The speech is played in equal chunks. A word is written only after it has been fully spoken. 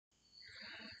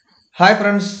Hi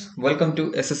friends, welcome to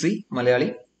SSC Malayali.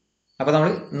 അപ്പോൾ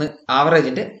നമ്മൾ ഇന്ന്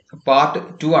ആവറേജിന്റെ പാർട്ട്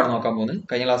 2 ആണ് നോക്കാൻ പോകുന്നത്.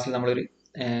 കഴിഞ്ഞ ക്ലാസ്സിൽ നമ്മൾ ഒരു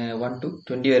 1 to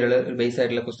 20 വരെയുള്ള ഒരു ബേസ്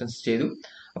ആയിട്ടുള്ള ക്വസ്റ്റ്യൻസ് ചെയ്തു.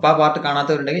 അപ്പോൾ ആ പാർട്ട്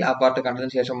കാണാത്തവരുണ്ടെങ്കിൽ ആ പാർട്ട്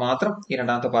കണ്ടതിന് ശേഷം മാത്രം ഈ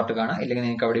രണ്ടാമത്തെ പാർട്ട് കാണാം, ഇല്ലെങ്കിൽ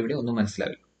നിങ്ങൾക്ക് അവിടെ ഇവിടെ ഒന്നും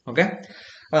മനസ്സിലാവില്ല. ഓക്കെ,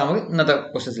 അപ്പോൾ നമുക്ക് ഇന്നത്തെ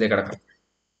ക്വസ്റ്റ്യൻസിലേക്ക് കടക്കാം.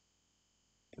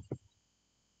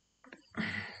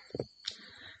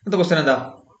 ഇന്നത്തെ ക്വസ്റ്റ്യൻ എന്താ?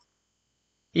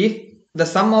 If the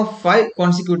sum of 5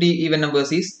 consecutive even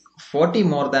numbers is 40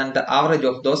 more than the average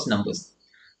of those numbers,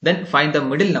 then find the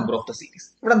middle number of the series.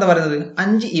 ഇവിടെ എന്താ പറയുന്നത്?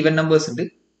 5 ഈവൻ നമ്പേഴ്സ് ഉണ്ട്.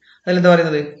 അതിലെന്താ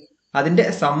പറയുന്നത്? അതിന്റെ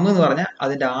സം എന്ന് പറഞ്ഞാൽ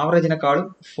അതിന്റെ ആവറേജിനെക്കാളും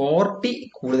 40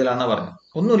 കൂടുതലാണെന്നാ പറഞ്ഞു.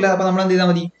 ഒന്നുമില്ല. അപ്പൊ നമ്മൾ എന്ത് ചെയ്താൽ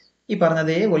മതി? ഈ പറഞ്ഞ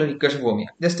അതേപോലെ ഒരു ഇക്വേഷൻ ഫോം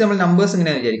ചെയ്യാം. ജസ്റ്റ് നമ്മൾ നമ്പേഴ്സ്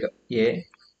ഇങ്ങനെയാണെന്ന് വിചാരിക്കാം. A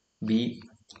B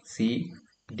C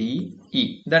D E.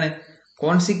 ഇതാണ്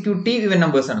കോൺസിക്യൂട്ടീവ് ഇവൻ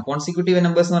നമ്പേഴ്സ് ആണ്. കോൺസിക്യൂട്ടീവ് ഇവൻ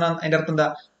നമ്പേഴ്സ് എന്ന് പറഞ്ഞാൽ അതിന്റെ അർത്ഥം എന്താ?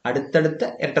 അടുത്തടുത്ത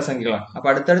ഇരട്ട സംഖ്യകളാണ്. അപ്പൊ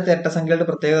അടുത്തടുത്ത ഇരട്ട സംഖ്യകളുടെ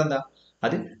പ്രത്യേകത എന്താ?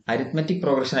 അത് അരിത്മെറ്റിക്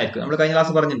പ്രോഗ്രഷൻ ആയിരിക്കും. നമ്മൾ കഴിഞ്ഞ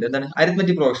ക്ലാസ് പറഞ്ഞിട്ടുണ്ട് എന്താണ്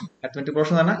അരിത്മെറ്റിക് പ്രോഗ്രഷൻ. അരിത്മെറ്റിക്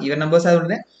പ്രോഗ്രഷൻ എന്ന് പറഞ്ഞാൽ ഈവൻ നമ്പേഴ്സ് ആയതുകൊണ്ട്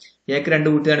തന്നെ എക്ക് 2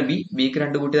 കൂട്ടിയതാണ് ബി, ബിക്ക്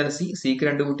 2 കൂട്ടിയതാണ് സി, സിക്ക്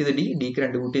 2 കൂട്ടിയത് ഡി, ഡിക്ക്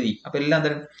 2 കൂട്ടിയത് ഇ. അപ്പൊ എല്ലാം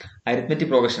എന്താണ് അരിത്മെറ്റിക്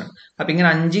പ്രോഗ്രഷൻ ആണ്. അപ്പൊ ഇങ്ങനെ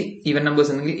 5 ഈവൻ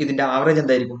നമ്പേഴ്സ് ഉണ്ടെങ്കിൽ ഇതിന്റെ ആവറേജ്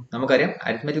എന്തായിരിക്കും? നമുക്കറിയാം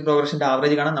അരിത്മെറ്റിക് പ്രോഗ്രഷന്റെ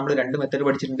ആവറേജ് കാണാൻ നമ്മൾ 2 മെത്തേഡ്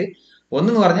പഠിച്ചിട്ടുണ്ട്.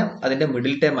 ഒന്നെന്ന് പറഞ്ഞാൽ അതിന്റെ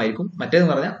മിഡിൽ ടേം ആയിരിക്കും, മറ്റേന്ന്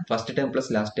പറഞ്ഞാൽ first term plus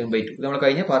last term by 2. ഇത് നമ്മൾ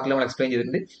കഴിഞ്ഞ പാർട്ടിൽ നമ്മൾ എക്സ്പ്ലെയിൻ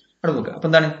ചെയ്തിട്ടുണ്ട്. അവിടെ നോക്കുക. അപ്പൊ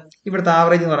എന്താണ് ഇവിടുത്തെ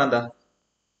ആവറേജ് എന്ന് പറഞ്ഞാൽ എന്താ?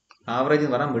 ആവറേജ്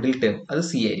എന്ന് പറഞ്ഞാൽ മിഡിൽ ടേം അത്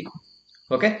സി ആയിരിക്കും.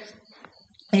 ഓക്കെ,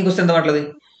 ഈ ക്വസ്റ്റ്യൻ എന്താ പറഞ്ഞത്?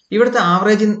 ഇവിടുത്തെ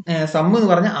ആവറേജ് സം എന്ന്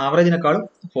പറഞ്ഞാൽ ആവറേജിനെക്കാളും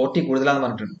 40 കൂടുതലാന്ന്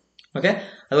പറഞ്ഞിട്ടുണ്ട്. ഓക്കെ,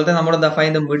 അതുപോലെ തന്നെ നമ്മൾ എന്താ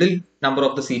find the middle number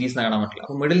of the series എന്ന് കാണാൻ പറ്റില്ല.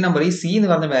 അപ്പൊ മിഡിൽ നമ്പർ ഈ സി എന്ന്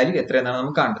പറഞ്ഞ വാല്യൂ എത്രയെന്നാണ്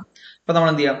നമുക്ക് കാണുന്നത്. അപ്പൊ നമ്മൾ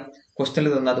എന്ത് ചെയ്യാം?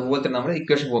 ക്വസ്റ്റ്യനിൽ തന്ന അതുപോലെ തന്നെ നമ്മൾ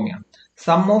ഇക്വേഷൻ ഫോം ചെയ്യണം.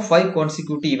 Some of 5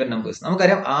 consecutive even numbers.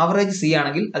 നമുക്കറിയാം ആവറേജ് സി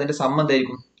ആണെങ്കിൽ അതിന്റെ സം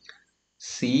എന്തായിരിക്കും?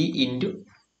 സി ഇൻറ്റു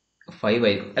 5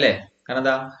 ആയിരിക്കും അല്ലെ? കാരണം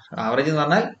എന്താ? ആവറേജ് എന്ന്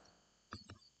പറഞ്ഞാൽ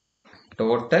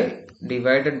ടോട്ടൽ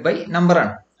ഡിവൈഡഡ് ബൈ നമ്പർ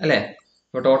ആണ് അല്ലെ?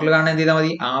 ഇപ്പൊ ടോട്ടൽ കാണാൻ എന്ത് ചെയ്താൽ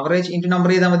മതി? ആവറേജ് ഇൻറ്റു നമ്പർ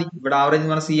ചെയ്താൽ മതി. ഇവിടെ ആവറേജ്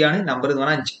എന്ന് പറഞ്ഞാൽ സി ആണ്, നമ്പർ എന്ന്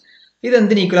പറഞ്ഞാൽ 5. ഇത്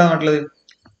എന്തിന് ഈക്വൽ ആണെന്നുള്ളത്?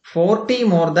 40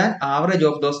 more than average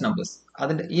of those numbers.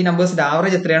 അതിന്റെ ഈ നമ്പേഴ്സിന്റെ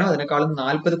ആവറേജ് എത്രയാണോ അതിനേക്കാളും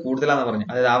 40 കൂടുതലാണെന്ന് പറഞ്ഞു.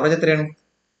 അതായത് ആവറേജ് എത്രയാണ്?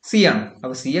 സി ആണ്.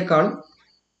 അപ്പൊ സിയെക്കാളും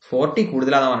 40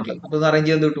 കൂടുതലാണെന്ന് പറഞ്ഞിട്ടുള്ളത്. അപ്പൊ ഇത് അറേഞ്ച്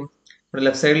ചെയ്ത് കിട്ടും. ഇവിടെ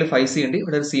ലെഫ്റ്റ് സൈഡിൽ 5c ഉണ്ട്,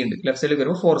 ഇവിടെ ഒരു സി ഉണ്ട്. ലെഫ്റ്റ് സൈഡിൽ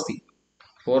വരുമ്പോൾ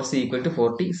 4c ഈക്വൽ ടു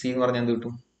 40. സി എന്ന് പറഞ്ഞാൽ എന്ത്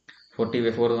കിട്ടും?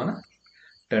 40/4 എന്ന് പറഞ്ഞാൽ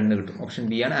 10 കിട്ടും. ഓപ്ഷൻ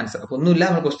ബി ആണ് ആൻസർ. അപ്പൊ ഒന്നുമില്ല,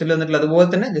 നമ്മൾ ക്വസ്റ്റ്യനിൽ വന്നിട്ടുള്ള അതുപോലെ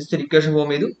തന്നെ ജസ്റ്റ് ഒരു ഇക്വേഷൻ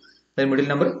ഫോം ചെയ്തു, അതിന് മിഡിൽ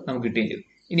നമ്പർ നമുക്ക് കിട്ടുകയും ചെയ്തു.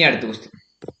 ഇനി അടുത്ത ക്വസ്റ്റ്യൻ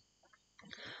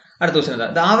എന്താ?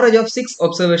 The average of 6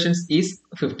 observations is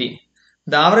 15.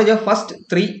 The average of first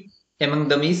 3 among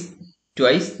them is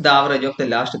twice the average of the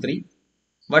last 3.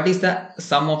 What is the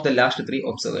sum of the last 3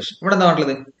 observation? ഇവിടെ എന്താ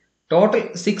പറഞ്ഞത്? ടോട്ടൽ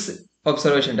 6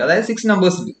 ഒബ്സർവേഷൻ ഉണ്ട്, അതായത് 6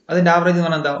 നമ്പേഴ്സ് ഉണ്ട്. അതിന്റെ ആവറേജ് എന്ന്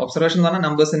പറഞ്ഞാൽ എന്താ? ഒബ്സർവേഷൻ എന്ന് പറഞ്ഞാൽ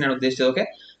നമ്പേഴ്സ് തന്നെയാണ് ഉദ്ദേശിച്ചത്. ഓക്കെ,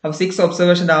 അപ്പൊ 6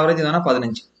 ഒബ്സർവേഷന്റെ ആവറേജ് എന്ന് പറഞ്ഞാൽ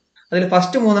 15. അതിൽ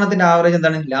ഫസ്റ്റ് 3 ആവറേജ്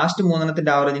എന്താണ്? ലാസ്റ്റ്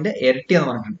 3 ആവറേജിന്റെ ഇരട്ടി എന്ന്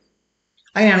പറഞ്ഞിട്ടുണ്ട്.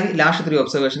 അങ്ങനെയാണെങ്കിൽ ലാസ്റ്റ് 3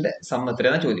 ഒബ്സർവേഷന്റെ സം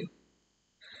എത്രയാണ് ചോദ്യം.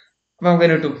 അപ്പൊ നമുക്ക്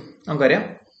അതിന് കിട്ടും. നമുക്കറിയാം,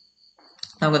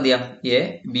 നമുക്ക് എന്ത് ചെയ്യാം? എ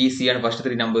ബി സി ആണ് first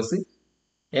 3 numbers,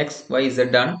 X Y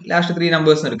Z ആണ് ലാസ്റ്റ് 3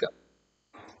 നമ്പേഴ്സ് എടുക്കുക.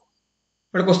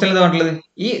 ഇവിടെ ക്വസ്റ്റ്യൻ എന്താ പറഞ്ഞിട്ടുള്ളത്?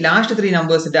 ഈ ലാസ്റ്റ് 3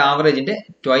 നമ്പേഴ്സിന്റെ ആവറേജിന്റെ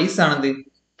ട്വൈസ് ആണെന്ത്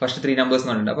ഫസ്റ്റ് 3 നമ്പേഴ്സ്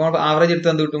എന്ന് പറഞ്ഞിട്ടുണ്ട്. അപ്പൊ നമ്മൾ ആവറേജ്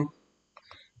എടുത്ത് എന്ത് കിട്ടും?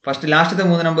 ഫസ്റ്റ് ലാസ്റ്റത്തെ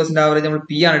 3 നമ്പേഴ്സിന്റെ ആവറേജ് നമ്മൾ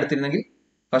പി ആണ് എടുത്തിരുന്നെങ്കിൽ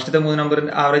ഫസ്റ്റത്തെ 3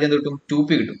 നമ്പറിന്റെ ആവറേജ് എന്ത് കിട്ടും? 2p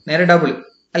കിട്ടും. നേരെ ഡബിൾ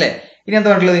അല്ലെ? ഇനി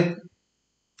എന്താ പറഞ്ഞിട്ടുള്ളത്?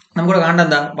 നമുക്കിവിടെ കാണേണ്ട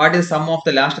എന്താ? What is some of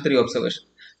the last 3 observation?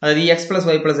 അതായത് ഈ X plus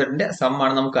Y plus സെഡിന്റെ some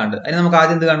ആണ് നമുക്ക് കാണേണ്ടത്. അതിന് നമുക്ക്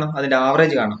ആദ്യം എന്ത് കാണണം? അതിന്റെ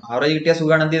ആവറേജ് കാണണം. ആവറേജ് കിട്ടിയ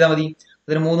സുഖമാണ് എന്ത് ചെയ്താൽ മതി?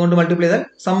 അതിന് 3 കൊണ്ട് മൾട്ടിപ്ലൈ ചെയ്താൽ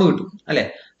സം കിട്ടും അല്ലെ?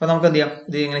 അപ്പൊ നമുക്ക് എന്ത് ചെയ്യാം?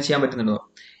 ഇത് എങ്ങനെ ചെയ്യാൻ പറ്റുന്നുണ്ടോ?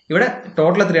 ഇവിടെ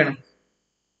ടോട്ടൽ എത്രയാണ്?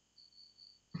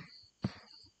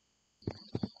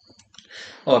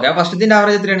 ഓക്കെ, ആ ഫസ്റ്റത്തിന്റെ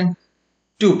ആവറേജ് എത്രയാണ്?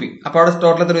 2p. അപ്പൊ അവിടെ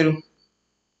ടോട്ടൽ എത്ര വരും?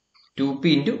 2p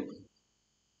ഇൻറ്റു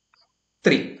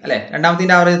 3 അല്ലെ?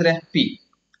 രണ്ടാമത്തിന്റെ ആവറേജ് എത്ര? പി.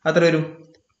 അത്ര വരും?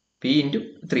 P into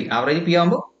 3. ആവറേജ് പി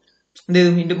ആകുമ്പോൾ എന്ത്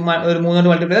ചെയ്തു? ഇൻറ്റു ഒരു 3 കൊണ്ട്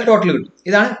മൾട്ടിപ്ലൈ ചെയ്താൽ ടോട്ടൽ കിട്ടും.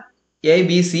 ഇതാണ് A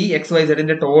B C X Y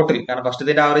സെഡിന്റെ total. കാരണം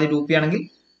ഫസ്റ്റത്തിന്റെ ആവറേജ് 2p ആണെങ്കിൽ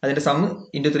അതിന്റെ സം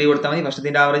ഇൻറ്റു 3 കൊടുത്താൽ മതി.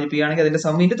 ഫസ്റ്റത്തിന്റെ ആവറേജ് പി ആണെങ്കിൽ അതിന്റെ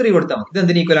സം ഇൻറ്റു 3 കൊടുത്താൽ മതി. ഇത്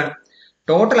എന്തിന് ഈക്വൽ ആണ്?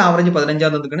 ടോട്ടൽ ആവറേജ് 15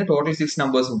 തന്നിട്ടുണ്ട്, ടോട്ടൽ 6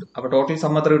 നമ്പേഴ്സ് ഉണ്ട്. അപ്പൊ ടോട്ടൽ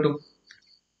സം എത്ര കിട്ടും?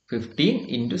 15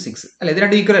 ഇൻറ്റു 6 അല്ലെ? ഇത്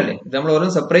രണ്ടും ഈക്വൽ അല്ലേ? ഇത് നമ്മൾ ഓരോ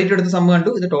സെപ്പറേറ്റ് എടുത്ത് സം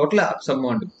കണ്ടു, ഇത് ടോട്ടൽ സം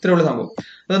കണ്ടു. ഇത്രയുള്ള സംഭവം.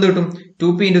 അതെന്ത് കിട്ടും?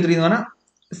 2p ഇൻറ്റു 3 എന്ന് പറഞ്ഞാൽ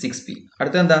 6p.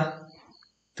 അടുത്ത എന്താ?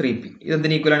 3p. ഇത്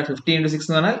എന്തിന് ഈക്വൽ ആണ്? 15 ഇൻറ്റു 6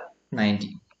 എന്ന് പറഞ്ഞാൽ 90.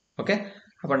 ഓക്കെ,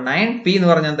 അപ്പൊ 9p എന്ന്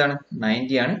പറഞ്ഞാൽ എന്താണ്?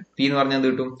 90 ആണ്. p എന്ന് പറഞ്ഞാൽ എന്ത്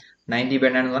കിട്ടും?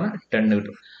 90/9 എന്ന് പറഞ്ഞാൽ 10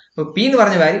 കിട്ടും. അപ്പൊ p എന്ന്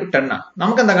പറഞ്ഞ വാല്യൂ 10 ആണ്.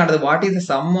 നമുക്ക് എന്താ കണ്ടത്? What is the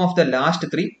sum of the last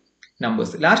 3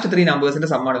 numbers? Last 3 നമ്പേഴ്സിന്റെ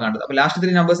some ആണ് കണ്ടത്. അപ്പൊ ലാസ്റ്റ്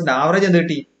 3 നമ്പേഴ്സിന്റെ ആവറേജ് എന്ത്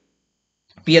കിട്ടി?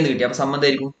 p എന്ന് കിട്ടി. അപ്പൊ സം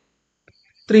എന്തായിരിക്കും?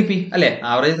 3p അല്ലെ?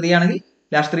 ആവറേജ് 3 ആണെങ്കിൽ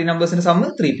ലാസ്റ്റ് 3 നമ്പേഴ്സിന്റെ സം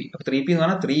 3p. അപ്പൊ 3p എന്ന്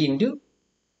പറഞ്ഞാൽ 3 ഇൻറ്റു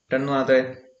 10 എന്ന് പറഞ്ഞാൽ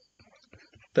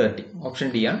 30. ഓപ്ഷൻ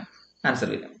ഡി ആണ് ആൻസർ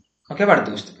വരിക. ഓക്കെ, അപ്പൊ അടുത്ത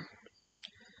ക്വസ്റ്റ്യൻ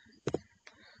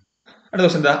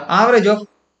എന്താ? Average of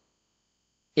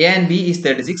A and B is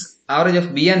 36. Average of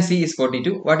B and C is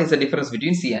 42. What is the difference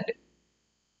between C and?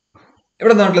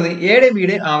 ഇവിടെ എന്താണുള്ളത് എയുടെയും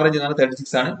ബിയുടെയും ആവറേജ് എന്ന് പറഞ്ഞാൽ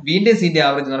 36 ആണ്, ബിന്റെയും സിന്റെ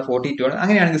ആവറേജ് എന്ന് പറഞ്ഞാൽ 42 ആണ്.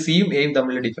 അങ്ങനെയാണെങ്കിൽ സിയും എയും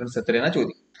തമ്മിലുള്ള ഡിഫറൻസ് എത്രയാണ്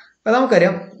ചോദ്യം. അപ്പൊ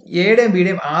നമുക്കറിയാം എയുടെയും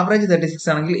ബിയുടെയും ആവറേജ് 36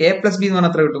 ആണെങ്കിൽ എ പ്ലസ് ബി എന്ന്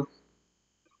പറഞ്ഞാൽ എത്ര കിട്ടും?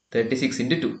 36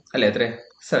 into 2 അല്ലെ, എത്ര?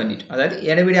 72. അതായത്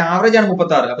എയുടെ ബിയുടെ ആവറേജ് ആണ്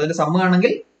 36. അപ്പൊ അതിന്റെ സമ്മ്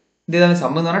ആണെങ്കിൽ ഇത് ചെയ്താൽ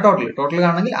സമ്മ് എന്ന് പറഞ്ഞാൽ ടോട്ടൽ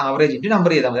ആണെങ്കിൽ ആവറേജ് ഇൻറ്റു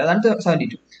നമ്പർ ചെയ്താൽ മതി, അതാണ്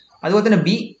 72. അതുപോലെ തന്നെ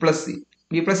ബി പ്ലസ്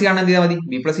സി ആണ് എന്ത് ചെയ്താൽ മതി,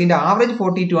 ബി പ്ലസ് സിന്റെ ആവറേജ്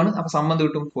 42 ആണ്. അപ്പൊ സമ്മ് എന്ത്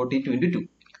കിട്ടും? 42 into 2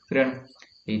 എത്രയാണ്?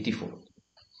 84.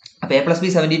 അപ്പൊ എ പ്ലസ് ബി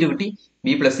 72 കിട്ടി,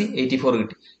 ബി പ്ലസ് സി 84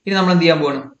 കിട്ടി. ഇനി നമ്മൾ എന്ത് ചെയ്യാൻ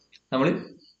പോവാണ്? നമ്മൾ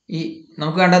ഈ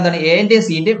നമുക്ക് വേണ്ട എന്താണ്, എന്റെയും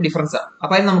സിന്റെയും ഡിഫറൻസ് ആണ്.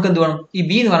 അപ്പൊ അതിന് നമുക്ക് എന്ത് വേണം? ഈ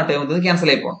ബി എന്ന് പറഞ്ഞ ടേം ക്യാൻസൽ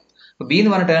ആയി പോകണം. അപ്പൊ ബി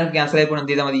എന്ന് പറഞ്ഞ ടേം ക്യാൻസൽ ആയി പോകണം,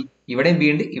 എന്ത് ചെയ്താൽ മതി? ഇവിടെയും ബി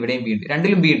ഉണ്ട്, ഇവിടെയും ബി ഉണ്ട്,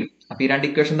 രണ്ടിലും ബി ഉണ്ട്. അപ്പൊ ഈ രണ്ട്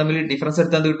ഇക്വേഷൻ തമ്മിൽ ഡിഫറൻസ്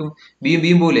എടുത്താൽ എന്ത് കിട്ടും? ബിയും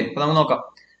ബിയും പോലെ. അപ്പൊ നമുക്ക് നോക്കാം.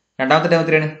 രണ്ടാമത്തെ ടേം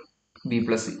എത്രയാണ്? B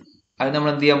plus C. അത് നമ്മൾ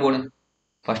എന്ത് ചെയ്യാൻ പോണ്?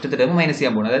 ഫസ്റ്റത്തെ ടേം മൈനസ്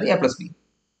ചെയ്യാൻ പോകണം, അതായത് എ പ്ലസ് ബി.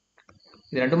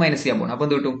 ഇത് രണ്ടും മൈനസ് ചെയ്യാൻ പോകണം. അപ്പൊ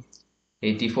എന്ത് കിട്ടും?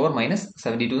 84 മൈനസ്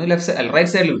 72 ലെഫ്റ്റ്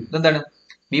റൈറ്റ് സൈഡിൽ കിട്ടും. ഇതെന്താണ്?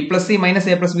 B plus C minus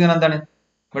A plus B എന്താണ്?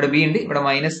 ഇവിടെ ബി ഉണ്ട്, ഇവിടെ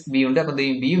മൈനസ് ബി ഉണ്ട്. അപ്പൊ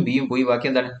ബിയും ബിയും പോയി, ബാക്കി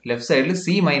എന്താണ്? ലെഫ്റ്റ് സൈഡിൽ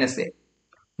സി മൈനസ് എ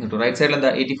കിട്ടും. റൈറ്റ് സൈഡിൽ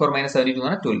എന്താ? 84 മൈനസ് 72 എന്ന്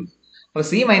പറഞ്ഞാൽ 12. അപ്പൊ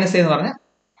സി മൈനസ് എ എന്ന് പറഞ്ഞാൽ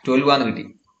 12 ആണെന്ന് കിട്ടി.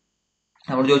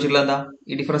 നമ്മൾ ചോദിച്ചിട്ടുള്ളത് എന്താ?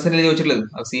 ഈ ഡിഫറൻസിനല്ലേ ചോദിച്ചിട്ടുള്ളത്.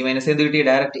 അപ്പൊ സി മൈനസ് എന്ത് കിട്ടി?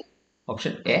 ഡയറക്റ്റ്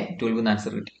ഓപ്ഷൻ എ 12 എന്ന്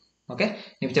ആൻസർ കിട്ടി. ഓക്കെ.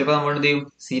 ഇനി ചിലപ്പോൾ നമ്മൾ എന്ത് ചെയ്യും?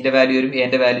 സിന്റെ വാല്യൂ വരും,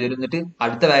 എന്റെ വാല്യൂ വരും, എന്നിട്ട്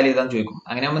അടുത്ത വാല്യൂ ഏതാന്ന് ചോദിക്കും.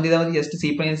 അങ്ങനെ ആകുമ്പോൾ എന്ത് ചെയ്താൽ മതി? ജസ്റ്റ്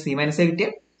സി മൈനസ് എ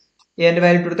കിട്ടിയാൽ എന്റെ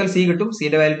വാല്യൂ കൊടുത്താൽ സി കിട്ടും,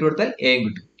 സിന്റെ വാല്യൂ കൊടുത്താൽ എയും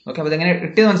കിട്ടും. ഓക്കെ. അപ്പൊ ഇതെങ്ങനെ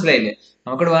കിട്ടിയത് മനസ്സിലായില്ലേ?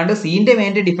 നമുക്കിവിടെ വേണ്ടത് സിന്റെ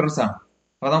എന്റെ ഡിഫറൻസ് ആണ്.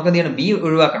 അപ്പൊ നമുക്ക് എന്ത് ചെയ്യണം? ബി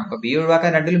ഒഴിവാക്കണം. അപ്പൊ ബി ഒഴിവാക്കാൻ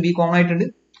രണ്ടിലും ബി കോമൺ ആയിട്ടുണ്ട്,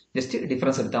 ജസ്റ്റ്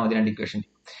ഡിഫറൻസ് എടുത്താൽ മതി രണ്ട് ഇക്വേഷൻ.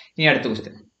 ഇനി അടുത്ത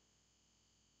ക്വസ്റ്റ്യൻ.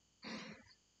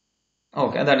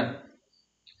 ഓക്കെ, എന്താണ്?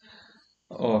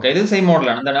 ഓക്കെ, ഇത് സെയിം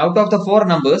മോഡലാണ്. എന്താണ്? Out of the 4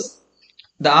 numbers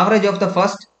the average of the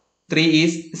first 3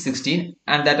 is 16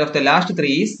 and that of the last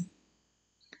 3 is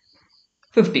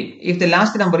 15. If the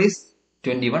last number is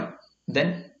 21 then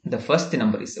the first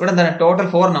number is. ഇവിടെ എന്താണ്? Total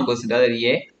 4 numbers ഉണ്ട്, അതായത്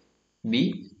A B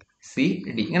C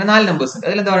D, ഇങ്ങനെ 4 numbers ഉണ്ട്.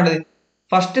 അതിൽ എന്താ വേണ്ടത്?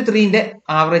 First 3ന്റെ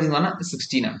average എന്ന് പറഞ്ഞാൽ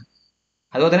 16 ആണ്.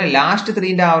 അതുപോലെ തന്നെ ലാസ്റ്റ്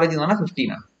 3ന്റെ ആവറേജ് എന്ന് പറഞ്ഞാൽ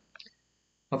 15 ആണ്.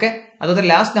 ഓക്കെ. അതുപോലെ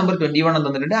ലാസ്റ്റ് നമ്പർ 21 എന്ന്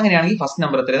തന്നിട്ടുണ്ട്. അങ്ങനെയാണെങ്കിൽ ഫസ്റ്റ്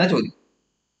നമ്പർ എത്രയാണ് ചോദ്യം.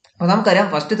 അപ്പൊ നമുക്കറിയാം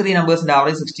ഫസ്റ്റ് 3 നമ്പേഴ്സിന്റെ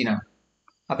ആവറേജ് 16 ആണ്.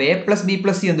 അപ്പൊ A plus B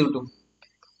plus C എന്ത് കിട്ടും?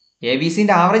 എ ബി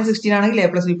സിന്റെ ആവറേജ് 16 ആണെങ്കിൽ A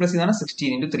plus B plus C എന്ന് പറഞ്ഞാൽ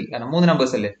 16 into 3, കാരണം 3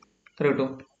 നമ്പേഴ്സ് അല്ലേ, എത്ര കിട്ടും?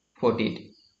 48.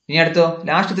 ഇനി അടുത്തോ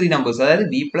ലാസ്റ്റ് 3 നമ്പേഴ്സ്, അതായത്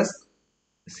B plus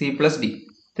C plus D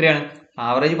എത്രയാണ്?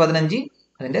 ആവറേജ് 15,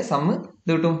 അതിന്റെ സമ്മ്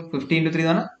ഇത് കിട്ടും 50 into 3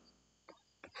 എന്ന് പറഞ്ഞാൽ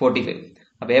 45.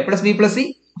 അപ്പൊ A plus B plus C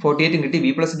 48 കിട്ടി,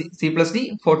 B plus C plus D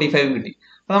 45 കിട്ടി.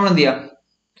 അപ്പൊ നമ്മൾ എന്ത് ചെയ്യാം?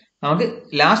 നമുക്ക്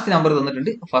ലാസ്റ്റ് നമ്പർ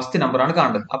തന്നിട്ടുണ്ട്, ഫസ്റ്റ് നമ്പർ ആണ്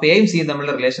കാണേണ്ടത്. അപ്പൊ എയും സിയും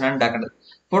തമ്മിലുള്ള റിലേഷൻ ആണ് ഉണ്ടാക്കേണ്ടത്.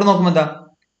 ഇപ്പോൾ നോക്കുമ്പോൾ എന്താ?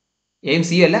 എയും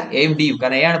സിയും അല്ല, എയും ഡിയും,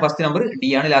 കാരണം എ ആണ് ഫസ്റ്റ് നമ്പർ, ഡി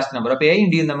ആണ് ലാസ്റ്റ് നമ്പർ. അപ്പൊ എയും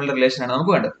ഡിയും തമ്മിലുള്ള റിലേഷൻ ആണ്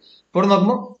നമുക്ക് വേണ്ടത്. ഇപ്പോൾ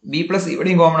നോക്കുമ്പോൾ ബി പ്ലസ്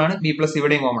ഇവിടെയും കോമൺ ആണ്, ബി പ്ലസ്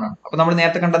ഇവിടെയും കോമൺ ആണ്. അപ്പൊ നമ്മൾ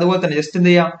നേരത്തെ കണ്ടതുപോലെ തന്നെ ജസ്റ്റ് എന്ത്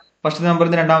ചെയ്യാം? ഫസ്റ്റ്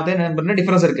നമ്പറിന് രണ്ടാമത്തെ നമ്പറിന്റെ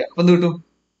ഡിഫറൻസ് എടുക്കുക. അപ്പൊ എന്ത് കിട്ടും?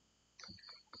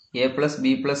 A plus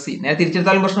B plus C. നേരെ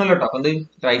തിരിച്ചെടുത്താലും പ്രശ്നമല്ല കേട്ടോ. അപ്പൊ എന്ത്?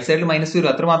 റൈറ്റ് സൈഡിൽ മൈനസ് വരും,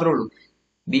 അത്ര മാത്രമേ ഉള്ളൂ.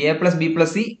 B A plus B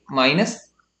plus C minus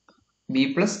B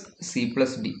plus C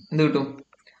plus D എന്ത് കിട്ടും?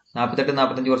 48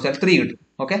 45 കുറച്ചാൽ 3 കിട്ടും.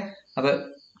 ഓക്കെ. അപ്പൊ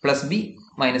പ്ലസ് ബി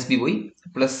മൈനസ് ബി പോയി,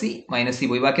 പ്ലസ് സി മൈനസ് സി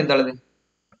പോയി, ബാക്കി എന്താണത്?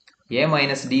 A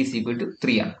minus D is equal to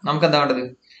 3 ആണ്. നമുക്ക് എന്താ വേണ്ടത്?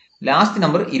 ലാസ്റ്റ്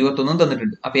നമ്പർ 21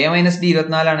 തന്നിട്ടുണ്ട്. അപ്പൊ എ മൈനസ് ഡി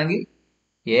 24 ആണെങ്കിൽ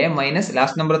എ മൈനസ്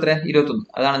ലാസ്റ്റ് നമ്പർ എത്ര? 21,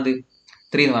 അതാണ് എന്ത്?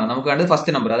 3 എന്ന് പറഞ്ഞാൽ നമുക്ക് വേണ്ടത്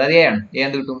ഫസ്റ്റ് നമ്പർ, അതായത് എ ആണ്. എ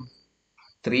എന്ത് കിട്ടും?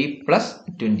 3 പ്ലസ്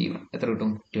 21 എത്ര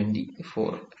കിട്ടും?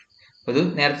 24. അപ്പൊ ഇത്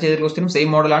നേരത്തെ ചെയ്ത ക്വസ്റ്റ്യനും സെയിം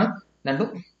മോഡലാണ്. രണ്ടും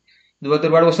ഇതുപോലത്തെ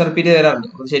ഒരുപാട് ക്വസ്റ്റ്യൻ റിപ്പീറ്റ് ചെയ്ത് തരാറുണ്ട്.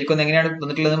 അത് ശരിക്കും എങ്ങനെയാണ്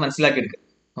തന്നിട്ടുള്ളത് മനസ്സിലാക്കി എടുക്കുക.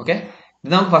 ഓക്കെ.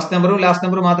 ഇത് നമുക്ക് ഫസ്റ്റ് നമ്പറും ലാസ്റ്റ്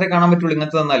നമ്പറും മാത്രമേ കാണാൻ പറ്റുള്ളൂ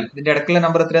ഇങ്ങനത്തെ തന്നാൽ. ഇതിന്റെ ഇടയ്ക്കുള്ള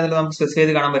നമ്പർ എത്രയാണെന്നുള്ളത് നമുക്ക് സ്പെസിഫൈ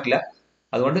ചെയ്ത് കാണാൻ പറ്റില്ല.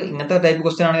 അതുകൊണ്ട് ഇങ്ങനത്തെ ടൈപ്പ്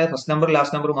ക്വസ്റ്റ്യൻ ആണെങ്കിൽ ഫസ്റ്റ് നമ്പർ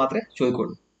ലാസ്റ്റ് നമ്പർ മാത്രമേ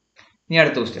ചോദിക്കുള്ളൂ. ഇനി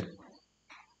അടുത്ത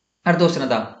ക്വസ്റ്റ്യൻ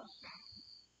എന്താ?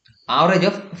 Average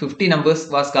of 50 numbers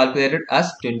was calculated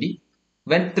as 20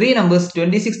 when 3 numbers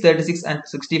 26, 36 and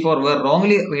 64 were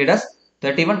wrongly read as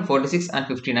 31, 46 and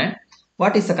 59.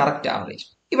 What is the correct average?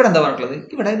 ഇവിടെ എന്താ പറഞ്ഞിട്ടുള്ളത്?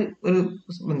 ഇവിടെ ഒരു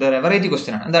എന്താ പറയുക വെറൈറ്റി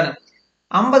ക്വസ്റ്റ്യൻ ആണ്. എന്താണ്?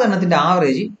 50 എണ്ണത്തിന്റെ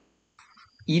ആവറേജ്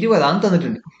 20 ആണ്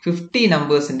തന്നിട്ടുണ്ട്. 50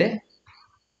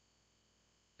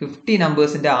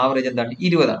 നമ്പേഴ്സിന്റെ ആവറേജ് എന്താണ്?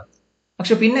 20 ആണ്.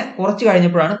 പക്ഷെ പിന്നെ കുറച്ച്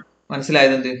കഴിഞ്ഞപ്പോഴാണ്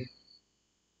മനസ്സിലായത് എന്ത്?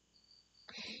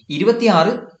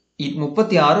 26,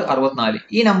 36, 64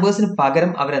 ഈ നമ്പേഴ്സിന്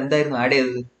പകരം അവരെന്തായിരുന്നു ആഡ്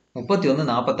ചെയ്തത്? 31,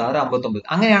 46, 59.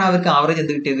 അങ്ങനെയാണ് അവർക്ക് ആവറേജ്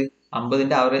എന്ത് കിട്ടിയത്? 50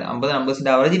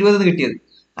 നമ്പേഴ്സിന്റെ ആവറേജ് 20 കിട്ടിയത്.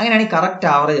 അങ്ങനെയാണ് ഈ കറക്റ്റ്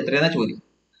ആവറേജ് എത്രയെന്നാ ചോദ്യം.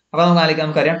 അപ്പൊ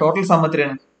നമുക്കറിയാം ടോട്ടൽ സം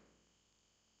എത്രയാണ്?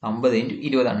 50 into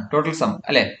 20 ആണ് ടോട്ടൽ സം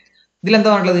അല്ലെ. ഇതിലെന്താ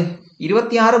വേണ്ടത്?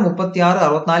 26, 36,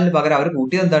 64 പകരം അവർ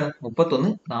കൂട്ടിയത് എന്താണ്? 31,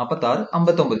 46,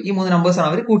 59 ഈ 3 നമ്പേഴ്സ് ആണ്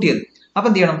അവർ കൂട്ടിയത്. അപ്പൊ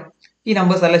എന്ത് ചെയ്യണം? ഈ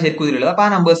നമ്പേഴ്സ് അല്ല ശരിക്കും ഇതിലുള്ളത്. അപ്പൊ ആ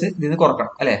നമ്പേഴ്സ് ഇതിന്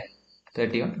കുറക്കണം അല്ലെ.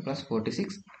 31 plus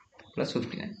 46 plus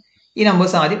 59 ഈ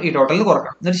നമ്പേഴ്സ് ആദ്യം ഈ ടോട്ടലിൽ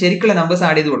കുറക്കണം. എന്നിട്ട് ശരിക്കുള്ള നമ്പേഴ്സ്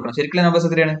ആഡ് ചെയ്ത് കൊടുക്കണം. ശരിക്കുള്ള നമ്പേഴ്സ്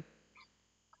എത്രയാണ്?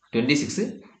 26,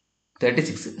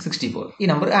 36, 64 ഈ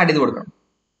നമ്പർ ആഡ് ചെയ്ത് കൊടുക്കണം.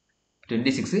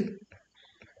 26,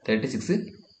 36,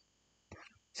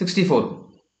 64.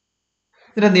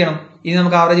 എന്നിട്ട് എന്ത് ചെയ്യണം? ഇനി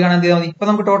നമുക്ക് ആവറേജ് കാണാൻ എന്ത് ചെയ്താൽ മതി? ഇപ്പൊ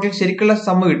നമുക്ക് ടോട്ടൽ ശരിക്കുള്ള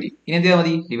സമ്മ് കിട്ടി. ഇനി എന്ത് ചെയ്താൽ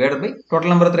മതി? ഡിവൈഡ് ബൈ ടോട്ടൽ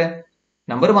നമ്പർ എത്ര?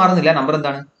 നമ്പർ മാറുന്നില്ല, നമ്പർ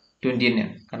എന്താണ്? 20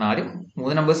 തന്നെയാണ്. കാരണം ആരും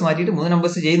 3 നമ്പേഴ്സ് മാറ്റിയിട്ട് 3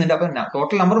 നമ്പേഴ്സ് ചെയ്യുന്നുണ്ട്. അപ്പൊ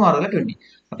ടോട്ടൽ നമ്പർ മാറില്ല, 20.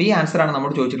 അപ്പൊ ഈ ആൻസർ ആണ് നമ്മൾ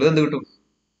ചോദിച്ചിട്ടുള്ളത്. എന്ത് കിട്ടും?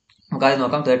 നമുക്ക് ആദ്യം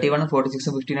നോക്കാം. 31, 46,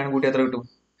 59 കൂട്ടി എത്ര കിട്ടും?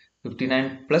 59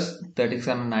 പ്ലസ് 36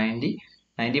 ആണ് 90.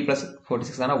 90 പ്ലസ്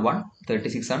 46 ആണ്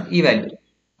 136 ആണ് ഈ വാല്യൂ.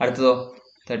 അടുത്തതോ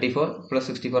 34 പ്ലസ്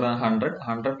 64 ആണ് 100.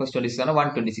 100 പ്ലസ് 26 ആണ്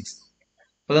 126.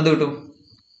 അപ്പൊ എന്ത് കിട്ടും?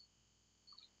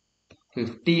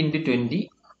 50 into 20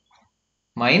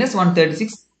 മൈനസ്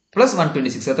 136 പ്ലസ്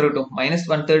 126 എത്ര കിട്ടും? മൈനസ്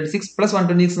 136 പ്ലസ്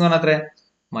 126 എന്ന് പറഞ്ഞാൽ എത്ര?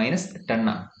 മൈനസ് 10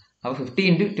 ആണ്. അപ്പൊ 50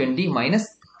 into 20 മൈനസ്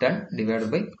 10 ഡിവൈഡ്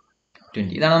ബൈ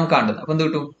 20. ഇതാണ് നമുക്ക് കാണേണ്ടത്. അപ്പൊ എന്ത്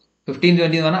കിട്ടും? 50 into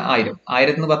 20 എന്ന് പറഞ്ഞാൽ 1000.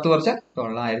 1000 നിന്ന് 10 കുറച്ചാൽ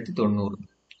 990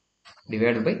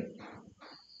 ഡിവൈഡ് ബൈ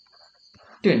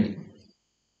 20.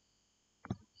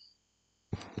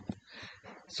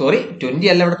 സോറി, 20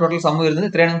 അല്ല ഇവിടെ ടോട്ടൽ സം വരുന്നത്.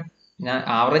 എത്രയാണ്? ഞാൻ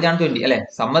ആവറേജ് ആണ് 20 അല്ലെ?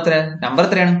 സം എത്ര? നമ്പർ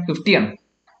എത്രയാണ്? 50 ആണ്.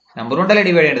 നമ്പർ കൊണ്ടല്ലേ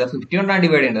ഡിവൈഡ് ചെയ്യേണ്ടത്? 50 കൊണ്ടാണ്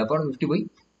ഡിവൈഡ് ചെയ്യേണ്ടത്. അപ്പോൾ 50 പോയി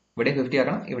ഇവിടെയും 50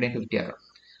 ആക്കണം, ഇവിടെയും 50 ആക്കണം.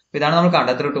 അപ്പൊ ഇതാണ് നമ്മൾ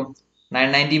കാണേണ്ടത്. എത്ര കിട്ടും?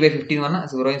 990/50 എന്ന് പറഞ്ഞാൽ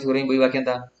 0 പോയി ബാക്കി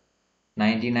എന്താ?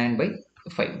 99/5.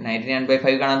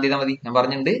 99/5 കാണാൻ എന്ത് ചെയ്താൽ മതി? ഞാൻ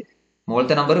പറഞ്ഞിട്ടുണ്ട്,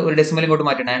 മുകളിലത്തെ നമ്പർ ഒരു ഡെസിമൽ ഇങ്ങോട്ട്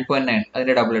മാറ്റി 9.9,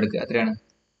 അതിന്റെ ഡബിൾ എടുക്കുക. എത്രയാണ്?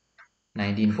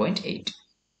 19.8.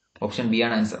 ഓപ്ഷൻ ബി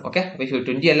ആണ് ആൻസർ. ഓക്കെ. അപ്പൊ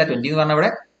 20 അല്ല, 20 എന്ന് പറഞ്ഞാൽ ഇവിടെ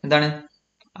എന്താണ്?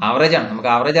 ആവറേജ് ആണ്. നമുക്ക്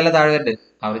ആവറേജ് അല്ല താഴെ വരുന്നത്.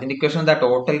 ആവറേജിന്റെ ഇക്വേഷൻ എന്താ?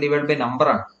 ടോട്ടൽ ഡിവൈഡ് ബൈ നമ്പർ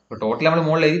ആണ്. അപ്പൊ ടോട്ടൽ നമ്മൾ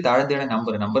മുകളിൽ എഴുതി, താഴെ എന്താണ്?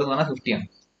 നമ്പർ എന്ന് പറഞ്ഞാൽ 50 ആണ്.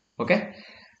 ഓക്കെ.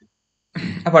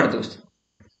 അപ്പൊ അടുത്ത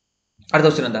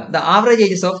ക്വസ്റ്റ്യൻ എന്താ? The average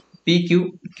ages of PQ,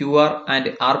 QR and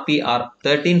RP are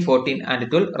 13, 14 and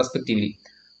 12 respectively.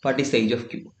 What is the age of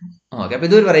Q? Okay. അപ്പൊ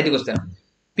ഇതൊരു വെറൈറ്റി ക്വസ്റ്റ്യൻ ആണ്.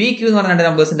 PQ എന്ന് പറഞ്ഞ രണ്ട്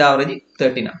നമ്പേഴ്സിന്റെ ആവറേജ്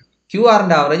 13 ആണ്. QR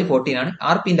ന്റെ ആവറേജ് 14 ആണ്.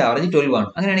 RP ന്റെ ആവറേജ് 12 ആണ്.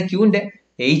 അങ്ങനെയാണ് Q ന്റെ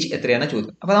ഏജ് എത്രയാണ്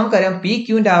ചോദ്യം. അപ്പൊ നമുക്കറിയാം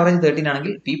PQ ന്റെ ആവറേജ് 13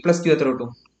 ആണെങ്കിൽ P പ്ലസ് Q എത്ര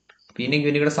കിട്ടും? P ന്റെയും Q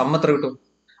ന്റെയും കൂടെ സം എത്ര കിട്ടും?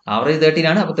 ആവറേജ് 13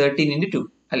 ആണ്. അപ്പൊ 13 into 2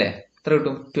 അല്ലെ? എത്ര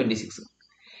കിട്ടും? 26.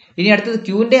 ഇനി അടുത്തത്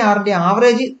Q ന്റെ R ന്റെ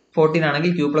ആവറേജ് 14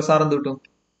 ആണെങ്കിൽ Q പ്ലസ് R എന്ത് കിട്ടും?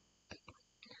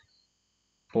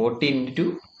 14 into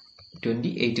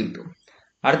 28 കിട്ടും.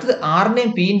 അടുത്തത് R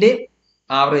ന്റെയും P ന്റെയും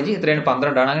ആവറേജ് എത്രയാണ്?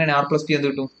 12 ആണ്. അങ്ങനെ R പ്ലസ് P എന്ത്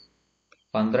കിട്ടും?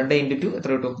 12 into 2 എത്ര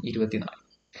കിട്ടും? 24.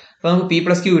 അപ്പൊ നമുക്ക് P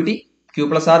പ്ലസ് Q കിട്ടി, Q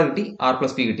പ്ലസ് R കിട്ടി, R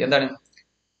പ്ലസ് P കിട്ടി. എന്താണ്?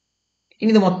 ഇനി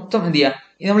ഇത് മൊത്തം എന്ത് ചെയ്യാം?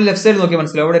 ഇനി നമ്മൾ ലെഫ്റ്റ് സൈഡ് നോക്കിയാൽ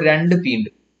മനസ്സിലാവും, അവിടെ 2 P ഉണ്ട്,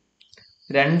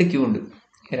 2 Q ഉണ്ട്,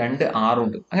 2 R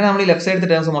ഉണ്ട്. അങ്ങനെ നമ്മൾ ഈ ലെഫ്റ്റ് സൈഡ്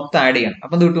ടേംസ് മൊത്തം ആഡ് ചെയ്യണം.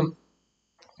 അപ്പൊ എന്ത് കിട്ടും?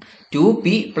 2P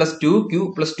plus 2Q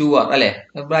plus 2R അല്ലെ?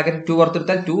 Bracket 2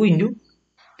 പുറത്തെടുത്താൽ 2 into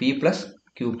P plus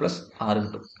Q plus R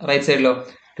കിട്ടും. റൈറ്റ് സൈഡിലോ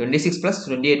 26 plus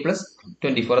 28 plus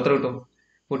 24 എത്ര കിട്ടും?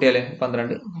 കൂട്ടിയാല്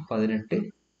 12, 18,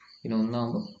 പിന്നെ 1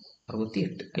 ആകുമ്പോൾ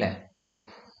 68 അല്ലെ?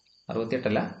 68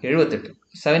 അല്ല, 78.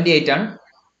 78 ആണ്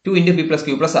 2 into P plus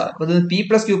Q plus R. അപ്പൊ P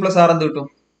plus Q plus R എന്ത് കിട്ടും?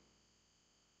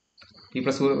 P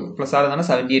plus Q plus R എന്നാണ്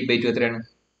 78/2 എത്രയാണ്?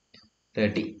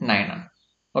 39 ആണ്.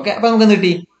 ഓക്കെ. അപ്പൊ നമുക്ക് എന്ത്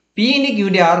കിട്ടി? P ന്റെ Q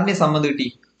ന്റെ R ന്റെ സം എന്ത് കിട്ടി?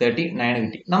 39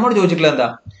 കിട്ടി. നമ്മോട് ചോദിച്ചിട്ടുള്ളത് എന്താ?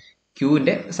 Q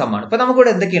ന്റെ സം ആണ്. അപ്പൊ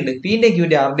നമുക്കിവിടെ എന്തൊക്കെയുണ്ട്? P ന്റെ Q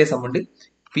ന്റെ R ന്റെ സം ഉണ്ട്,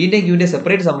 P ന്റെ Q ന്റെ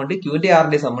സെപ്പറേറ്റ് സം ഉണ്ട്, Q ന്റെ R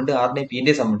ന്റെ സം ഉണ്ട്, R ന്റെ P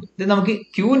ന്റെ സം ഉണ്ട്. ഇത് നമുക്ക്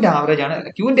Q ന്റെ ആവറേജ് ആണ്,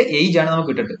 Q ന്റെ ഏജ് ആണ്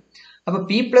നമുക്ക് കിട്ടുന്നത്. അപ്പൊ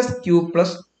P plus Q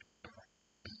plus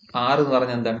R എന്ന്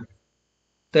പറഞ്ഞാൽ എന്താണ്?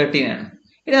 13 ആണ്.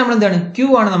 ഇനി നമ്മൾ എന്താണ്? Q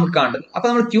ആണ് നമുക്ക് കാണേണ്ടത്. അപ്പൊ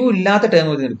നമ്മൾ Q ഇല്ലാത്ത ടേം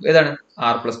എടുക്കും. ഏതാണ്?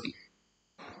 R plus P.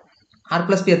 R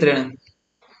plus P എത്രയാണ്?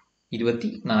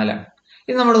 24 ആണ്.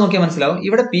 ഇത് നമ്മൾ നോക്കിയാൽ മനസ്സിലാവും,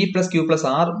 ഇവിടെ P plus Q plus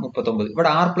R 39, ഇവിടെ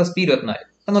R പ്ലസ് P 24.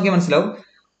 അത് നോക്കിയാൽ മനസ്സിലാവും,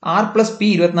 R പ്ലസ് P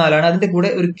 24 ആണ്. അതിന്റെ കൂടെ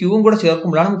ഒരു Q കൂടെ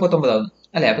ചേർക്കുമ്പോഴാണ് 39 ആവുന്നത്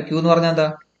അല്ലെ? അപ്പൊ Q എന്ന് പറഞ്ഞാൽ എന്താ?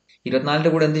 24ന്റെ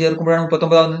കൂടെ എന്ത് ചേർക്കുമ്പോഴാണ്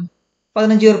 39 ആവുന്നത്?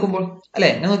 15 ചേർക്കുമ്പോൾ അല്ലെ?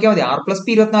 ഞാൻ നോക്കിയാൽ മതി. R പ്ലസ്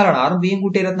P 24 ആണ്. R ഉം P യും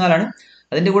കൂട്ടി 24 ആണ്.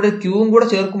 അതിന്റെ കൂടെ Q കൂടെ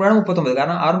ചേർക്കുമ്പോഴാണ് 39.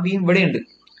 കാരണം R ഉം P യും ഇവിടെ ഉണ്ട്.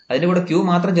 അതിന്റെ കൂടെ Q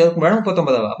മാത്രം ചേർക്കുമ്പോഴാണ്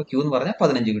 39 ആവുക. അപ്പൊ Q എന്ന് പറഞ്ഞാൽ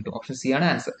 15 കിട്ടും. ഓപ്ഷൻ സി ആണ്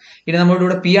ആൻസർ. ഇനി നമ്മുടെ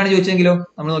ഇവിടെ P ആണ് ചോദിച്ചെങ്കിലോ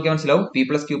നമ്മൾ നോക്കിയാൽ മനസ്സിലാവും, P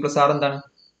plus Q plus R എന്താണ്?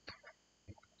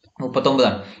 39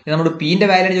 ആണ്. ഇനി നമ്മൾ P ന്റെ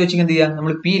വാല്യൂ ചോദിച്ചെങ്കിൽ എന്ത് ചെയ്യാം?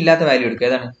 നമ്മൾ P ഇല്ലാത്ത വാല്യൂ എടുക്കുക.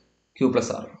 ഏതാണ്? Q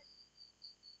plus R.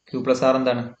 Q plus R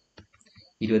എന്താണ്?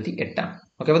 28 ആണ്.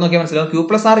 ഓക്കെ. അപ്പൊ നോക്കിയാൽ മനസ്സിലാവും, Q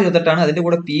പ്ലസ് R 28 ആണ്. അതിന്റെ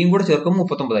കൂടെ P യും കൂടെ ചേർക്കുമ്പോൾ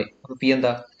 39 ആയി. അപ്പൊ P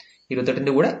എന്താ?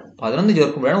 28ന്റെ കൂടെ 11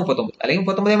 ചേർക്കുമ്പോഴാണ് 39, അല്ലെങ്കിൽ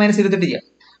 39 മൈനസ് 28 ചെയ്യാം.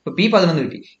 അപ്പൊ P 11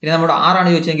 കിട്ടി. ഇനി നമ്മുടെ R ആണ്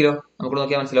ചോദിച്ചെങ്കിലോ നമുക്ക്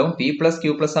നോക്കിയാൽ മനസ്സിലാവും, P plus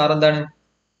Q plus R എന്താണ്?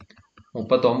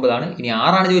 39 ആണ്. ഇനി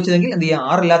R ആണ് ചോദിച്ചതെങ്കിൽ എന്ത് ചെയ്യാം?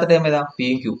 R ഇല്ലാത്ത ടൈം ഏതാ? P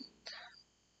യും Q.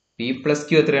 P പ്ലസ്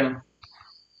Q എത്രയാണ്?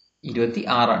 26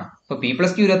 ആണ്. അപ്പൊ P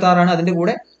പ്ലസ് Q 26 ആണ്. അതിന്റെ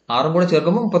കൂടെ R ഉം കൂടെ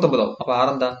ചേർക്കുമ്പോൾ 39 ആവും. അപ്പൊ R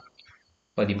എന്താ?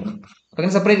 13. അപ്പൊ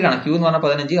അങ്ങനെ സെപ്പറേറ്റ് കാണാം. Q എന്ന് പറഞ്ഞാൽ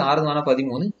 15, R എന്ന് പറഞ്ഞാൽ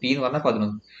 13, P എന്ന് പറഞ്ഞാൽ 11.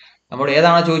 നമ്മുടെ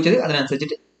ഏതാണോ ചോദിച്ചത്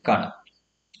അതിനനുസരിച്ചിട്ട് കാണാം.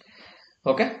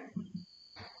 ഓക്കെ.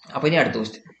 അപ്പൊ ഇനി അടുത്ത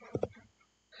ക്വസ്റ്റ്യൻ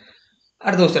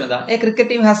എന്താ? A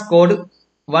cricket team has scored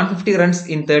 150 runs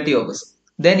in 30 overs.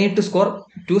 They need to score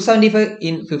 275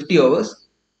 in 50 overs.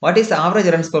 What is average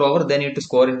runs per over then you to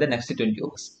score in the next 20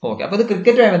 overs. Okay, അപ്പോൾ ഇത്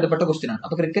ക്രിക്കറ്റുമായി ബന്ധപ്പെട്ട question ആണ്.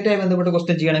 അപ്പോൾ ക്രിക്കറ്റുമായി ബന്ധപ്പെട്ട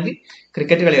question ചെയ്യണമെങ്കിൽ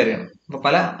cricket കളി അറിയണം. അപ്പോൾ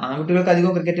പല ആൺകുട്ടികൾക്ക്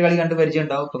അധികം ക്രിക്കറ്റ് കളി കണ്ട് പരിചയം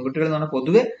ഉണ്ടാവും. പെൺകുട്ടികൾ എന്ന് പറഞ്ഞാൽ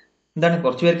പൊതുവെ എന്താണ്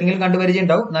കുറച്ച് പേർക്കെങ്കിലും കണ്ട് പരിചയം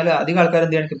ഉണ്ടാവും. എന്നാലും അധികം ആൾക്കാർ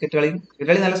എന്ത് ചെയ്യണം, ക്രിക്കറ്റ്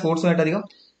കളി നല്ല സ്പോർട്സുമായിട്ട് അധികം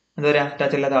എന്താ പറയുക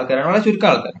ടച്ച് ഇല്ലാത്ത ആൾക്കാരാണ്, വളരെ ചുരുക്കം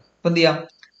ആൾക്കാർ. അപ്പോൾ എന്ത് ചെയ്യാം,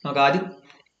 നമുക്ക് ആദ്യം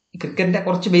ക്രിക്കറ്റിന്റെ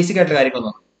കുറച്ച് ബേസിക് ആയിട്ടുള്ള കാര്യങ്ങൾ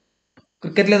നോക്കാം.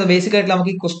 ക്രിക്കറ്റിൽ ബേസിക് ആയിട്ടുള്ള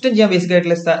നമുക്ക് ഈ ക്വസ്റ്റ്യൻ ചെയ്യാൻ ബേസിക്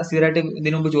ആയിട്ടുള്ള സ്ഥിരമായിട്ട്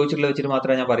ഇതിനു മുമ്പ് ചോദിച്ചിട്ടുള്ള വെച്ചിട്ട്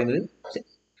മാത്രമേ ഞാൻ പറയുന്നത്.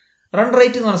 റൺ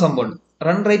റേറ്റ് എന്ന് പറഞ്ഞ സംഭവമുണ്ട്.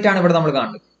 റൺ റേറ്റ് ആണ് ഇവിടെ നമ്മൾ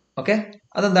കാണുന്നത്. ഓക്കെ,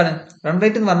 അതെന്താണ് റൺ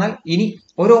റേറ്റ് എന്ന് പറഞ്ഞാൽ? ഇനി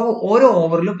ഓരോ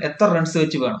ഓവറിലും എത്ര റൺസ്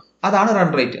വെച്ച് വേണം, അതാണ് റൺ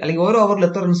റേറ്റ്. അല്ലെങ്കിൽ ഓരോ ഓവറിൽ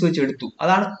എത്ര റൺസ് വെച്ച് എടുത്തു,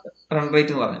 അതാണ് റൺ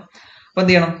റേറ്റ് എന്ന് പറഞ്ഞത്. അപ്പൊ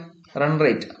എന്ത് ചെയ്യണം, റൺ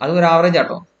റേറ്റ് അത് ഒരു ആവറേജ്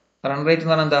ആട്ടോ. റൺ റേറ്റ്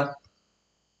എന്ന് പറഞ്ഞാൽ എന്താ,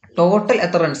 ടോട്ടൽ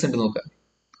എത്ര റൺസ് ഉണ്ട് നോക്കുക.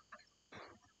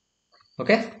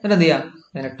 ഓക്കെ, എന്നിട്ട് എന്ത് ചെയ്യാം,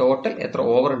 അതിന് ടോട്ടൽ എത്ര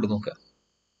ഓവർ ഉണ്ട് നോക്കുക.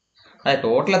 അതായത്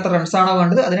ടോട്ടൽ എത്ര റൺസ് ആണോ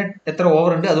വേണ്ടത് അതിന് എത്ര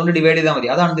ഓവർ ഉണ്ട് അതുകൊണ്ട് ഡിവൈഡ് ചെയ്താൽ മതി.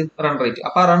 അതാണ് റൺ റേറ്റ്.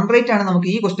 അപ്പൊ ആ റൺ റേറ്റ് ആണ് നമുക്ക്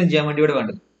ഈ ക്വസ്റ്റ്യൻ ചെയ്യാൻ വേണ്ടി ഇവിടെ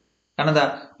വേണ്ടത്. കാരണം എന്താ,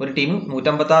 ഒരു ടീം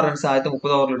 156 റൺസ് ആദ്യത്തെ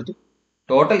 30 ഓവറിൽ എടുത്തു.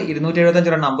 ടോട്ടൽ 275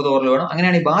 റൺ 50 ഓവറിൽ വേണം.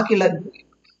 അങ്ങനെയാണെങ്കിൽ ബാക്കിയുള്ള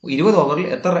 20 ഓവറിൽ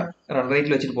എത്ര റൺ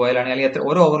റേറ്റിൽ വെച്ചിട്ട് പോയാലാണ്, അല്ലെങ്കിൽ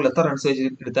ഓരോ ഓവറിൽ എത്ര റൺസ് വെച്ച്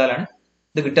എടുത്താലാണ്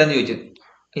ഇത് കിട്ടാന്ന് ചോദിച്ചത്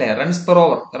അല്ലെ. റൺസ് പെർ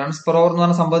ഓവർ എന്ന്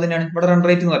പറഞ്ഞ സംഭവം തന്നെയാണ് ഇവിടെ റൺ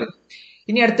റേറ്റ് എന്ന് പറയുന്നത്.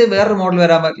 ഇനി അടുത്ത് വേറൊരു മോഡൽ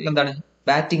വരാൻ പറ്റില്ല, എന്താണ്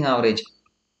ബാറ്റിംഗ് ആവറേജ്.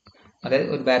 അതായത്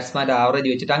ഒരു ബാറ്റ്സ്മാന്റെ ആവറേജ്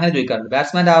വെച്ചിട്ട് അങ്ങനെ ചോദിക്കാറുണ്ട്.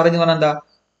 ബാറ്റ്സ്മാന്റെ ആവറേജ് എന്ന് പറഞ്ഞാൽ എന്താ,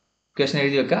 ക്വസ്റ്റൻ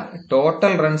എഴുതി വെക്കുക,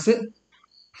 total runs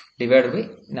divide by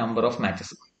number of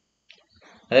matches.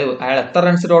 അതായത് അയാൾ എത്ര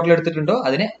റൺസ് ടോട്ടൽ എടുത്തിട്ടുണ്ടോ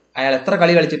അതിനെ അയാൾ എത്ര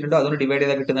കളി കളിച്ചിട്ടുണ്ടോ അതുകൊണ്ട് ഡിവൈഡ്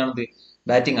ചെയ്താൽ കിട്ടുന്നതാണ്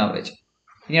ബാറ്റിംഗ് ആവറേജ്.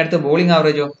 ഇനി അടുത്ത് ബോളിംഗ്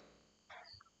ആവറേജോ.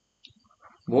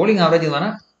 ബോളിംഗ് ആവറേജ് എന്ന്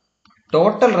പറഞ്ഞാൽ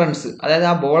ടോട്ടൽ റൺസ്, അതായത്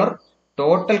ആ ബോളർ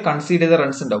ടോട്ടൽ കൺസീഡ് ചെയ്ത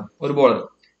റൺസ് ഉണ്ടാവും ഒരു ബോളർ,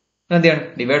 എന്ത് ചെയ്യണം,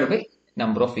 divide by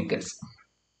number of wicket.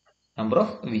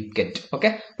 Okay,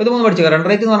 അപ്പൊ ഇത് മൂന്ന് പഠിച്ചു. റൺ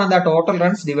റേറ്റ് എന്ന് പറഞ്ഞാൽ എന്താ, total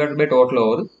runs divide by total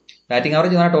over. Batting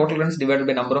average എന്ന് പറഞ്ഞാൽ total runs divide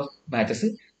by number of matches.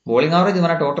 Bowling average എന്ന്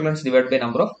പറഞ്ഞാൽ total runs divide by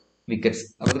number of wickets.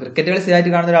 അപ്പൊ ക്രിക്കറ്റ് കളി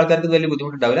സ്ഥിരമായിട്ട് കാണുന്ന ആൾക്കാർക്ക് വലിയ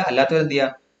ബുദ്ധിമുട്ടുണ്ടാവില്ല. അല്ലാത്തവർ എന്ത് ചെയ്യുക,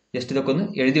 ജസ്റ്റ് ഇതൊക്കെ ഒന്ന്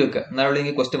എഴുതി വെക്കുക,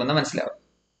 എന്നാലും ക്വസ്റ്റ്യൻ വന്നാൽ മനസ്സിലാവും.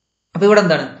 അപ്പൊ ഇവിടെ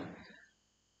എന്താണ്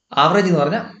ആവറേജ് എന്ന്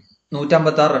പറഞ്ഞാൽ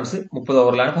 156 റൺസ് 30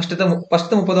 ഓവറിലാണ്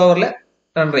ഫസ്റ്റ് 30 ഓവറിലെ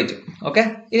റൺ റേറ്റ്. ഓക്കെ,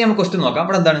 ഇനി നമുക്ക് ക്വസ്റ്റ്യൻ നോക്കാം.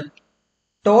 ഇവിടെ എന്താണ്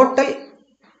ടോട്ടൽ,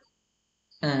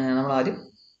 നമ്മൾ ആദ്യം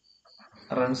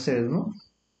റൺസ് എഴുതുന്നു,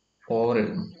 ഓവർ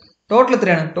എഴുതുന്നു. ടോട്ടൽ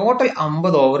എത്രയാണ്, ടോട്ടൽ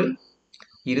 50 ഓവറിൽ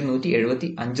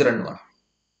 275 റൺ വേണം.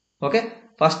 ഓക്കെ,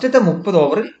 ഫസ്റ്റത്തെ 30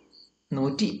 ഓവറിൽ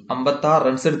 156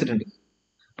 റൺസ് എടുത്തിട്ടുണ്ട്.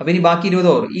 അപ്പൊ ഇനി ബാക്കി 20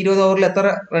 ഓവർ, ഈ 20 ഓവറിൽ എത്ര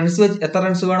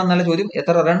റൺസ് വേണം എന്നല്ല ചോദ്യം,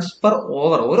 എത്ര റൺസ് പെർ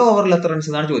ഓവർ, ഓരോ ഓവറിൽ എത്ര റൺസ്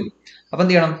എന്നാണ് ചോദ്യം. അപ്പൊ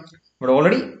എന്ത് ചെയ്യണം, ഇവിടെ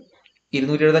ഓൾറെഡി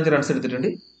 275 റൺസ് എടുത്തിട്ടുണ്ട്,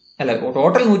 അല്ല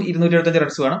ടോട്ടൽ 275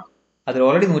 റൺസ് വേണം. അതിൽ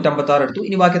ഓൾറെഡി 156 എടുത്തു.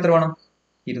 ഇനി ബാക്കി എത്ര വേണം,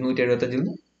 275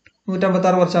 നിന്ന്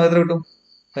 156 കുറച്ചാൽ എത്ര കിട്ടും,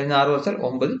 6 കുറച്ചാൽ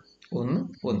 9 1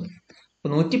 1. അപ്പൊ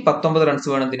 119 റൺസ്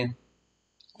വേണം ഇതിന്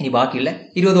ഇനി ബാക്കിയുള്ള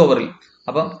 20 ഓവറിൽ.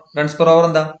 അപ്പൊ റൺസ് പെർ ഓവർ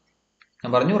എന്താ,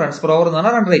 ഞാൻ പറഞ്ഞു റൺസ് പെർ ഓവർ എന്ന്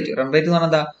പറഞ്ഞാൽ റൺ റേറ്റ് എന്ന് പറഞ്ഞാൽ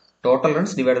എന്താ, total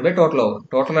runs divide by total over.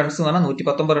 Total runs എന്ന് പറഞ്ഞാൽ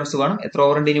 119 റൺസ് വേണം. എത്ര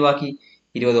ഓവർ ഉണ്ട് ഇനി ബാക്കി,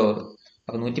 20 ഓവർ.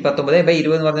 അപ്പൊ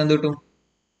 119/20 എന്ന് പറഞ്ഞാൽ എന്ത് കിട്ടും,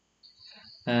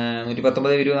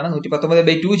 119/20 ആണ്.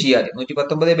 119/2 ചെയ്യാതെ,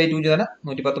 119/2 ചെയ്താൽ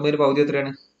 119 പകുതി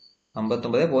എത്രയാണ്,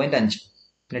 59.5.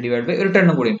 പിന്നെ ഡിവൈഡ് ബൈ ഒരു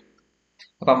 10 കൂടി.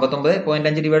 അപ്പൊ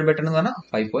 59.5 ഡിവൈഡ് ബൈ 10 എന്ന് പറഞ്ഞാൽ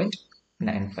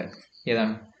 5.95.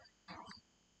 ഏതാണ്,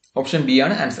 ഓപ്ഷൻ ബി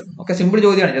ആണ് ആൻസർ. ഓക്കെ, സിമ്പിൾ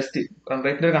ചോദ്യമാണ്, ജസ്റ്റ് റൺ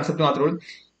റേറ്റിന്റെ ഒരു കൺസെപ്റ്റ് മാത്രമേ ഉള്ളൂ.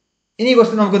 ഇനി ഈ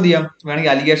ക്വസ്റ്റൻ നമുക്ക് എന്ത് ചെയ്യാം,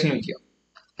 വേണമെങ്കിൽ അലിഗേഷനിൽ വയ്ക്കാം.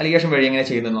 അലിഗേഷൻ വഴി എങ്ങനെ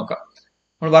ചെയ്യുന്നത് നോക്കാം.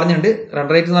 നമ്മൾ പറഞ്ഞിട്ടുണ്ട് റൺ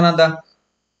റേറ്റ് എന്ന് പറഞ്ഞാൽ എന്താ,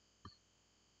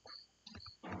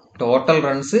 total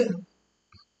runs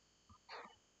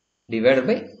divide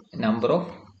by number of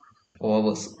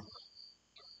overs.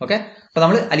 Okay, അപ്പൊ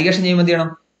നമ്മൾ അലിഗേഷൻ ചെയ്യുമ്പോൾ എന്ത് ചെയ്യണം,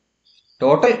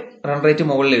 ടോട്ടൽ റൺ റേറ്റ്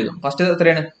മുകളിൽ എഴുതും. ഫസ്റ്റ്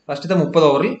എത്രയാണ്, ഫസ്റ്റത്തെ 30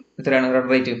 ഓവറിൽ എത്രയാണ് റൺ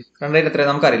റേറ്റ് എത്രയാണ്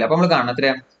നമുക്കറിയില്ല. അപ്പൊ നമ്മൾ കാണണം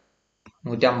എത്രയാണ്,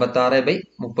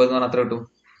 156/30 എന്ന് പറഞ്ഞാൽ എത്ര കിട്ടും,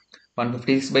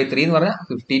 156/3 എന്ന് പറഞ്ഞാൽ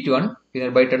 52 ആണ്. പിന്നെ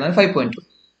ബൈ 10 ആണ് 5.2.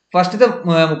 ഫസ്റ്റത്തെ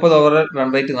 30 ഓവറിലെ റൺ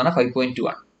റേറ്റ് എന്ന് പറഞ്ഞാൽ 5.2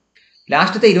 ആണ്.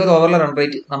 ലാസ്റ്റത്തെ 20 ഓവറിലെ റൺ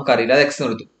റേറ്റ് നമുക്കറിയില്ല, അത് എക്സ്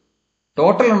എടുത്തു.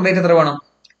 ടോട്ടൽ റൺ റേറ്റ് എത്ര വേണം,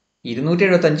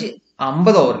 275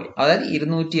 50 ഓവറിൽ, അതായത്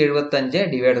 275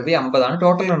 ഡിവൈഡ് ബൈ 50 ആണ്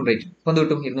ടോട്ടൽ റൺ റേറ്റ്. അപ്പൊ എന്ത്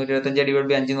കിട്ടും, 275 ഡിവൈഡ്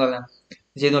ബൈ 5 എന്ന് പറഞ്ഞാൽ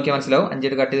ചെയ്ത് നോക്കിയാൽ മനസ്സിലാവും.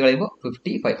 5 കട്ട് ചെയ്ത് കളയുമ്പോൾ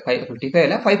 55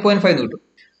 അല്ല 5.5 എന്ന് കിട്ടും.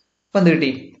 അപ്പൊ എന്ത്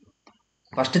കിട്ടി,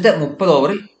 ഫസ്റ്റത്തെ 30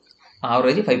 ഓവറിൽ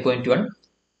ആവറേജ് 5.2 ആണ്.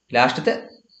 ലാസ്റ്റത്തെ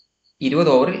 20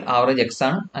 ഓവറിൽ ആവറേജ് എക്സ്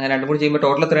ആണ്. അങ്ങനെ രണ്ടും കൂടി ചെയ്യുമ്പോൾ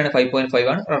ടോട്ടൽ എത്രയാണ്, 5.5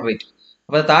 ആണ് റൺ റേറ്റ്.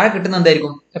 അപ്പൊ താഴെ കിട്ടുന്ന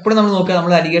എന്തായിരിക്കും, എപ്പോഴും നമ്മൾ നോക്കുക,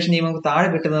 നമ്മൾ അലിഗേഷൻ ചെയ്യുമ്പോൾ താഴെ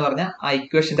കിട്ടുന്നത് പറഞ്ഞാൽ ആ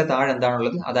ഇക്വേഷന്റെ താഴെ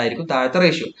എന്താണുള്ളത് അതായിരിക്കും താഴത്തെ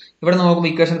റേഷ്യോ. ഇവിടെ നോക്കുമ്പോൾ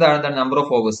ഇക്വേഷന്റെ താഴെ എന്താണ്, നമ്പർ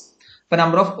ഓഫ് ഓവേഴ്സ്. അപ്പൊ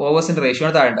നമ്പർ ഓഫ് ഓവേഴ്സിന്റെ റേഷ്യോ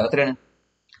ആണ് താഴെ ഉണ്ടാവും. എത്രയാണ്,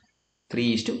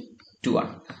 3:2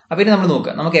 ആണ്. അപ്പൊ ഇനി നമ്മൾ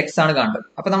നോക്കുക, നമുക്ക് എക്സ് ആണ് കാണേണ്ടത്.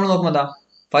 അപ്പൊ നമ്മൾ നോക്കുമ്പോൾ എന്താ,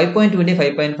 5.2ന്റെ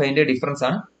 5.5ന്റെ ഡിഫറൻസ്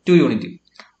ആണ് 2 യൂണിറ്റ്.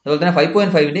 അതുപോലെ തന്നെ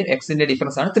 5.5ന്റെ എക്സിന്റെ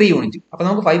ഡിഫറൻസ് ആണ് 3 യൂണിറ്റ്. അപ്പൊ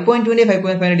നമുക്ക് 5.2ന്റെ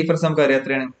 5.5ന്റെ ഡിഫറൻസ് നമുക്ക് അറിയാം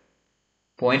എത്രയാണ്,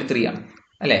 0.3 ആണ്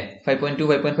അല്ലെ. 5.2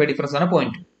 5.5 ഡിഫറൻസ് ആണ്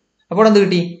 0.2. അപ്പോൾ എന്ത്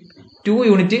കിട്ടി, 2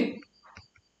 യൂണിറ്റ്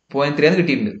 0.3 എന്ന്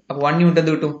കിട്ടിയിട്ടുണ്ട്. അപ്പോൾ 1 യൂണിറ്റ്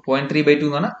എന്ത് കിട്ടും? 0.3/2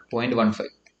 എന്ന് പറഞ്ഞാൽ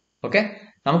 0.15. ഓക്കെ,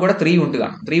 നമുക്കിവിടെ 3 യൂണിറ്റ്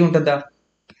കാണും. 3 യൂണിറ്റ് എന്താ?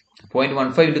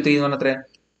 0.15 × 3 എന്ന് പറഞ്ഞാൽ എത്ര?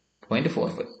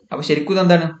 0.45. അപ്പൊ ശരിക്കും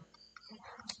ഇതെന്താണ്?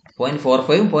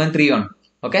 0.45ഉം 0.3 ആണ്.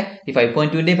 ഓക്കെ, ഈ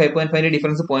 5.2ന്റെയും 5.5ന്റെയും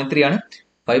ഡിഫറൻസ് 0.3 ആണ്.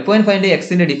 5.5ന്റെ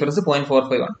എക്സിന്റെ ഡിഫറൻസ്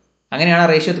 0.45 ആണ്. അങ്ങനെയാണ് ആ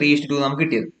റേഷ്യോ 3:2 നമുക്ക്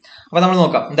കിട്ടിയത്. അപ്പൊ നമ്മൾ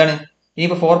നോക്കാം എന്താണ്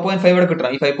ഇനിയിപ്പോ 4.5 ഇവിടെ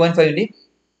കിട്ടണം. ഈ 5.5ന്റെ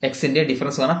എക്സിന്റെ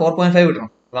ഡിഫറൻസ് പറഞ്ഞാൽ 4.5 കിട്ടണം.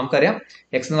 നമുക്കറിയാം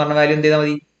എക്സ് എന്ന് പറഞ്ഞ വാല്യൂ എന്ത് ചെയ്താൽ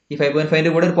മതി? ഈ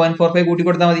 5.5ന്റെ കൂടെ ഒരു 0.45 കൂട്ടി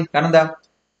കൊടുത്താൽ മതി. കാരണം എന്താ?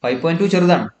 5.2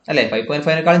 ചെറുതാണ് അല്ലെ?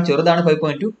 5.5നേക്കാളും ചെറുതാണ്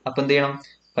 5.2. അപ്പൊ എന്ത് ചെയ്യണം?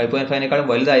 5.5നേക്കാളും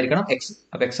വലുതായിരിക്കണം എക്സ്.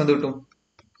 അപ്പൊ എക്സ് എന്ത് കിട്ടും?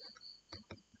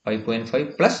 5.5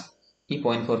 പ്ലസ് ഈ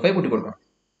 0.45 കൂട്ടി കൊടുക്കണം.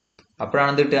 അപ്പോഴാണ്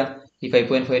എന്ത് കിട്ടുക? ഈ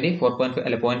 5.5ന്റെയും 4.5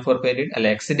 അല്ലെ 0.45 അല്ലെ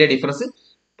എക്സിന്റെ ഡിഫറൻസ്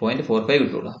 0.45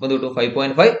 കിട്ടുള്ളൂ. അപ്പൊ എന്ത് കിട്ടും?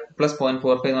 5.5 പ്ലസ്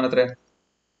 0.45 എന്ന് പറഞ്ഞാൽ എത്ര?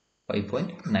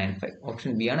 5.95.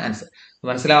 ഓപ്ഷൻ ബി ആണ് ആൻസർ.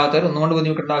 മനസ്സിലാവാത്തവർ ഒന്നുകൊണ്ട്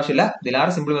ബുദ്ധിമുട്ടേണ്ട ആവശ്യമില്ല.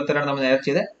 ഇതിലാറ് സിമ്പിൾ മെത്തേഡാണ് നമ്മൾ നേരെ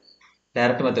ചെയ്ത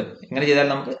ഡയറക്റ്റ് മെത്തേഡ്. ഇങ്ങനെ ചെയ്താൽ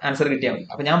നമുക്ക് ആൻസർ കിട്ടിയാൽ മതി.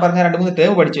 അപ്പൊ ഞാൻ പറഞ്ഞ 2-3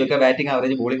 ടേം പഠിച്ചു വെക്കുക. Batting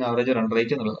average, bowling average, run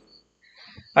rate എന്നുള്ളത്.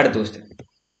 അടുത്ത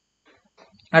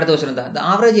ക്വസ്റ്റ്യൻ എന്താ? The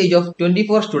average age of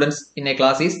 24 students in A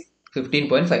class is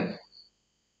 15.5.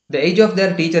 The age of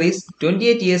their teacher is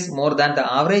 28 years more than the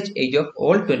average age of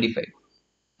all 25.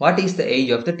 What is the age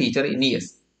of the teacher in years?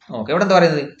 Okay, ഇവിടെ എന്താ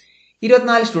പറയുന്നത്?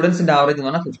 24 സ്റ്റുഡൻസിന്റെ average എന്ന്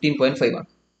പറഞ്ഞാൽ 15.5 ആണ്.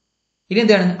 ഇനി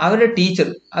എന്താണ് അവരുടെ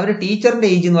ടീച്ചറിന്റെ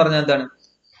ഏജ് എന്ന് പറഞ്ഞാൽ എന്താണ്?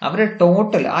 അവരുടെ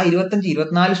ടോട്ടൽ ആ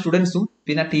 24 സ്റ്റുഡൻസും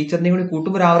പിന്നെ ടീച്ചറിനെയും കൂടി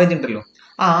കൂട്ടുമ്പോൾ ഒരു ആവറേജ് ഉണ്ടല്ലോ.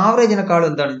 ആ ആവറേജിനെക്കാളും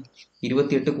എന്താണ്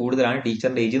 28 കൂടുതലാണ്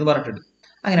ടീച്ചറിന്റെ ഏജ് എന്ന് പറഞ്ഞിട്ടുണ്ട്.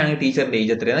 അങ്ങനെയാണെങ്കിൽ ടീച്ചറിന്റെ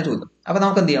ഏജ് എത്രയാണ് ചോദ്യം. അപ്പൊ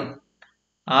നമുക്ക് എന്ത് ചെയ്യാം?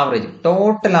 ആവറേജ്,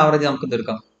 ടോട്ടൽ ആവറേജ് നമുക്ക്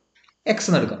എന്തെടുക്കാം? എക്സ്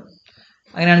എന്ന് എടുക്കാം.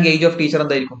 അങ്ങനെയാണെങ്കിൽ ഏജ് ഓഫ് ടീച്ചർ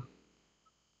എന്തായിരിക്കും?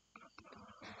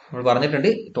 നമ്മൾ പറഞ്ഞിട്ടുണ്ട്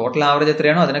ടോട്ടൽ ആവറേജ്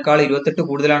എത്രയാണോ അതിനേക്കാൾ 28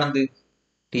 കൂടുതലാണ് എന്ത്?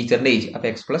 ടീച്ചറിന്റെ ഏജ്. അപ്പൊ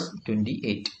എക്സ് പ്ലസ്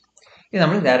 28. ഇത്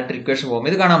നമ്മൾ ഡയറക്റ്റ് ഇക്വേഷൻ ഫോം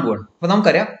ഇത് കാണാൻ പോവാണ്. അപ്പൊ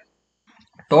നമുക്കറിയാം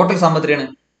ടോട്ടൽ സം എത്രയാണ്?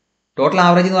 ടോട്ടൽ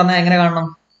ആവറേജ് എന്ന് പറഞ്ഞാൽ എങ്ങനെ കാണണം?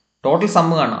 ടോട്ടൽ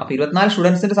സമ്മ് കാണണം. അപ്പൊ 24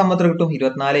 സ്റ്റുഡൻസിന്റെ സം എത്ര കിട്ടും?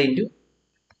 24 ×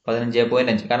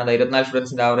 15.5. കാരണം 24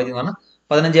 സ്റ്റുഡൻസിന്റെ ആവറേജ് എന്ന് പറഞ്ഞാൽ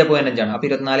 15.5 ആണ്. അപ്പൊ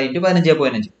 24 ×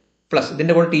 15.5 പ്ലസ്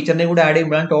ഇതിന്റെ കൂടെ ടീച്ചറിന്റെ കൂടെ ആഡ്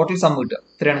ചെയ്യുമ്പോഴാണ് ടോട്ടൽ സം കിട്ടുക.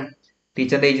 എത്രയാണ്?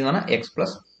 ടീച്ചറിന്റെ ഏജ് എന്ന് പറഞ്ഞാൽ എക്സ്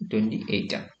പ്ലസ്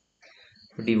 28 ആണ്.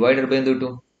 ഡിവൈഡഡ് ബൈ എന്ത്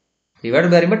കിട്ടും? ഡിവൈഡ്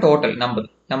ബൈ പറയുമ്പോൾ ടോട്ടൽ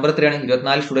നമ്പർ എത്രയാണ്?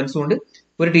 24 സ്റ്റുഡൻസും ഉണ്ട്,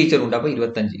 ഒരു ടീച്ചറും ഉണ്ട്. അപ്പൊ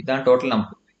 25. ഇതാണ് ടോട്ടൽ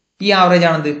നമ്പർ. ഈ ആവറേജ്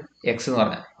ആണെന്ത്? എക്സ് എന്ന്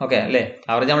പറഞ്ഞാൽ. ഓക്കെ അല്ലെ?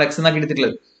 ആവറേജ് നമ്മൾ എക്സ് എന്നാക്കി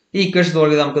എടുത്തിട്ടുള്ളത്. ഈ ഇക്വേഷൻ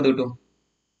സോൾവ് ചെയ്താൽ നമുക്ക് എന്ത് കിട്ടും?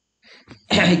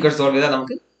 ഇക്വേഷൻ സോൾവ് ചെയ്താൽ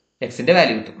നമുക്ക് എക്സിന്റെ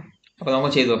വാല്യൂ കിട്ടും. അപ്പൊ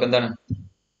നമുക്ക് ചെയ്തു നോക്കാം. എന്താണ്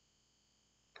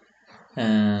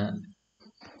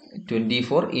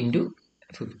 24 ×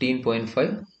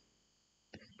 15.5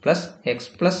 plus X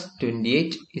plus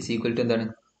 28 is equal to എന്താണ്?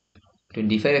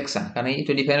 25x ആണ്. കാരണം ഈ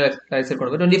 25 റൈറ്റ് സൈഡ്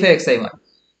കൊണ്ടുപോകുമ്പോൾ 25x ആയി മാറും.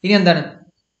 ഇനി എന്താണ്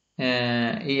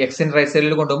ഈ എക്സിന്റെ റൈറ്റ്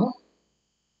സൈഡിൽ കൊണ്ടുപോകുമ്പോൾ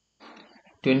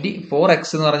 24x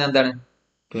എന്ന് പറഞ്ഞാൽ എന്താണ്?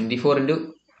 24 ×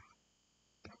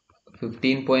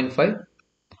 15.5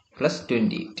 പ്ലസ്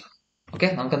 28. ഓക്കെ,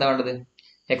 നമുക്ക് എന്താ വേണ്ടത്?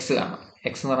 എക്സ് കാണാം.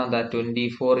 എക്സ് എന്ന് പറഞ്ഞാൽ എന്താ?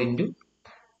 24 ×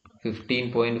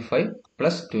 15.5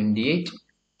 പ്ലസ് 28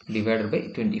 ഡിവൈഡഡ് ബൈ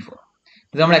 24.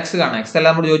 ഇത് നമ്മൾ എക്സ് കാണാം. എക്സ്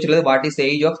എല്ലാം നമ്മൾ ചോദിച്ചിട്ടുള്ളത് what is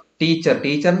age of teacher.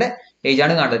 ടീച്ചറിന്റെ ഏജ്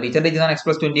ആണ് കാണേണ്ടത്. ടീച്ചറിന്റെ ഏജ് ആണ് എക്സ്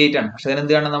പ്ലസ് 28 ആണ്. പക്ഷെ അതിന്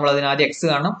എന്ത് കാണണം? നമ്മൾ അതിന് ആദ്യം എക്സ്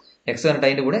കാണണം. എക്സ് കണ്ടിട്ട്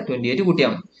അതിന്റെ കൂടെ 28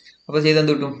 കൂട്ടിയാൽ മതി. അപ്പൊ ചെയ്ത്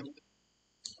എന്ത് കിട്ടും?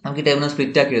 നമുക്ക് ഈ ടേമിനെ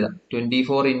സ്പ്ലിറ്റ് ആക്കി എഴുതാം.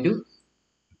 24 ×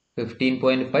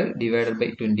 15.5 ഡിവൈഡഡ് ബൈ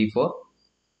 24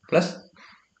 പ്ലസ്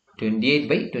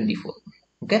 28/24.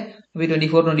 ഓക്കെ, അപ്പൊ ഈ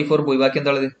 24 പോയി ബാക്കി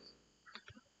എന്താ ഉള്ളത്?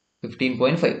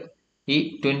 15.5. ഈ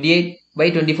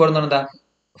 28/24 എന്ന് പറഞ്ഞാൽ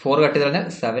 4 കട്ട് ചെയ്ത് കഴിഞ്ഞാൽ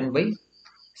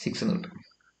 7/6 എന്ന് കിട്ടും.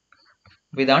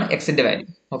 അപ്പൊ ഇതാണ് എക്സിന്റെ വാല്യൂ.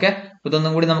 ഓക്കെ,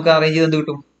 ഇതൊന്നും കൂടി നമുക്ക് അറേഞ്ച് ചെയ്ത് എന്ത്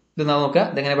കിട്ടും? ഇത് നോക്കുക.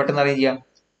 ഇതെങ്ങനെ പെട്ടെന്ന് അറേഞ്ച് ചെയ്യാം?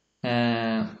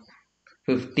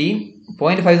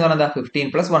 15.5 എന്ന് പറഞ്ഞാൽ 15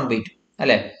 പ്ലസ് 1/2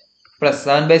 അല്ലെ? പ്ലസ്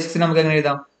 7/6 നമുക്ക് എങ്ങനെ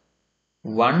എഴുതാം?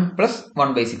 1 പ്ലസ്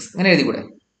 1/6 ഇങ്ങനെ എഴുതി കൂടെ?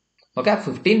 ഓക്കെ,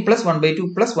 15 പ്ലസ് 1/2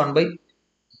 പ്ലസ് 1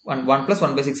 പ്ലസ്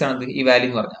 1/6 ആണ് ഈ വാല്യൂ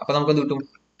എന്ന് പറഞ്ഞത്. അപ്പൊ നമുക്ക് എന്ത് കിട്ടും?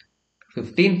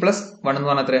 15 പ്ലസ് 1 എന്ന്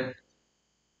പറഞ്ഞാൽ എത്ര?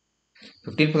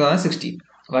 15 പ്ലസ് 16.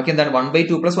 ബാക്കി എന്താണ്?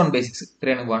 1/2 പ്ലസ് 1/6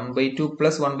 എത്രയാണ്? 1/2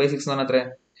 പ്ലസ് 1/6 എന്ന് പറഞ്ഞാൽ എത്ര?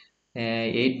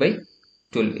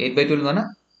 8/12. 8/12 എന്ന് പറഞ്ഞാൽ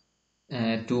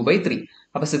 2/3.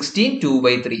 അപ്പൊ 16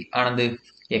 2/3 ആണെന്ത്?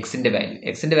 എക്സിന്റെ വാല്യൂ.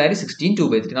 എക്സിന്റെ വാല്യൂ 16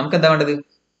 2/3. നമുക്ക് എന്താ വേണ്ടത്?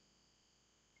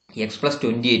 X plus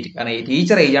 28. കാരണം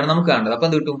ടീച്ചർ ഏജ് ആണ് നമുക്ക് കാണേണ്ടത്. അപ്പൊ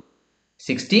എന്ത് കിട്ടും?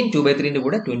 16 2/3ന്റെ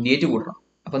കൂടെ 28 കൂട്ടണം.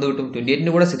 അപ്പൊ എന്ത് കിട്ടും?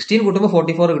 28ന്റെ കൂടെ 16 കൂട്ടുമ്പോൾ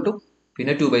 44 കിട്ടും.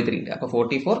 പിന്നെ 2/3 ഉണ്ട്. അപ്പൊ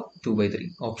 44 2/3.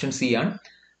 ഓപ്ഷൻ സി ആണ്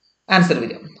ആൻസർ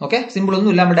വരിക. ഓക്കെ, സിമ്പിൾ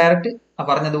ഒന്നും ഇല്ല. നമ്മൾ ഡയറക്റ്റ്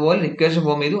പറഞ്ഞതുപോലെ ഇക്വേഷൻ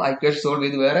ഫോം ചെയ്തു, ഇക്വേഷൻ സോൾവ്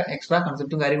ചെയ്തു. വേറെ എക്സ്ട്രാ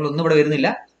കൺസെപ്റ്റും കാര്യങ്ങളും ഒന്നും ഇവിടെ വരുന്നില്ല.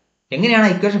 എങ്ങനെയാണ്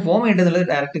ഇക്വേഷൻ ഫോം ചെയ്യേണ്ടത്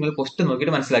ഡയറക്റ്റ് നിങ്ങൾ ക്വസ്റ്റ്യൻ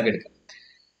നോക്കിയിട്ട് മനസ്സിലാക്കി എടുക്കാം.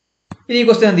 ഇനി ഈ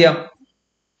ക്വസ്റ്റ്യൻ എന്ത് ചെയ്യാം?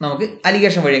 നമുക്ക്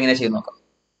അലിഗേഷൻ വഴി എങ്ങനെ ചെയ്ത് നോക്കാം.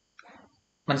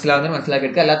 മനസ്സിലാവുന്നവർ മനസ്സിലാക്കി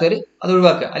എടുക്കുക, അല്ലാത്തവർ അത്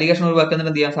ഒഴിവാക്കുക. അലിഗേഷൻ ഒഴിവാക്കുക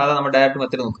എന്നിട്ട് എന്ത് ചെയ്യാം? സാധാരണ നമ്മൾ ഡയറക്റ്റ്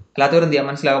മെത്തേഡ് നോക്കുക. അല്ലാത്തവർ എന്ത് ചെയ്യാം?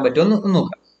 മനസ്സിലാകാൻ പറ്റുമോ ഒന്ന്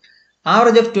നോക്കുക.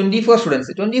 ആവറേജ് ഓഫ് 24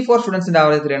 സ്റ്റുഡൻസിന്റെ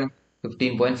ആവറേജ് എത്രയാണ്?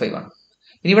 15.5 ആണ്.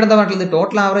 ഇനി ഇവിടെ എന്താ പറഞ്ഞിട്ടുള്ളത്?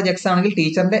 ടോട്ടൽ ആവറേജ് എക്സ് ആണെങ്കിൽ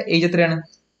ടീച്ചറിന്റെ ഏജ് എത്രയാണ്?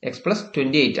 എക്സ് പ്ലസ്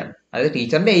 28 ആണ്. അതായത്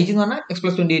ടീച്ചറിന്റെ ഏജ് എന്ന് പറഞ്ഞാൽ എക്സ്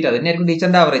പ്ലസ് 28 അത് തന്നെയായിരിക്കും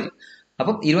ടീച്ചറിന്റെ ആവറേജ്.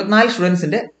 അപ്പം 24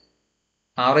 സ്റ്റുഡൻസിന്റെ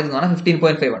ആവറേജ് എന്ന് പറഞ്ഞാൽ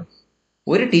 15.5 ആണ്.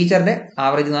 ഒരു ടീച്ചറിന്റെ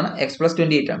ആവറേജ് എന്ന് പറഞ്ഞാൽ എക്സ് പ്ലസ്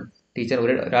 28 ആണ്. ടീച്ചർ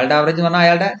ഒരാളുടെ ആവറേജ് എന്ന് പറഞ്ഞാൽ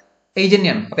അയാളുടെ ഏജ്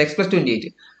തന്നെയാണ്. അപ്പൊ എക്സ് പ്ലസ് 28.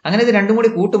 അങ്ങനെ ഇത് രണ്ടും കൂടി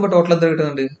കൂട്ടുമ്പോൾ ടോട്ടൽ എന്ത്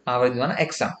കിട്ടുന്നുണ്ട്? ആവറേജ് എന്ന് പറഞ്ഞാൽ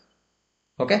എക്സ് ആണ്.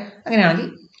 ഓക്കെ, അങ്ങനെയാണെങ്കിൽ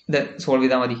ഇത് സോൾവ്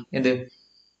ചെയ്താൽ മതി. എന്ത്?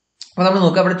 അപ്പൊ നമ്മൾ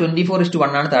നോക്കുക, അവിടെ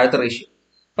 24:1 ആണ് താഴത്തെ റേഷ്യോ.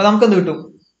 അപ്പൊ നമുക്ക് എന്ത് കിട്ടും?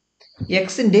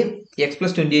 എക്സിന്റെ എക്സ്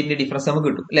പ്ലസ് 28ന്റെ ഡിഫറൻസ് നമുക്ക്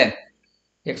കിട്ടും അല്ലെ?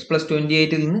 എക്സ് പ്ലസ്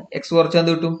 28 നിന്ന് എക്സ് കുറച്ചാൽ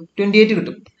എന്ത് കിട്ടും? 28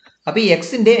 കിട്ടും. അപ്പൊ ഈ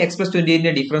എക്സിന്റെ എക്സ് പ്ലസ്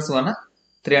 28ന്റെ ഡിഫറൻസ് പറഞ്ഞാൽ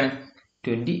എത്രയാണ്?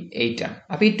 28 ആണ്.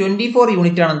 അപ്പൊ ഈ 24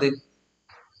 യൂണിറ്റ് ആണ് എന്ത്?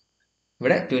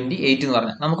 ഇവിടെ 28 എന്ന്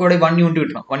പറഞ്ഞാൽ നമുക്ക് ഇവിടെ 1 യൂണിറ്റ്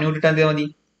കിട്ടണം. 1 യൂണിറ്റ് ഇട്ടാൽ എന്ത് മതി?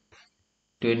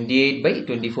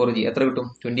 28/24 ചെയ്യും. എത്ര കിട്ടും?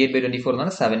 28/24 എന്ന്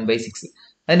പറഞ്ഞാൽ 7/6.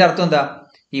 അതിന്റെ അർത്ഥം എന്താ?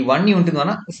 ഈ 1 യൂണിറ്റ് എന്ന്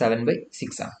പറഞ്ഞാൽ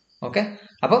 7/6 ആണ്. ഓക്കെ,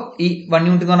 അപ്പൊ ഈ 1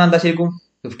 യൂണിറ്റ് എന്ന് പറഞ്ഞാൽ എന്താ? ശരിക്കും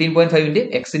 15.5ന്റെ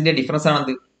എക്സിന്റെ ഡിഫറൻസ് ആണ്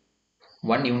എന്ത്?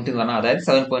 1 യൂണിറ്റ് എന്ന് പറഞ്ഞാൽ അതായത്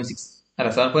 7.6 അല്ല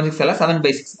 7.6 അല്ല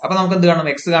 7/6. അപ്പൊ നമുക്ക് എന്ത് കാണണം?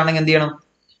 എക്സ് കാണണമെങ്കിൽ എന്ത് ചെയ്യണം?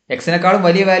 എക്സിനെക്കാളും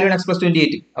വലിയ വാല്യൂ ആണ് എക്സ് പ്ലസ്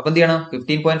 28. അപ്പൊ എന്ത് ചെയ്യണം?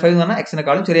 15.5 എന്ന് പറഞ്ഞാൽ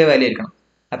എക്സിനെക്കാളും ചെറിയ വാല്യൂ ആയിരിക്കണം.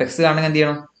 അപ്പൊ എക്സ് കാണണമെങ്കിൽ എന്ത്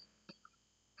ചെയ്യണം?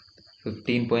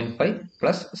 15.5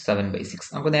 പ്ലസ് 7/6.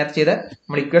 നമുക്ക് നേരത്തെ ചെയ്ത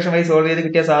നമ്മൾ ഇക്വേഷൻ വഴി സോൾവ് ചെയ്ത്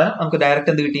കിട്ടിയ സാധനം നമുക്ക്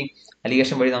ഡയറക്റ്റ് എന്ത് കിട്ടി?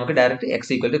 അലിഗേഷൻ വഴി നമുക്ക് direct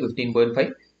X equal to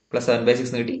 15.5 plus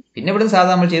 7/6 കിട്ടി. പിന്നെ ഇവിടെ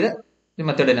സാധാരണ നമ്മൾ ചെയ്ത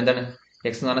മെത്തേഡ് എന്താണ്?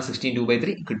 എക്സ് എന്ന് പറഞ്ഞാൽ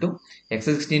 16/2/3 കിട്ടും.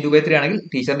 എക്സ് 16/2/3 ആണെങ്കിൽ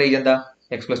ടീച്ചറിന്റെ ഏജ് എന്താ?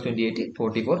 എക്സ് പ്ലസ് 28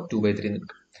 44/2/3 എന്ന്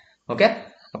കിട്ടും. ഓക്കെ,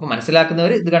 അപ്പൊ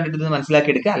മനസ്സിലാക്കുന്നവർ ഇത് കണ്ടിട്ട് ഇത് മനസ്സിലാക്കി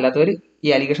എടുക്കുക. അല്ലാത്തവർ ഈ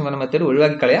അലിഗേഷൻ പറഞ്ഞ മെത്തേഡ്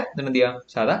ഒഴിവാക്കി കളയാ. എന്നിട്ട് എന്ത് ചെയ്യാം?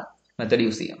 സാധാ മെത്തേഡ്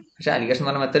യൂസ് ചെയ്യാം. പക്ഷെ അലിഗേഷൻ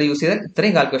പറഞ്ഞ മെത്തേഡ് യൂസ് ചെയ്താൽ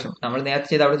ഇത്രയും കാൽക്കുലേഷൻ നമ്മൾ നേരത്തെ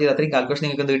ചെയ്ത് അവിടെ ചെയ്ത് അത്രയും കാൽക്കുലേഷൻ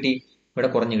നിങ്ങൾക്ക് എന്ത് കിട്ടി? ഇവിടെ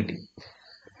കുറഞ്ഞു കിട്ടി.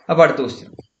 അപ്പൊ അടുത്ത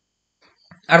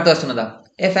ക്വസ്റ്റ്യൻ എന്താ?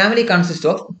 A family consist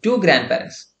of 2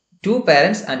 grandparents, 2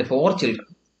 parents and 4 children.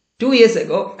 2 years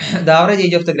ago, the average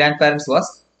age of the grandparents was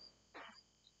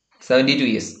 72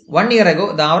 years. 1 year ago,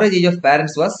 the average age of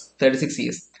parents was 36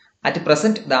 years. At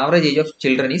present, the average age of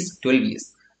children is 12 years.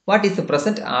 What is the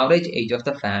present average age of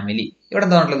the family? ഇവിടെ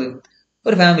എന്താ പറഞ്ഞിട്ടുള്ളത്?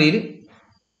 ഒരു ഫാമിലിയിൽ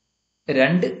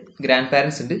 2 grand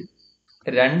parents ഉണ്ട്,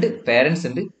 2 parents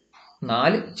ഉണ്ട്,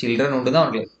 4 children ഉണ്ട് എന്നാണ്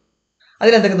പറഞ്ഞത്.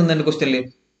 അതിലെന്തൊക്കെ തന്നിട്ടുണ്ട് ക്വസ്റ്റ്യനിൽ?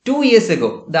 2 years ago,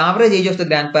 the average age of the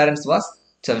grandparents was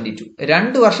 72.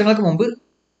 2 വർഷങ്ങൾക്ക് മുമ്പ്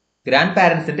ഗ്രാൻഡ്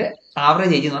പാരൻസിന്റെ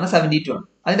ആവറേജ് ഏജ് എന്ന് പറഞ്ഞാൽ 72 ആണ്.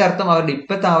 അതിന്റെ അർത്ഥം അവരുടെ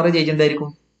ഇപ്പോഴത്തെ ആവറേജ് ഏജ് എന്തായിരിക്കും?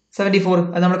 74.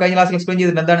 അത് നമ്മൾ കഴിഞ്ഞ ക്ലാസ്സിൽ എക്സ്പ്ലെയിൻ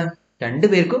ചെയ്തിട്ടുണ്ട്. എന്താണ്? 2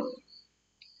 പേർക്കും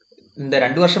എന്താ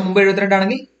 2 വർഷം മുമ്പ് 72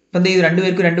 ആണെങ്കിൽ ഇപ്പൊ എന്ത് ചെയ്തു? 2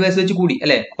 പേർക്ക് 2 വയസ്സ് വെച്ച് കൂടി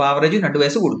അല്ലെ? അപ്പൊ ആവറേജ് 2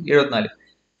 വയസ്സ് കൂടും, 74.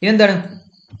 ഇനി എന്താണ്?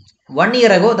 1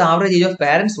 year ago, the average age of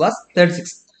parents was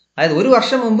 36. അതായത് 1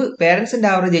 വർഷം മുമ്പ് പേരൻസിന്റെ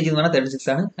ആവറേജ് ഏജ് എന്ന് പറഞ്ഞാൽ 36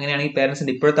 ആണ്. അങ്ങനെയാണെങ്കിൽ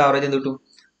പേരൻസിന്റെ ഇപ്പോഴത്തെ ആവറേജ് എന്ത് കിട്ടും?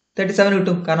 37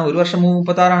 കിട്ടും. കാരണം 1 വർഷം മുമ്പ്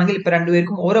 36 ആണെങ്കിൽ ഇപ്പൊ 2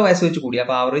 പേർക്കും ഓരോ വയസ്സ് വെച്ച് കൂടി,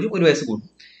 അപ്പൊ ആവറേജ് 1 വയസ്സ് കൂടും.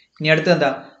 ഇനി അടുത്ത് എന്താ?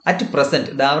 At present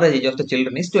the average age of the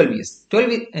children is 12 years.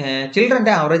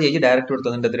 ചിൽഡ്രന്റെ average age direct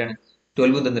കൊടുത്തതിന്റെ എത്രയാണ്?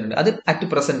 12 തന്നിട്ടുണ്ട്. അത് അറ്റ്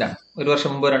പ്രസന്റ് ആണ്. 1 വർഷം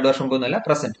മുമ്പോ 2 വർഷം മുമ്പോ ഒന്നല്ല,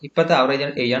 പ്രസന്റ് ഇപ്പോഴത്തെ ആവറേജ്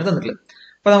ഏജ് ആണ് തന്നിട്ടുള്ളത്.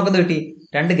 അപ്പൊ നമുക്ക് എന്ത് കിട്ടി?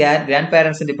 2 ഗ്രാൻഡ്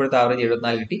പാരൻസിന്റെ ഇപ്പോഴത്തെ ആവറേജ്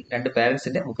 74 കിട്ടി, 2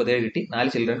 പാരൻസിന്റെ 37 കിട്ടി, 4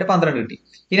 ചിൽഡ്രന്റെ 12 കിട്ടി.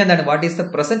 ഇനി എന്താണ്? What is the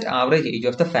present average age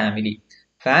of the family?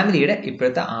 ഫാമിലിയുടെ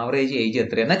ഇപ്പോഴത്തെ ആവറേജ് ഏജ്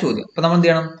എത്രയെന്ന ചോദ്യം. അപ്പൊ നമ്മൾ എന്ത്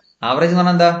ചെയ്യണം? ആവറേജ് എന്ന്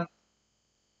പറഞ്ഞാൽ എന്താ?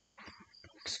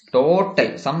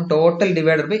 ടോട്ടൽ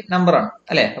ഡിവൈഡഡ് ബൈ നമ്പർ ആണ്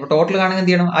അല്ലെ? അപ്പൊ ടോട്ടൽ കാണുന്നത്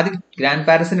എന്ത് ചെയ്യണം? ആദ്യം ഗ്രാൻഡ്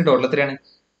പാരൻസിന്റെ ടോട്ടൽ എത്രയാണ്?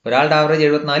 ഒരാളുടെ ആവറേജ്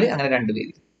 74, അങ്ങനെ 2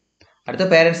 പേര്. അടുത്ത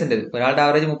പേരൻസിന്റെ ഒരാളുടെ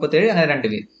ആവറേജ് 37, അങ്ങനെ 2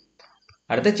 പേര്.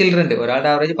 അടുത്ത ചിൽഡ്രന്റെ ഒരാളുടെ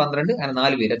ആവറേജ് 12, അങ്ങനെ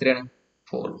 4 പേര്. എത്രയാണ്?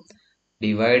 4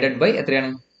 ഡിവൈഡഡ് ബൈ എത്രയാണ്?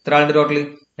 എത്ര ആളുടെ total?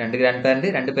 2 grand parent,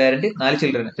 2 parent, 4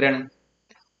 children. എത്രയാണ്?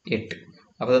 8.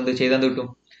 അപ്പൊ എന്ത് ചെയ്താൽ എന്ത് കിട്ടും?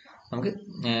 നമുക്ക്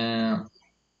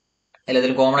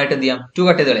എല്ലാത്തിലും കോമൺ ആയിട്ട് എന്ത് ചെയ്യാം? 2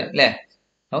 കട്ട് ചെയ്ത് കളയാം അല്ലെ?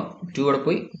 അപ്പം 2 ഇവിടെ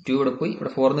പോയി, 2 ഇവിടെ പോയി, ഇവിടെ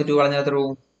 4 2 കളഞ്ഞാൽ എത്ര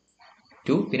പോകും?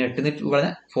 2. പിന്നെ 8 2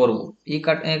 കളഞ്ഞാൽ 4 പോകും. ഈ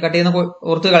കട്ട് ചെയ്യുന്ന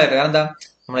പുറത്ത് കളയട്ടെ. കാരണം എന്താ?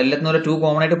 നമ്മൾ എല്ലാത്തിനും 2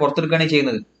 കോമൺ ആയിട്ട് പുറത്തെടുക്കുകയാണ്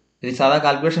ചെയ്യുന്നത്. ഇത് സാധാ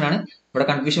കാൽക്കുലേഷൻ ആണ്, ഇവിടെ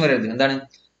കൺഫ്യൂഷൻ വരരുത്. എന്താണ്?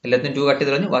 എല്ലാത്തിനും 2 കട്ട്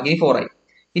ചെയ്ത് കളഞ്ഞു, ബാക്കി 4 ആയി.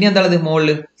 ഇനി എന്താണത്? മുകളിൽ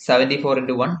 74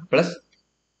 into 1 plus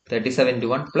 37 into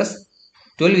 1 plus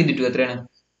 12 into 2 എത്രയാണ്?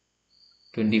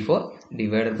 24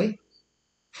 ഡിവൈഡഡ് ബൈ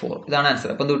 4. ഇതാണ്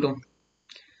ആൻസർ. അപ്പൊ എന്ത് കിട്ടും?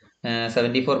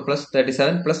 74 പ്ലസ്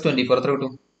 37 പ്ലസ് 24 എത്ര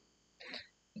കിട്ടും?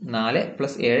 4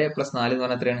 പ്ലസ് 7 പ്ലസ് 4 എന്ന്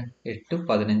പറഞ്ഞാൽ എത്രയാണ്? 8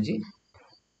 15,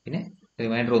 പിന്നെ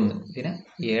റിമൈൻഡർ 1, പിന്നെ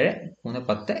 7 3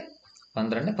 10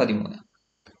 12 13.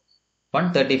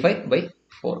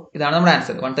 135/4. ഇതാണ് നമ്മുടെ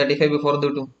ആൻസർ. 135/4 എന്ത്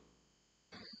കിട്ടും?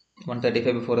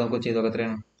 135/4 നമുക്ക് ചെയ്ത് നോക്കാം.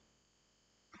 എത്രയാണ്?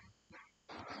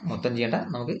 മൊത്തം ചെയ്യേണ്ട,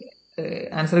 നമുക്ക്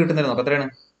ആൻസർ കിട്ടുന്നില്ല. നോക്കാം എത്രയാണ്?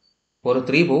 4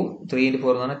 3 പോവും. 3 into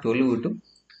 4 എന്ന് പറഞ്ഞാൽ 12 കിട്ടും.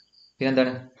 പിന്നെ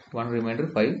എന്താണ്? 1 റിമൈൻഡർ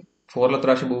 5. 4 എത്ര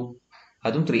പ്രാവശ്യം പോവും?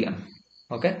 അതും 3 ആണ്.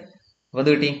 ഓക്കെ, അപ്പൊ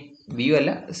എന്ത് കിട്ടി? ബിയും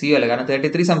അല്ല സിയും അല്ല, കാരണം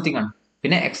 33 സംതിങ് ആണ്.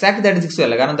 പിന്നെ എക്സാക്ട് 36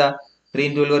 അല്ല, കാരണം എന്താ? 3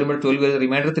 into 12 വരുമ്പോൾ 12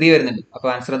 റിമൈൻഡർ 3 വരുന്നുണ്ട്. അപ്പൊ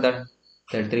ആൻസർ എന്താണ്?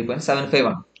 33.75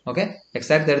 ആണ്. ഓക്കെ,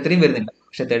 എക്സാക്ട് 33 വരുന്നില്ല,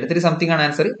 പക്ഷെ 33 സംതിങ് ആണ്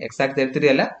ആൻസർ. എക്സാക്ട് 33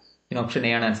 അല്ല, ഇനി ഓപ്ഷൻ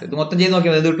എ ആണ് ആൻസർ. ഇത് മൊത്തം ചെയ്ത്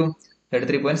നോക്കിയാൽ എന്ത് കിട്ടും?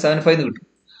 33.75 എന്ന് കിട്ടും.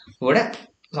 ഇവിടെ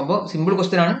സംഭവം സിമ്പിൾ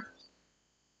ക്വസ്റ്റ്യൻ ആണ്.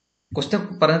 ക്വസ്റ്റ്യൻ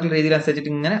പറഞ്ഞിട്ടുള്ള രീതിയിൽ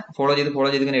അനുസരിച്ചിട്ട് ഇങ്ങനെ ഫോളോ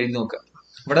ചെയ്ത് ഇങ്ങനെ എഴുതി നോക്കുക.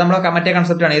 ഇവിടെ നമ്മളെ മറ്റേ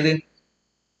കൺസെപ്റ്റ് ആണ്. ഏത്?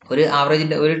 ഒരു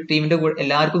ആവറേജിന്റെ ഒരു ടീമിന്റെ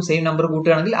എല്ലാവർക്കും സെയിം നമ്പർ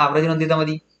കൂട്ടുകയാണെങ്കിൽ ആവറേജിന് എന്ത് ചെയ്താൽ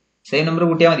മതി? സെയിം നമ്പർ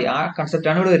കൂട്ടിയാൽ മതി. ആ കൺസെപ്റ്റ്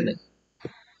ആണ് ഇവിടെ വരുന്നത്.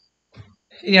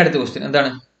 ഇനി അടുത്ത ക്വസ്റ്റ്യൻ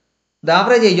എന്താണ്? The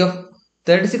average age of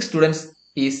 36 students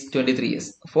is 23 years.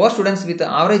 4 students with the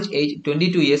average age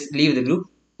 22 years leave the group.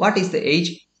 What is the age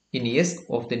in years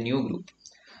of the new group?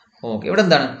 Okay, ഇവിടെ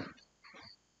എന്താണ്?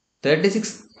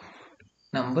 36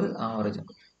 നമ്പർ ആവറേജ്.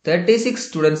 36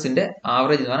 സ്റ്റുഡൻസിന്റെ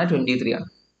ആവറേജ് എന്ന് പറഞ്ഞാൽ 23 ആണ്.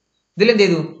 ഇതിൽ എന്ത്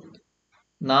ചെയ്തു?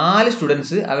 4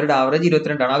 students അവരുടെ average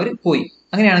 22 ആണ്. അവർ പോയി.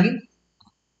 അങ്ങനെയാണെങ്കിൽ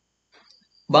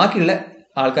ബാക്കിയുള്ള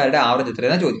ആൾക്കാരുടെ ആവറേജ്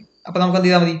എത്രയാണ് ചോദ്യം. അപ്പൊ നമുക്ക് എന്ത്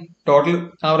ചെയ്താൽ മതി? ടോട്ടൽ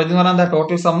ആവറേജ് എന്ന് പറഞ്ഞാൽ എന്താ?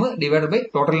 Total sum divide by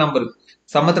total number.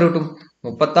 Sum എത്ര കിട്ടും?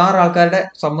 36 ആൾക്കാരുടെ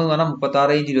സമ്മ് എന്ന് പറഞ്ഞാൽ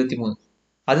 36 × 23.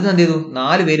 അതിന് എന്ത് ചെയ്തു?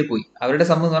 4 പേര് പോയി. അവരുടെ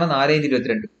സമ്മ് എന്ന് പറഞ്ഞാൽ 4 ×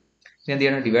 22. ഇനി എന്ത്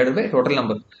ചെയ്യണം? Divide by total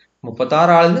number.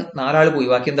 36 ആളിൽ നിന്ന് 4 ആൾ പോയി.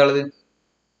 ബാക്കി എന്താ ഉള്ളത്?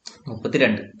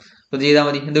 32. അപ്പൊ ഇത് ചെയ്താൽ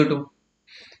മതി. എന്ത് കിട്ടും?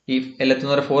 ഈ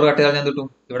എല്ലാത്തിനും 4 കട്ട് കഴിഞ്ഞാൽ എന്ത് കിട്ടും?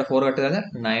 ഇവിടെ 4 കട്ട് കഴിഞ്ഞാൽ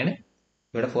 9,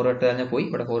 ഇവിടെ 4 കട്ട് കഴിഞ്ഞാൽ പോയി,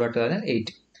 ഇവിടെ 4 കട്ട് കഴിഞ്ഞാൽ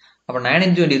 8. അപ്പൊ 9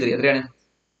 × 23 എത്രയാണ്?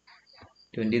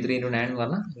 23 × 9 എന്ന്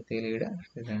പറഞ്ഞാൽ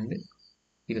 2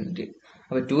 200.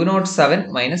 അപ്പൊ 207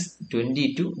 മൈനസ്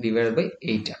 22 ഡിവൈഡ് ബൈ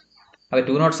 8 ആണ്. അപ്പൊ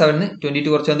 207 22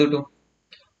 കുറച്ച് എന്ത് കിട്ടും?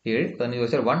 7 15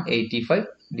 കുറച്ചാൽ 185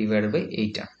 ഡിവൈഡ് ബൈ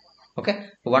 8 ആണ്. ഓക്കെ,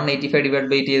 185 ഡിവൈഡ്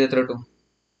ബൈ 8 ചെയ്ത് എത്ര കിട്ടും?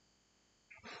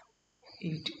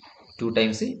 8. 2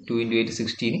 ടൈംസ് 2 × 8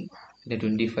 16. പിന്നെ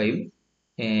 25.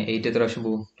 8 എത്ര പ്രാവശ്യം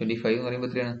പോകും? 25 എന്ന് പറയുമ്പോൾ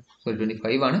എത്രയാണ്? സോറി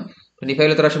 25 ആണ്.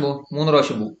 25 എത്ര പ്രാവശ്യം പോകും? 3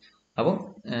 പ്രാവശ്യം പോകും. അപ്പം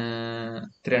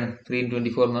എത്രയാണ്? 3 ×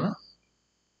 24 എന്ന് പറഞ്ഞാൽ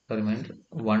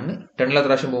 1 10 എത്ര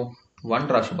പ്രാവശ്യം പോകും? 1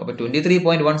 പ്രാവശ്യം പോകും. അപ്പൊ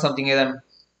 23.1 സംതിങ് ഏതാണ്?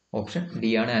 ഓപ്ഷൻ ഡി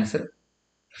ആണ് ആൻസർ.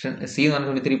 ഓപ്ഷൻ സി എന്ന്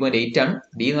പറഞ്ഞാൽ 23.8 ആണ്.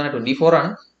 ഡി എന്ന് പറഞ്ഞാൽ 24 ആണ്.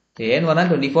 എ എന്ന് പറഞ്ഞാൽ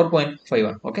 24.5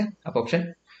 ആണ്. ഓക്കെ, അപ്പൊ ഓപ്ഷൻ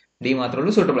ഡി മാത്രമേ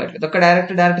ഉള്ളൂ സൂട്ടബിൾ ആയിട്ട്. ഇതൊക്കെ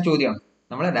ഡയറക്റ്റ് ചോദ്യമാണ്.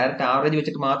 നമ്മൾ ഡയറക്റ്റ് ആവറേജ്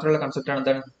വെച്ചിട്ട് മാത്രമുള്ള കൺസെപ്റ്റ് ആണ്.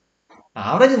 എന്താണ്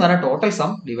ആവറേജ് എന്ന് പറഞ്ഞാൽ? Total some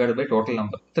divide by total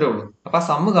number. ഇത്രേ ഉള്ളൂ. അപ്പൊ ആ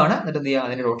സമ്മ് കാണാം, എന്നിട്ട് എന്ത് ചെയ്യുക?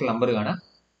 അതിന്റെ ടോട്ടൽ നമ്പർ കാണാം.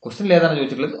 ക്വസ്റ്റനിൽ ഏതാണ്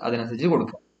ചോദിച്ചിട്ടുള്ളത് അതിനനുസരിച്ച്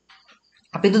കൊടുക്കുക.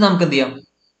 അപ്പൊ ഇത് നമുക്ക് എന്ത് ചെയ്യാം?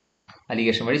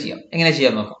 അലിഗേഷൻ വഴി ചെയ്യാം. എങ്ങനെ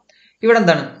ചെയ്യാൻ നോക്കാം. ഇവിടെ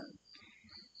എന്താണ്?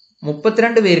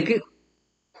 32 പേർക്ക്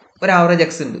ഒരു ആവറേജ്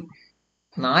എക്സ് ഉണ്ട്.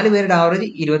 4 പേരുടെ ആവറേജ്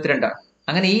 22 ആണ്.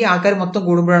 അങ്ങനെ ഈ ആൾക്കാർ മൊത്തം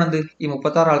കൂടുമ്പോഴാണ് എന്ത്? ഈ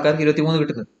 36 ആൾക്കാർക്ക് 23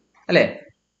 കിട്ടുന്നത് അല്ലെ?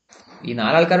 ഈ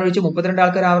 4 ആൾക്കാർ ഒഴിച്ച് 32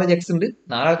 ആൾക്കാർ ആവറേജ് എക്സ് ഉണ്ട്.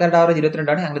 4 ആൾക്കാരുടെ ആവറേജ്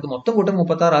 22 ആണ്. അങ്ങനെ മൊത്തം കൂട്ടും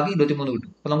 36 ആക്കി 23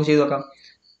 കിട്ടും. അപ്പൊ നമുക്ക് ചെയ്ത് നോക്കാം.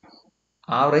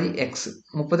 ആവറേജ് എക്സ്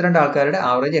 32 ആൾക്കാരുടെ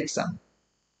ആവറേജ് എക്സ് ആണ്.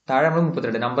 താഴെ നമ്മൾ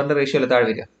 32 നമ്പറിന്റെ റേഷ്യോ അല്ല താഴെ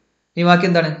വരിക. ഇനി ബാക്കി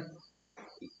എന്താണ്?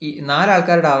 ഈ 4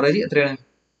 ആൾക്കാരുടെ ആവറേജ് എത്രയാണ്?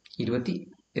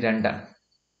 22 ആണ്.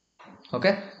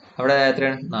 ഓക്കെ, അവിടെ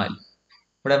എത്രയാണ്? 4.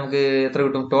 ഇവിടെ നമുക്ക് എത്ര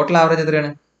കിട്ടും? ടോട്ടൽ ആവറേജ് എത്രയാണ്?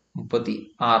 36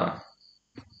 ആണ്.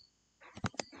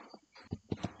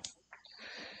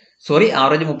 സോറി,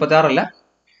 ആവറേജ് 36 അല്ല,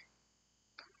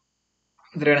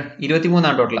 എത്രയാണ്? 23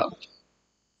 ആണ് ടോട്ടൽ ആവറേജ്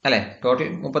അല്ലെ? ടോട്ടൽ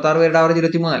 36 പേരുടെ ആവറേജ്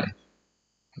 23 അല്ലേ?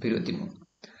 അപ്പൊ 23.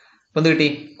 അപ്പൊ എന്ത് കിട്ടി?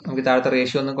 നമുക്ക് താഴത്തെ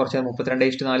റേഷ്യോ ഒന്ന് കുറച്ച്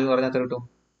 32:4 എന്ന് പറഞ്ഞാൽ എത്ര കിട്ടും?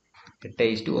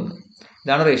 8:1.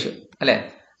 ഇതാണ് റേഷ്യോ അല്ലെ?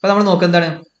 അപ്പൊ നമ്മൾ നോക്കുക എന്താണ്?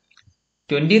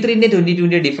 23ന്റെ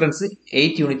 22ന്റെ ഡിഫറൻസ്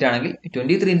 8 യൂണിറ്റ് ആണെങ്കിൽ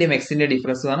 23ന്റെ എക്സിന്റെ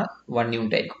ഡിഫറൻസ് പറഞ്ഞാൽ 1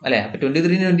 യൂണിറ്റ് ആയിരിക്കും അല്ലെ? അപ്പൊ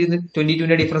 23ന്റെ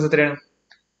 22ന്റെ ഡിഫറൻസ് എത്രയാണ്?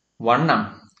 1 ആണ്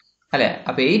അല്ലെ?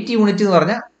 അപ്പൊ 8 യൂണിറ്റ് എന്ന്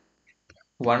പറഞ്ഞാൽ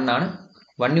 1 ആണ്.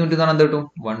 1 യൂണിറ്റ് എന്ന് പറഞ്ഞാൽ എന്ത് കിട്ടും?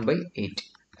 1/8.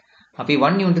 അപ്പൊ ഈ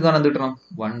 1 യൂണിറ്റ് എന്ന് പറഞ്ഞാൽ എന്ത് കിട്ടണം?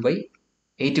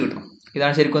 1/8 കിട്ടണം.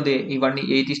 ഇതാണ് ശരിക്കും എന്ത്? ഈ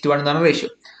 8:1 എന്ന് പറഞ്ഞ റേഷ്യോ.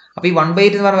 അപ്പൊ ഈ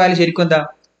 1/8 എന്ന് പറഞ്ഞ വാല്യൂ ശരിക്കും എന്താ?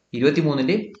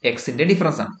 23ന്റെ എക്സിന്റെ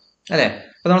ഡിഫറൻസ് ആണ് അല്ലെ?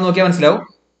 അപ്പൊ നമ്മൾ നോക്കിയാൽ മനസ്സിലാവും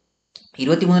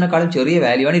 23നേക്കാളും ചെറിയ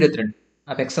വാല്യൂ ആണ് 22.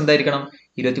 അപ്പൊ എക്സ് എന്തായിരിക്കണം?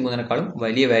 23നേക്കാളും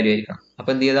വലിയ വാല്യൂ ആയിരിക്കണം. അപ്പൊ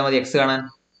എന്ത് ചെയ്താൽ മതി? എക്സ് കാണാൻ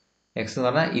എക്സ് എന്ന്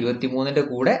പറഞ്ഞാൽ 23ന്റെ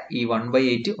കൂടെ ഈ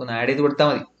 1/8 ഒന്ന് ആഡ് ചെയ്ത് കൊടുത്താൽ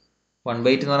മതി.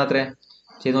 1/8 എന്ന് പറഞ്ഞാൽ എത്ര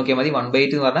ചെയ്ത് നോക്കിയാൽ മതി.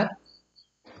 1/8 എന്ന് പറഞ്ഞാൽ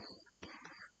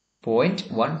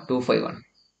 0.125 ആണ്.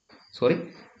 സോറി,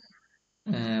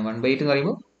 1/8 എന്ന്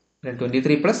പറയുമ്പോൾ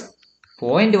 23 പ്ലസ്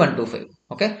 0.125.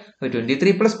 ഓക്കെ,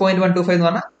 23 പ്ലസ് 0.125 എന്ന്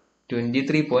പറഞ്ഞാൽ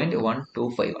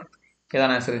 23.125 ആണ്.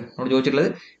 ഏതാണ് ആൻസർ? നമ്മൾ ചോദിച്ചിട്ടുള്ളത്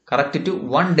correct to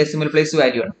 1 decimal place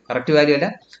value ആണ്. കറക്റ്റ് വാല്യൂ അല്ല,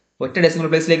 ഒറ്റ ഡെസിമൽ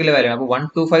പ്ലേസിലേക്കുള്ള വാല്യൂ ആണ്. അപ്പോൾ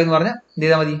 125 എന്ന് പറഞ്ഞാൽ എന്ത്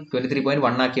ചെയ്താൽ മതി?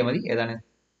 23.1 ആക്കിയാൽ മതി. ഏതാണ്?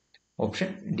 ഓപ്ഷൻ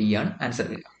ഡി ആണ് ആൻസർ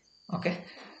വരിക. ഓക്കെ,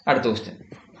 അടുത്ത ക്വസ്റ്റ്യൻ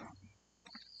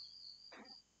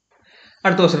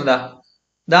എന്താ?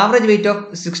 The average weight of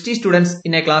 60 students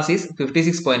in a class is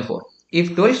 56.4. If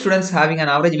 12 students having an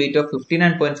average weight of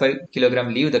 59.5 kg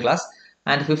leave the class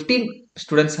and 15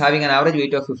 students having an average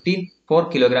weight of 15.4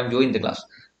 kg join the class,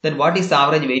 then what is the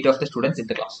average weight of the students in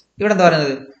the class? ഇവിടെ എന്താ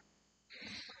പറയുന്നത്?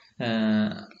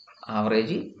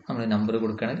 Average നമ്മൾ number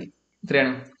കൊടുക്കുകയാണെങ്കിൽ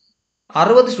എത്രയാണ്?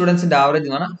 60 സ്റ്റുഡൻസിന്റെ average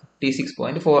എന്ന് പറഞ്ഞാൽ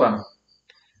 56.4 ആണ്.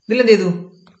 ഇതിൽ എന്ത് ചെയ്തു?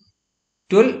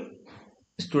 12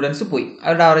 സ്റ്റുഡൻസ് പോയി.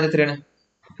 അവരുടെ ആവറേജ് എത്രയാണ്?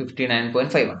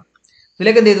 59.5 ആണ്.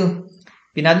 ഇതിലേക്ക് എന്ത് ചെയ്തു?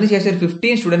 പിന്നെ അതിനുശേഷം ഒരു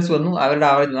 15 സ്റ്റുഡൻസ് വന്നു, അവരുടെ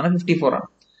ആവറേജ് എന്ന് പറഞ്ഞാൽ 54 ആണ്.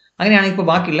 അങ്ങനെയാണെങ്കിൽ ഇപ്പോൾ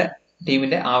ബാക്കിയുള്ള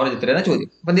ടീമിന്റെ ആവറേജ് എത്രയാണ് ചോദ്യം.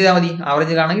 അപ്പം എന്ത് ചെയ്താൽ മതി?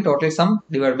 ആവറേജ് കാണണമെങ്കിൽ total some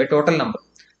divide by total number.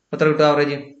 എത്ര കിട്ടും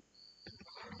ആവറേജ്?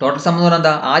 ടോട്ടൽ സം എന്ന് പറഞ്ഞാൽ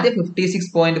എന്താ? ആദ്യം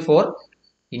 56.4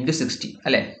 ഇൻറ്റു 60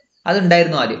 അല്ലെ,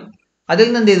 അതുണ്ടായിരുന്നു ആദ്യം. അതിൽ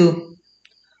നിന്ന് എന്ത് ചെയ്തു?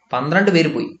 12 പേര്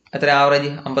പോയി. എത്ര ആവറേജ്?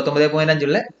 59.5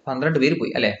 ഉള്ള 12 പേര്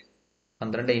പോയി അല്ലെ.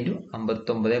 12 ഇൻറ്റു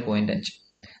 59.5.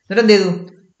 എന്നിട്ട് എന്ത് ചെയ്തു?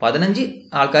 15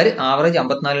 ആൾക്കാർ ആവറേജ്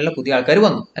 54 പുതിയ ആൾക്കാർ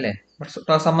വന്നു അല്ലെ.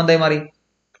 സംബന്ധമായി മാറി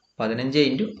 15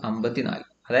 ഇൻറ്റു 54.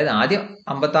 അതായത് ആദ്യം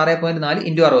 56.4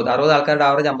 ഇൻറ്റു 60. 60 ആൾക്കാരുടെ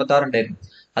ആവറേജ് 56 ഉണ്ടായിരുന്നു.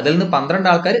 അതിൽ നിന്ന് 12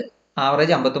 ആൾക്കാർ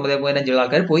ആവറേജ് 59.5 ഉള്ള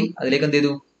ആൾക്കാർ പോയി. അതിലേക്ക് എന്ത്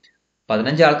ചെയ്തു?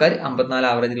 15 ആൾക്കാർ 54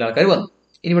 ആവറേജുള്ള ആൾക്കാർ വന്നു.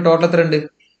 ഇനിയിപ്പോൾ ടോട്ടൽ എത്ര ഉണ്ട്?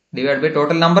 ഡിവൈഡ് ബൈ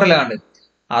ടോട്ടൽ നമ്പർ അല്ല കണ്ട്.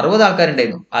 60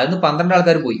 ആൾക്കാരുണ്ടായിരുന്നു, അതിൽ നിന്ന് 12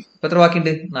 ആൾക്കാർ പോയി. ഇപ്പൊ എത്ര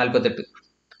ബാക്കിയുണ്ട്? 48.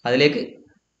 അതിലേക്ക്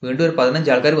വീണ്ടും ഒരു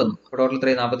 15 ആൾക്കാർ വന്നു. അപ്പോൾ ടോട്ടൽ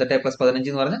എത്രയും 48 പ്ലസ് 15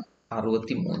 എന്ന് പറഞ്ഞാൽ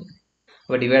 63.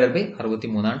 അപ്പോൾ ഡിവൈഡഡ് ബൈ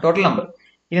 63 ആണ് ടോട്ടൽ നമ്പർ.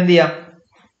 ഇനി എന്ത് ചെയ്യാം?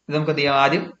 ഇത് നമുക്ക് എന്ത് ചെയ്യാം?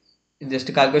 ആദ്യം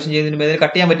ജസ്റ്റ് കാൽക്കുലേഷൻ ചെയ്തതിന് മേലെ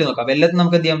കട്ട് ചെയ്യാൻ പറ്റും നോക്കാം. എല്ലാത്തും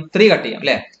നമുക്ക് എന്ത് ചെയ്യാം? 3 കട്ട് ചെയ്യാം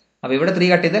അല്ലേ. അപ്പോൾ ഇവിടെ 3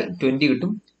 കട്ട് ചെയ്താൽ 20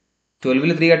 കിട്ടും,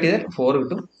 12 3 കട്ട് ചെയ്താൽ 4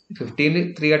 കിട്ടും, 15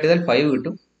 3 കട്ട് ചെയ്താൽ 5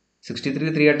 കിട്ടും,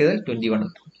 63 3 കട്ട് ചെയ്താൽ 21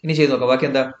 കിട്ടും. ഇനി ചെയ്ത് നോക്കാം. ബാക്കി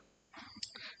എന്താ?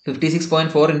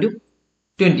 56.4 ഇൻറ്റു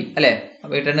 20 അല്ലേ.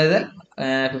 അപ്പോൾ 10 ചെയ്താൽ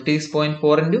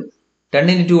 56.4 ഇൻറ്റു 10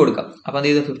 ഇൻറ്റു 2 കൊടുക്കാം. അപ്പോൾ എന്ത്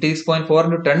ചെയ്തു? 56.4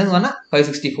 ഇൻറ്റു 10 എന്ന് പറഞ്ഞാൽ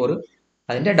 564,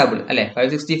 അതിന്റെ ഡബിൾ അല്ലെ.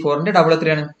 564ന്റെ ഡബിൾ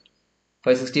എത്രയാണ്?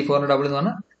 564ന്റെ ഡബിൾ എന്ന്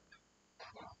പറഞ്ഞാൽ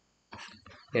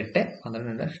 8 12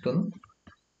 1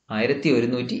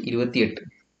 1128.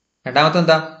 രണ്ടാമത്തെ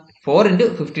എന്താ? 4 ഇൻറ്റു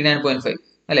 59.5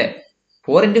 അല്ലെ.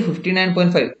 4 ഇൻറ്റു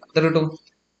 59.5 എത്ര കിട്ടും?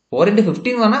 4 ഇൻറ്റു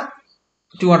 15 എന്ന് പറഞ്ഞാൽ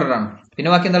 200 ആണ്. പിന്നെ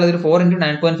ബാക്കി എന്താ ഉള്ളത്? 4 ഇൻറ്റു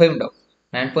 9.5 ഉണ്ടാവും.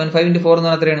 9.5 ഇൻറ്റു 4 എന്ന്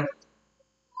പറഞ്ഞാൽ എത്രയാണ്?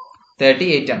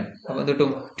 38 ആണ്. അപ്പൊ എന്ത്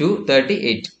കിട്ടും?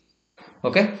 238.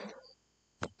 ഓക്കെ.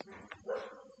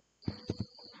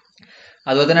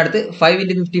 അതുപോലെ തന്നെ അടുത്ത് 5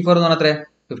 ഇൻറ്റു 54 എന്ന് പറഞ്ഞാൽ എത്രയാണ്?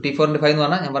 54 ഇൻറ്റു 5 എന്ന്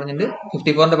പറഞ്ഞാൽ ഞാൻ പറഞ്ഞിട്ടുണ്ട്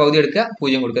 54ന്റെ പകുതി എടുക്കുക,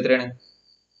 0 കൊടുക്കുക. എത്രയാണ്?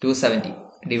 270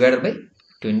 ഡിവൈഡഡ് ബൈ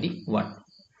 21.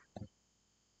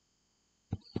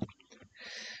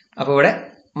 അപ്പോൾ ഇവിടെ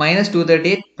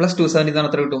 -238 പ്ലസ് 270 എന്ന്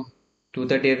പറഞ്ഞാൽ എത്ര കിട്ടും?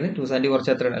 238 270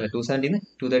 കുറച്ച് എത്ര അല്ലെ? 270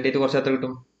 238 കുറച്ച് എത്ര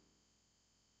കിട്ടും?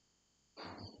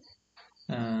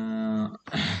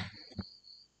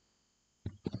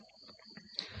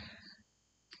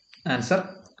 ആൻസർ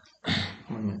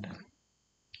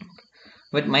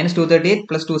 -238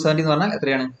 പ്ലസ് 270 എന്ന് പറഞ്ഞാൽ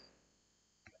എത്രയാണ്?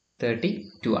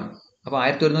 32 ആണ്. അപ്പോൾ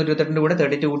 1128ന്റെ കൂടെ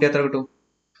 32 കൂട്ടി എത്ര കിട്ടും?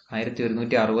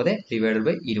 1160 ഡിവൈഡഡ്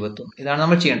ബൈ 21. ഇതാണ്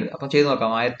നമ്മൾ ചെയ്യേണ്ടത്. അപ്പം ചെയ്ത്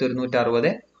നോക്കാം.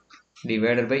 1160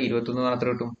 ഡിവൈഡഡ് ബൈ 21 എന്ന് പറഞ്ഞാൽ എത്ര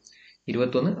കിട്ടും?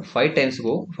 21 5 ടൈംസ്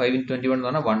പോകും. 5 ഇൻറ്റു 21 എന്ന്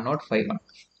പറഞ്ഞാൽ 105 ആണ്.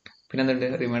 പിന്നെ എന്തുണ്ട്?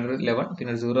 റിമൈൻഡർ 11,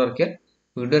 പിന്നെ 0 ഇറക്കിയാൽ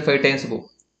വീണ്ടും 5 ടൈംസ് പോകും.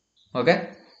 ഓക്കെ.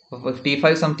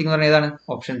 55 സംതിങ് എന്ന് പറഞ്ഞാൽ ഏതാണ്?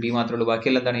 ഓപ്ഷൻ ബി മാത്രമേ ഉള്ളൂ.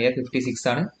 ബാക്കിയെല്ലാം എന്താണ്? എ 56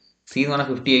 ആണ്, സി എന്ന് പറഞ്ഞാൽ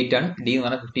 58 ആണ്, ഡി എന്ന്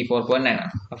പറഞ്ഞാൽ 54.9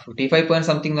 ആണ്. 55 പോയിന്റ്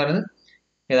സംതിങ് എന്ന് പറയുന്നത്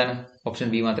ഏതാണ്? ഓപ്ഷൻ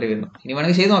ബി മാത്രമേ വരുന്നു. ഇനി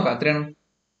വേണമെങ്കിൽ ചെയ്ത് നോക്കാം. എത്രയാണ്?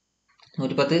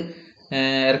 110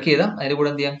 ഇറക്കി ചെയ്താൽ അതിന്റെ കൂടെ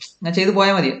എന്ത് ചെയ്യാം? ഞാൻ ചെയ്ത്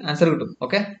പോയാൽ മതി, ആൻസർ കിട്ടും.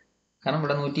 ഓക്കെ. കാരണം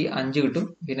ഇവിടെ 105 കിട്ടും,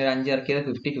 പിന്നെ ഒരു 5 ഇറക്കിയത്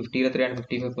 50 എത്രയാണ്?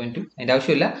 55.2. അതിന്റെ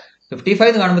ആവശ്യമില്ല. 55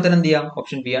 എന്ന് കാണുമ്പോൾ തന്നെ എന്ത് ചെയ്യാം?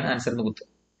 ഓപ്ഷൻ ബി ആണ് ആൻസർ എന്ന് കുത്തും.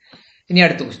 ഇനി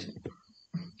അടുത്ത ക്വസ്റ്റ്യൻ.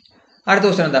 അടുത്ത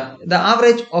ക്വസ്റ്റ്യൻ എന്താ? The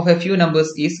average of A few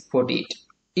numbers is 48.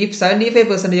 If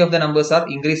 75% of the numbers are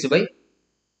increased by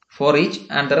 4 each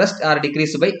and the rest are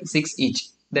decreased by 6 each,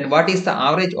 then what is the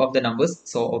average of the numbers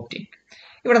so obtained?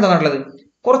 ഇവിടെ എന്താ പറഞ്ഞിട്ടുള്ളത്?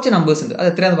 കുറച്ച് numbers ഉണ്ട്, അത്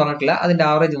എത്രയാന്ന് പറഞ്ഞിട്ടില്ല. അതിന്റെ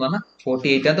average എന്ന് പറഞ്ഞാൽ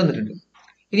 48 ആണ് തന്നിട്ടുണ്ട്.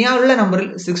 ഇനി ആ ഉള്ള നമ്പറിൽ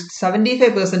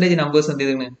 75% നമ്പേഴ്സ് എന്ത്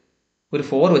ചെയ്തിരുന്നു? ഒരു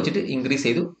 4 വെച്ചിട്ട് ഇൻക്രീസ്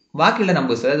ചെയ്തു. ബാക്കിയുള്ള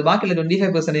നമ്പേഴ്സ്, അതായത് ബാക്കിയുള്ള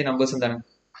 25% നമ്പേഴ്സ് എന്താണ്?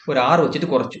 ഒരു 6 വെച്ചിട്ട്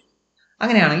കുറച്ചു.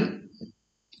 അങ്ങനെയാണെങ്കിൽ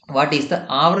what is the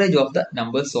average of the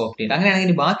numbers so obtained?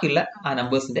 അങ്ങനെയാണെങ്കിൽ ബാക്കിയുള്ള ആ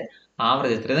നമ്പേഴ്സിന്റെ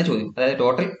ആവറേജ് എത്രയെന്ന് ചോദ്യം. അതായത്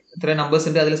ടോട്ടൽ ഇത്ര നമ്പേഴ്സ്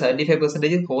ഉണ്ട്, അതിൽ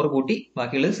 75% 4 കൂട്ടി,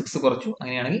 ബാക്കിയുള്ളത് 6 കുറച്ചു.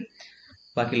 അങ്ങനെയാണെങ്കിൽ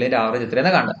ബാക്കിയുള്ളതിന്റെ ആവറേജ്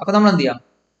എത്രയെന്ന് കാണുക. അപ്പൊ നമ്മൾ എന്ത് ചെയ്യാം?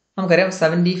 നമുക്കറിയാം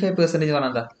 75%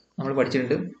 പറഞ്ഞാൽ എന്താ? നമ്മൾ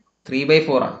പഠിച്ചിട്ടുണ്ട്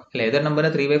 3/4 ആണ് അല്ലെ. ഏതൊരു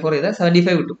നമ്പറിന് 3/4 ചെയ്താൽ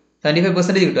 75 കിട്ടും,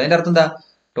 75% കിട്ടും. അതിന്റെ അർത്ഥം എന്താ?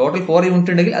 ടോട്ടൽ 4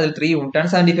 യൂണിറ്റ് ഉണ്ടെങ്കിൽ അതിൽ 3 യൂണിറ്റ് ആണ്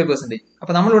 75%.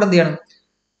 അപ്പൊ നമ്മളിവിടെ എന്ത് ചെയ്യണം?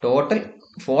 ടോട്ടൽ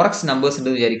 4x നമ്പേഴ്സ് ഉണ്ട്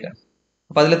വിചാരിക്കുകയാണ്.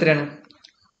 അപ്പൊ അതിൽ എത്രയാണ്?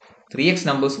 3x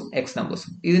നമ്പേഴ്സും X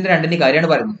നമ്പേഴ്സും. ഇതിന്റെ രണ്ടിന്റെ കാര്യമാണ്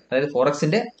പറയുന്നത്. അതായത്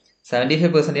 4xന്റെ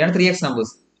 75% ആണ് 3x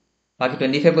നമ്പേഴ്സ്, ബാക്കി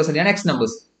 25% ആണ് എക്സ്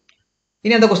നമ്പേഴ്സ്.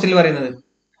 ഇനി എന്താ ക്വസ്റ്റ്യനിൽ പറയുന്നത്?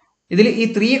 ഇതിൽ ഈ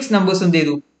 3x നമ്പേഴ്സ് എന്ത്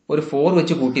ചെയ്തു? ഒരു 4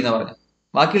 വെച്ച് കൂട്ടി എന്ന് പറഞ്ഞു.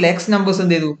 ബാക്കിയുള്ള എക്സ് നമ്പേഴ്സ്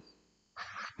എന്ത് ചെയ്തു?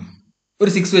 ഒരു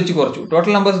 6 വെച്ച് കുറച്ചു.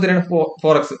 ടോട്ടൽ നമ്പേഴ്സ് എത്രയാണ്?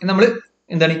 4x. നമ്മൾ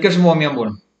എന്താണ് ഇക്വേഷൻ ഫോം ചെയ്യാൻ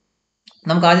പോകണം.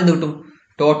 നമുക്ക് ആദ്യം എന്ത് കിട്ടും?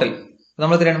 ടോട്ടൽ.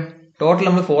 നമ്മൾ എത്രയാണ്? ടോട്ടൽ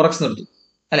നമ്മൾ 4x എടുത്തു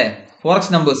അല്ലെ. 4x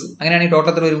numbers. അങ്ങനെയാണെങ്കിൽ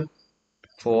ടോട്ടൽ എത്ര വരും?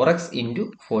 4x into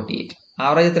 48.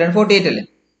 ആവറേജ് എത്രയാണ്? 48 അല്ലേ.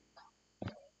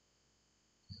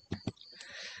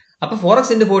 അപ്പൊ 4x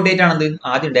ഇൻറ്റു 48 ആണെന്ത്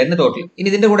ആദ്യം ഉണ്ടായിരുന്ന ടോട്ടൽ. ഇനി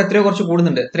ഇതിന്റെ കൂടെ എത്രയോ കുറച്ച്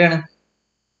കൂടുന്നുണ്ട്. എത്രയാണ്?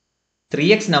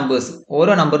 3x നമ്പേഴ്സ്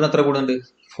ഓരോ നമ്പറിന് എത്ര കൂടുന്നുണ്ട്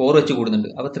 4 വെച്ച് കൂടുന്നുണ്ട്.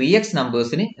 അപ്പൊ 3x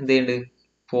നമ്പേഴ്സിന് എന്ത് ചെയ്യുന്നുണ്ട്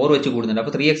 4 വെച്ച് കൂടുന്നുണ്ട്.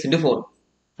 അപ്പൊ 3x into 4.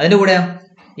 അതിന്റെ കൂടെ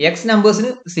എക്സ് നമ്പേഴ്സിന്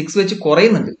 6 വെച്ച്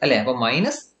കുറയുന്നുണ്ട് അല്ലെ. അപ്പൊ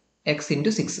മൈനസ് എക്സ്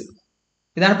ഇൻറ്റു 6.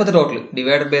 ഇതാണ് ഇപ്പോഴത്തെ ടോട്ടൽ.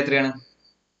 ഡിവൈഡഡ് ബൈ എത്രയാണ്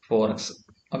 4x.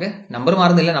 ഓക്കെ, നമ്പർ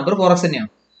മാറുന്നില്ല, നമ്പർ 4x തന്നെയാണ്.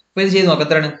 അപ്പൊ ഇത് ചെയ്ത് നോക്കാം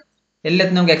എത്രയാണ്.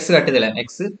 എല്ലാത്തിനും നമുക്ക് എക്സ് കട്ട് ചെയ്തില്ല.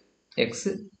 എക്സ് എക്സ്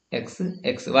എക്സ്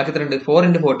എക്സ് ബാക്കി എത്ര ഉണ്ട് 4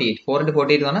 into 48. 4 into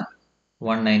 48 എന്ന് പറഞ്ഞാൽ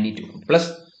 192 പ്ലസ്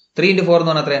 3 into 4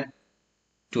 എന്ന് പറഞ്ഞാൽ എത്രയാണ്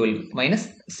 12 മൈനസ്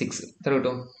 6 എത്ര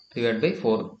കിട്ടും ഡിവൈഡ് ബൈ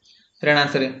 4. എത്രയാണ്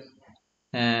ആൻസർ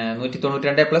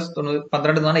 192 പ്ലസ്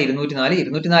 12 എന്ന് പറഞ്ഞാൽ 204.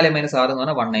 204 മൈനസ് 6 എന്ന്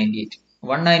പറഞ്ഞാൽ 198.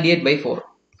 198 ബൈ 4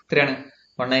 എത്രയാണ്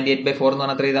 198 ബൈ 4 എന്ന്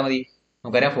പറഞ്ഞാൽ എത്ര ചെയ്താൽ മതി.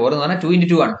 നമുക്കറിയാം 4 എന്ന് പറഞ്ഞാൽ 2 into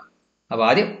 2 ആണ്. അപ്പൊ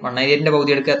ആദ്യം 198ന്റെ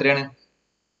പകുതി എടുക്കുക എത്രയാണ്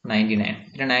 99.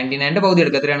 പിന്നെ 99ന്റെ പകുതി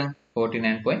എടുക്കുക എത്രയാണ്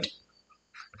 49.5.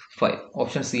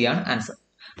 ഓപ്ഷൻ സി ആണ് ആൻസർ.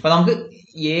 അപ്പൊ നമുക്ക്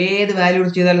ഏത് വാല്യൂ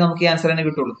എടുത്ത് ചെയ്താലും നമുക്ക് ഈ ആൻസർ തന്നെ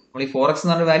കിട്ടുള്ളൂ. നമ്മൾ ഈ 4x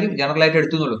എന്ന് പറഞ്ഞ വാല്യൂ ജനറൽ ആയിട്ട്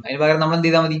എടുത്തുള്ളൂ. അതിന് പകരം നമ്മൾ എന്ത്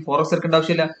ചെയ്താൽ മതി 4x എടുക്കേണ്ട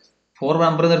ആവശ്യമില്ല, 4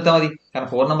 നമ്പർ നിർത്താൽ മതി. കാരണം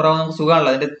 4 നമ്പർ ആവുമ്പോൾ നമുക്ക്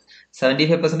സുഖമാണല്ലോ. അതിന്റെ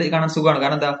 75% കാണാൻ സുഖമാണ്.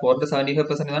 കാരണം എന്താ 4ന്റെ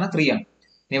 75% എന്ന് പറഞ്ഞാൽ 3 ആണ്.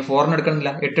 ഇനി 4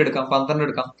 എടുക്കണമെന്നില്ല, 8 എടുക്കാം, 12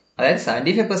 എടുക്കാം. അതായത്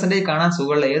 75% കാണാൻ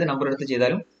സുഖമുള്ള ഏത് നമ്പർ എടുത്ത്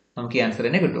ചെയ്താലും നമുക്ക് ഈ ആൻസർ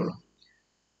തന്നെ കിട്ടുള്ളൂ.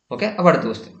 ഓക്കെ, അപ്പൊ അടുത്ത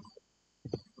ക്വസ്റ്റ്യൻ.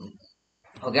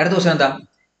 ഓക്കെ, അടുത്ത ക്വസ്റ്റ്യൻ എന്താ.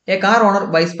 A car owner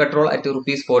buys petrol at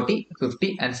rupees 40, 50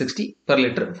 and 60 per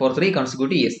liter for 3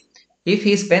 consecutive years. If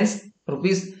he spends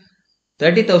rupees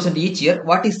 30,000 each year,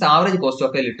 what is the average cost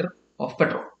of a liter of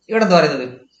petrol? ഇവിടെ എന്താ പറയുന്നത്,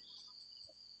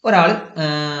 ഒരാള്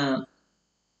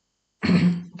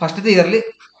ഫസ്റ്റത്തെ ഇയറിൽ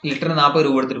ലിറ്ററിന് 40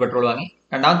 രൂപ കൊടുത്തിട്ട് പെട്രോൾ വാങ്ങി,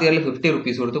 രണ്ടാമത്തെ ഇയറിൽ 50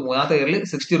 റുപ്പീസ് കൊടുത്തു, മൂന്നാമത്തെ ഇയറിൽ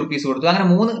 60 റുപ്പീസ് കൊടുത്തു. അങ്ങനെ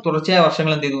 3 തുടർച്ചയായ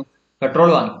വർഷങ്ങൾ എന്ത് ചെയ്തു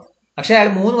പെട്രോൾ വാങ്ങി. പക്ഷെ അയാൾ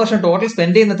 3 വർഷം ടോട്ടൽ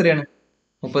സ്പെൻഡ് ചെയ്യുന്ന എത്രയാണ്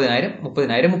 30,000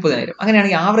 30,000 30,000.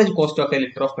 അങ്ങനെയാണെങ്കിൽ average cost of A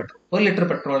litre of petrol, ഒരു ലിറ്റർ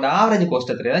പെട്രോളിന്റെ ആവറേജ്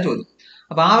കോസ്റ്റ് എത്രയാണ് ചോദ്യം.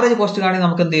 അപ്പൊ ആവറേജ് കോസ്റ്റ് കാണാൻ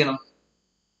നമുക്ക് എന്ത് ചെയ്യണം,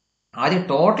 ആദ്യം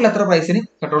ടോട്ടൽ എത്ര പ്രൈസിന്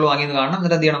പെട്രോൾ വാങ്ങിയെന്ന് കാണണം.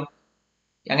 എന്നിട്ട് എന്ത് ചെയ്യണം,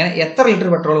 അങ്ങനെ എത്ര ലിറ്റർ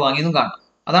പെട്രോൾ വാങ്ങിയെന്നും കാണണം.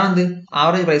 അതാണ് എന്ത്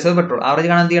average price of petrol. Average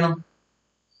കാണാൻ എന്ത് ചെയ്യണം,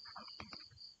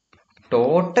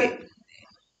 ടോട്ടൽ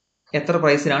എത്ര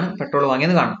പ്രൈസിനാണ് പെട്രോൾ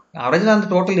വാങ്ങിയെന്ന് കാണണം. Average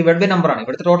total divide by number ആണ്.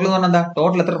 ഇവിടുത്തെ ടോട്ടൽ എന്ന് പറഞ്ഞാൽ എന്താ,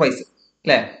 ടോട്ടൽ എത്ര പ്രൈസ്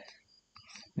അല്ലെ,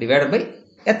 ഡിവൈഡ് ബൈ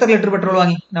എത്ര ലിറ്റർ പെട്രോൾ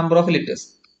വാങ്ങി, നമ്പർ ഓഫ് ലിറ്റേഴ്സ്.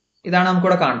 ഇതാണ്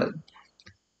നമുക്കിവിടെ കാണേണ്ടത്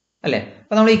അല്ലെ.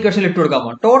 അപ്പൊ നമ്മൾ ഇക്വേഷൻ ഇട്ട് കൊടുക്കാൻ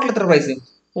പോകാം. ടോട്ടൽ എത്ര പ്രൈസ്,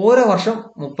 ഓരോ വർഷം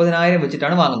 30,000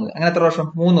 വെച്ചിട്ടാണ് വാങ്ങുന്നത്. അങ്ങനെ എത്ര വർഷം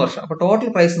 3 വർഷം. അപ്പൊ ടോട്ടൽ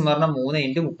പ്രൈസ് എന്ന് പറഞ്ഞാൽ 3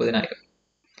 into 30,000.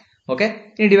 ഓക്കെ,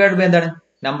 ഇനി ഡിവൈഡ് ബൈ എന്താണ്,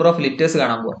 നമ്പർ ഓഫ് ലിറ്റേഴ്സ്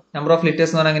കാണാൻ പോകാം. നമ്പർ ഓഫ്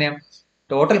ലിറ്റേഴ്സ് എന്ന് പറഞ്ഞാൽ എങ്ങനെയാണ്,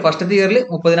 ടോട്ടൽ ഫസ്റ്റത്തെ ഇയറിൽ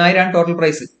 30,000 ആണ് ടോട്ടൽ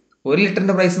പ്രൈസ്. ഒരു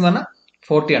ലിറ്ററിന്റെ പ്രൈസ് എന്ന് പറഞ്ഞാൽ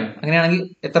 40 ആണ്. അങ്ങനെയാണെങ്കിൽ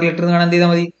എത്ര ലിറ്റർ എന്ന് കാണാൻ എന്ത്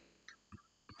ചെയ്താൽ മതി,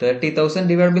 30,000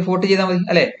 ഡിവൈഡ് ബൈ 40 ചെയ്താൽ മതി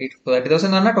അല്ലെ. 30,000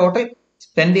 എന്ന് പറഞ്ഞാൽ ടോട്ടൽ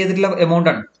സ്പെൻഡ് ചെയ്തിട്ടുള്ള എമൗണ്ട്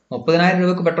ആണ്. 30,000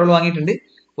 രൂപക്ക് പെട്രോൾ വാങ്ങിയിട്ടുണ്ട്.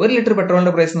 ഒരു ലിറ്റർ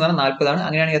പെട്രോളിന്റെ പ്രൈസ് എന്ന് പറഞ്ഞാൽ 40 ആണ്.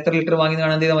 അങ്ങനെയാണെങ്കിൽ എത്ര ലിറ്റർ വാങ്ങി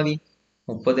കാണാൻ എന്ത് ചെയ്താൽ മതി,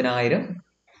 30,000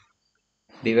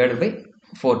 ഡിവൈഡ് ബൈ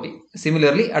 40.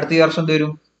 സിമിലർലി അടുത്ത വർഷം എന്ത്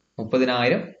വരും,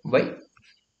 30,000 ബൈ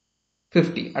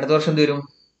 50. അടുത്ത വർഷം എന്ത് വരും,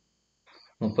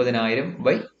 30,000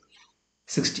 ബൈ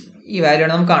 60. ഈ വാല്യൂ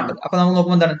ആണ് നമുക്ക് കാണേണ്ടത്. അപ്പൊ നമുക്ക്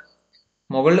നോക്കുമ്പോൾ എന്താണ്,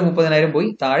 മുകളിൽ 30,000 പോയി,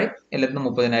 താഴെ എല്ലാത്തിനും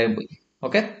 30,000 പോയി.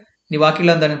 ഓക്കെ, ഇനി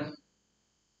ബാക്കിയുള്ള എന്താണ്,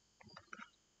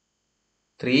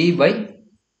 3 by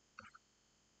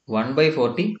 1 by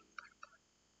 40,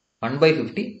 1 by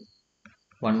 50,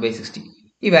 1 by 60.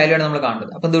 ഈ വാല്യൂ ആണ് നമ്മൾ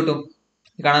കാണേണ്ടത്. അപ്പൊ എന്ത് കിട്ടും,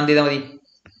 കാണാൻ എന്ത് ചെയ്താൽ മതി,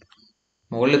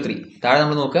 മുകളിൽ 3, താഴെ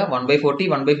നമ്മൾ നോക്കുക 1 by 40,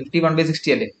 1 by 50, 1 by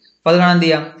 60 അല്ലേ. അപ്പൊ അത് കാണാൻ എന്ത്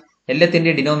ചെയ്യാം,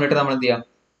 എല്ലാത്തിന്റെയും ഡിനോമിനേറ്റർ നമ്മൾ എന്ത് ചെയ്യാം,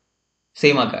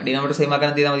 സെയിം ആക്കുക. ഡിനോമിനേറ്റർ സെയിം ആക്കാൻ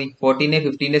എന്ത് ചെയ്താൽ മതി, 14,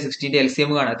 15, 16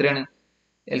 LCM കാണാം. എത്രയാണ്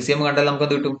LCM കണ്ടാൽ നമുക്ക്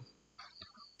എന്ത് കിട്ടും,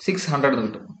 600 എന്ന്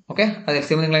കിട്ടും. ഓക്കെ, അത്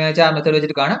LCM നിങ്ങൾ എങ്ങനെ വെച്ചാൽ ആ മെത്തേഡ്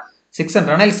വെച്ചിട്ട് കാണാം.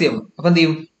 600 ആണ് LCM. അപ്പൊ എന്ത്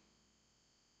ചെയ്യും,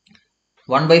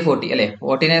 1 by 40 അല്ലെ,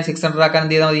 40നെ 600 ആക്കാൻ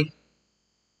എന്ത് ചെയ്താൽ മതി,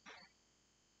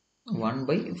 1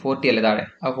 by 40 അല്ലേ താഴെ.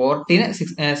 ആ 40നെ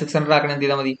 600 ആക്കാൻ എന്ത്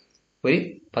ചെയ്താൽ മതി, ഒരു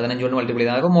 15 കൊണ്ട് മൾട്ടിപ്ലൈ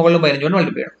ചെയ്താൽ. അപ്പൊ മുകളിൽ 15 കൊണ്ട്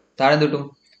മൾട്ടിപ്ലൈ ചെയ്യണം, താഴെ എന്ത് കിട്ടും,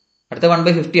 അടുത്ത 1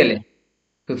 by 50 അല്ലേ.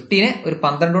 50നെ ഒരു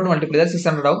 12 കൊണ്ട് മൾട്ടിപ്ലൈ ചെയ്താൽ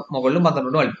 600 ആവും, മുകളിലും 12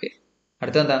 കൊണ്ട് മൾട്ടിപ്ലൈ ചെയ്യും.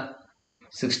 അടുത്ത എന്താ,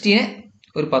 60നെ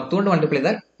ഒരു 10 കൊണ്ട് മൾട്ടിപ്ലൈ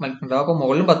ചെയ്താൽ ഉണ്ടാവും, അപ്പൊ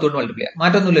മുകളിലും 10 കൊണ്ട് മൾട്ടിപ്ലൈ ചെയ്യാം.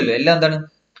 മാറ്റമൊന്നുമില്ലല്ലോ, എല്ലാം എന്താണ്,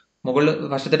 മുകളിൽ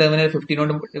ഫസ്റ്റത്തെ ടേമിനെ 15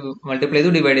 കൊണ്ട് മൾട്ടിപ്ലൈ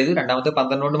ചെയ്തു ഡിവൈഡ് ചെയ്തു, രണ്ടാമത്തെ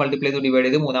 12 കൊണ്ട് മൾട്ടിപ്ലൈ ചെയ്തു ഡിവൈഡ്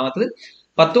ചെയ്തു, മൂന്നാമത്തത്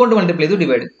 10 കൊണ്ട് മൾട്ടിപ്ലൈ ചെയ്തു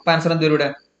ഡിവൈഡ്. അപ്പൊ ആൻസർ എന്ത് വരും ഇവിടെ,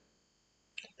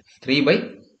 3 by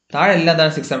താഴെ എല്ലാം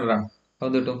എന്താണ് 600 ആണ്. അപ്പൊ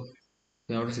എന്ത് കിട്ടും,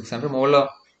 600. മുകളിലോ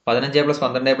 15 പ്ലസ്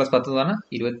 12 പ്ലസ് 10 എന്ന് പറഞ്ഞാൽ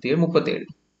 27, 37.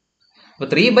 അപ്പൊ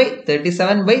 3 by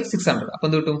 37 by 600. അപ്പൊ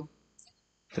എന്ത് കിട്ടും,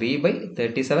 3 by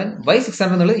 37 by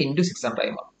 600 എന്നുള്ളത് ഇൻറ്റു 600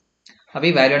 ആയി മാറും. അപ്പൊ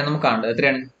ഈ വാല്യൂ ആണ് നമുക്ക് കാണേണ്ടത്.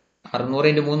 എത്രയാണ്, 600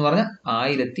 × 3 എന്ന് പറഞ്ഞാൽ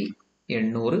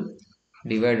 1800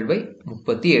 ഡിവൈഡഡ് ബൈ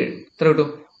 37. എത്ര കിട്ടും,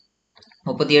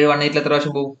 37 18 എത്ര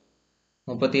പ്രാവശ്യം പോകും,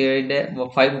 37ന്റെ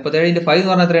 5 37 × 5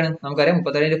 എന്ന് പറഞ്ഞാൽ എത്രയാണ് നമുക്കറിയാം,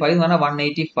 37 × 5 എന്ന് പറഞ്ഞാൽ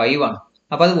 185 ആണ്.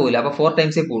 അപ്പൊ അത് പോകില്ല. അപ്പൊ 4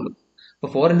 ടൈംസേ പോകുള്ളൂ. അപ്പൊ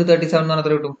 4 × 37 എന്ന് പറഞ്ഞാൽ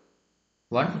എത്ര കിട്ടും,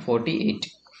 148.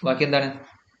 ബാക്കി എന്താണ്,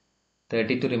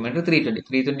 32 റിമൈൻഡർ 320.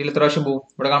 320 എത്ര പ്രാവശ്യം പോകും,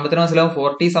 ഇവിടെ കാണുമ്പോൾ മനസ്സിലാവും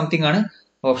 40 സംതിങ് ആണ്.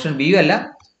 ഓപ്ഷൻ ബി അല്ല,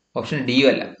 ഓപ്ഷൻ ഡിയും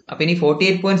അല്ല. അപ്പൊ ഇനി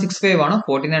 48.65 ആണോ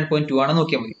 49.2 ആണോ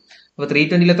നോക്കിയാൽ മതി. അപ്പൊ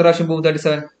 320 എത്ര പ്രാവശ്യം പോകും?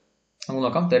 37. നമുക്ക്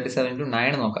നോക്കാം. 37 into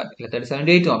 9 നോക്കാം. ഇല്ല 37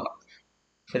 into 8 നോക്കാം.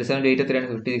 37 into 8 എത്രയാണ്?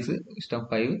 56 ഇഷ്ടം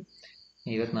 5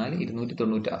 24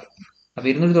 296. അപ്പൊ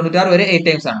 296 വരെ 8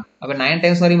 ടൈംസ് ആണ്. അപ്പൊ 9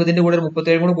 ടൈംസ് എന്ന് പറയുമ്പോൾ ഇതിന്റെ കൂടെ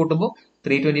 37 കൂടെ കൂട്ടുമ്പോൾ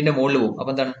 320ന്റെ മുകളിൽ പോകും.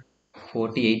 അപ്പൊ എന്താണ്?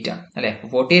 48 ആണ് അല്ലെ.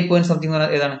 48 പോയിന്റ് സംതിങ്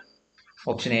ഏതാണ്?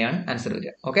 ഓപ്ഷൻ എ ആണ് ആൻസർ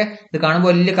വരിക. ഓക്കെ, ഇത് കാണുമ്പോൾ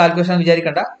വലിയ കാൽക്കുലേഷൻ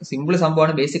വിചാരിക്കേണ്ട, സിമ്പിൾ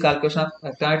സംഭവമാണ്. ബേസിക് കാൽക്കുലേഷൻ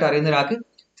വ്യക്തമായിട്ട് അറിയുന്ന ഒരാൾക്ക്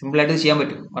സിമ്പിൾ ആയിട്ട് ചെയ്യാൻ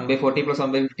പറ്റും. 1/40 +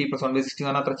 1/50 + 1/60 എന്ന്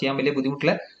പറഞ്ഞാൽ അത്ര ചെയ്യാൻ വലിയ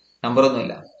ബുദ്ധിമുട്ടുള്ള നമ്പർ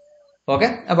ഒന്നുമില്ല. ഓക്കെ,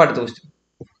 അപ്പൊ അടുത്ത ക്വസ്റ്റ്യൻ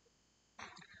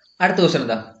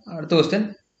എന്താ? അടുത്ത question,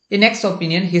 in X's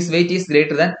opinion his weight is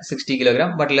greater than 60 kg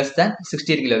but less than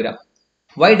 68 kg.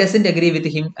 Y doesn't agree with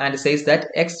him and says that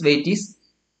X weight is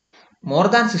more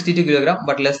than 62 kg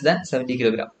but less than 70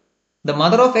 kg. The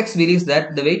mother of X believes that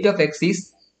the weight of X is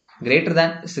greater than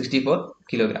 64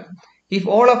 kg. If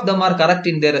all of them are correct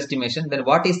in their estimation, then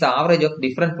what is the average of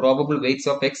different probable weights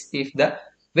of X if the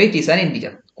weight is an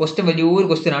integer? Question വലിയൊരു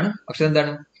question ആണ്. പക്ഷെ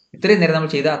എന്താണ്, ഇത്രയും നേരം നമ്മൾ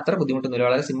ചെയ്ത അത്ര ബുദ്ധിമുട്ടൊന്നുമില്ല.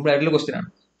 വളരെ സിമ്പിൾ ആയിട്ടുള്ള ക്വസ്റ്റ്യൻ ആണ്.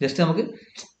 ജസ്റ്റ് നമുക്ക്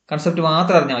കൺസെപ്റ്റ്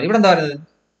മാത്രം അറിഞ്ഞാൽ മതി. ഇവിടെ എന്താ പറയുന്നത്?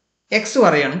 എക്സ്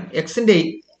പറയാണ്, എക്സിന്റെ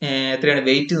എത്രയാണ്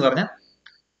വെയിറ്റ് എന്ന് പറഞ്ഞാൽ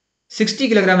 60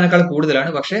 കിലോഗ്രാമിനേക്കാൾ കൂടുതലാണ്,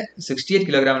 പക്ഷെ 68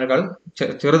 കിലോഗ്രാമിനേക്കാളും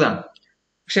ചെറുതാണ്.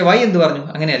 പക്ഷെ വൈ എന്ത് പറഞ്ഞു?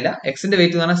 അങ്ങനെയല്ല. എക്സിന്റെ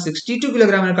വെയിറ്റ് എന്ന് പറഞ്ഞാൽ 62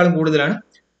 കിലോഗ്രാമിനേക്കാളും കൂടുതലാണ്,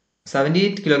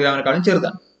 78 കിലോഗ്രാമിനേക്കാളും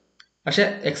ചെറുതാണ്. പക്ഷെ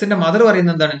എക്സിന്റെ മദർ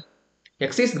പറയുന്നത് എന്താണ്?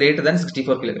 X is greater than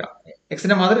 64 kilogram.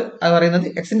 എക്സിന്റെ മദർ അത് പറയുന്നത്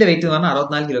എക്സിന്റെ വെയിറ്റ് എന്ന് പറഞ്ഞാൽ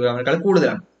 64 കിലോഗ്രാമിനേക്കാൾ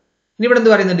കൂടുതലാണ്. ഇനി ഇവിടെ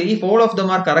എന്ത് പറയുന്നുണ്ട്? ഈ all of them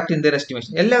are correct in there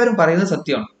estimation. എല്ലാവരും പറയുന്നത്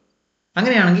സത്യമാണ്.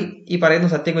 അങ്ങനെയാണെങ്കിൽ ഈ പറയുന്ന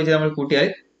സത്യം വെച്ച് നമ്മൾ കൂട്ടിയാൽ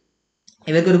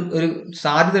ഇവർക്ക് ഒരു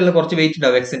സാധ്യതയുള്ള കുറച്ച് വെയിറ്റ്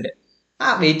ഉണ്ടാവും എക്സിന്റെ. ആ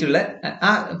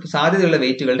സാധ്യതയുള്ള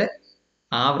വെയിറ്റുകളുടെ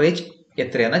ആവറേജ്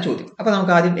എത്രയാണെന്ന ചോദ്യം. അപ്പൊ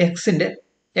നമുക്ക് ആദ്യം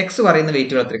എക്സ് പറയുന്ന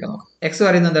വെയിറ്റുകൾ എത്രയൊക്കെ നോക്കാം. എക്സ്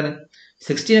പറയുന്നത് എന്താണ്?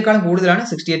 60നേക്കാളും കൂടുതലാണ്,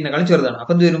 68നേക്കാളും ചെറുതാണ്.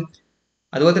 അപ്പൊ എന്ത് വരും?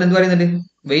 അതുപോലെ തന്നെ എന്ത് പറയുന്നുണ്ട്?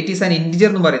 വെയിറ്റ് ഈസ് ആൻ ഇന്റിജർ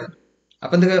എന്നും പറയുന്നുണ്ട്.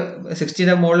 അപ്പൊ എന്തൊക്കെ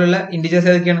 60ന്റെ മുകളിലുള്ള ഇന്റിജേഴ്സ്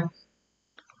ഏതൊക്കെയാണ്?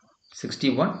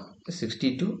 61,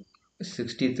 62,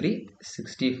 63,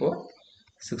 64,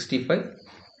 65,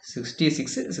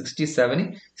 66, 67,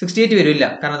 68 വരില്ല.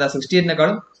 കാരണം എന്താ?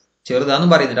 68നേക്കാളും ചെറുതാന്നും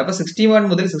പറയുന്നുണ്ട്. അപ്പൊ 61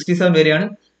 മുതൽ 67 വരെയാണ്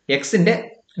എക്സിന്റെ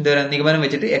എന്താ പറയുക നിഗമനം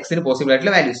വെച്ചിട്ട് എക്സിന് പോസിബിൾ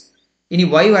ആയിട്ടുള്ള വാല്യൂസ്. ഇനി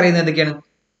വൈ പറയുന്നത് എന്തൊക്കെയാണ്?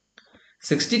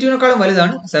 62നേക്കാളും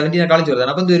വലുതാണ്, 70നേക്കാളും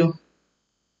ചെറുതാണ്. അപ്പൊ എന്ത് വരും?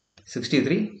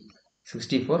 63,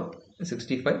 64,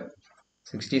 65,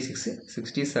 66,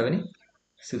 67,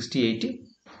 68,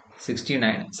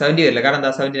 69, 70 വരില്ല. കാരണം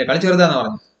എന്താ? 70നേക്കാളും ചെറുതാന്ന്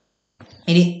പറഞ്ഞു.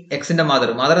 ഇനി എക്സിന്റെ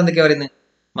മദർ എന്തൊക്കെയാ പറയുന്നത്?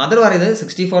 മദർ പറയുന്നത്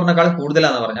 64നേക്കാളും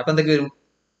കൂടുതലാന്ന് പറഞ്ഞു. അപ്പൊ എന്തൊക്കെ വരും?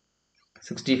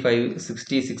 65,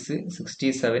 66,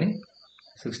 67,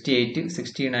 68,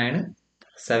 69,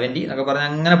 70 എന്നൊക്കെ പറഞ്ഞാൽ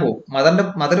അങ്ങനെ പോകും.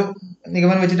 മദർ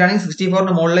നിഗമനം വെച്ചിട്ടാണെങ്കിൽ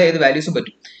 64ന്റെ മുകളിലെ ഏത് വാല്യൂസും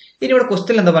പറ്റും. ഇനി ഇവിടെ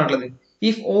ക്വസ്റ്റ്യൻ എന്താ പറഞ്ഞിട്ടുള്ളത്?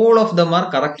 If all of them are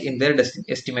correct in there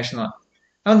estimation ആണ്.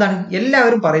 അതെന്താണ്?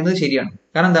 എല്ലാവരും പറയുന്നത് ശരിയാണ്.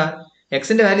 കാരണം എന്താ?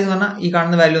 എക്സിന്റെ വാല്യൂ എന്ന് പറഞ്ഞാൽ ഈ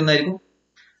കാണുന്ന വാല്യൂ ഒന്നായിരിക്കും.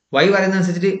 വൈ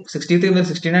പറയുന്നതനുസരിച്ചിട്ട് 63 മുതൽ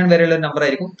 69 വരെയുള്ള നമ്പർ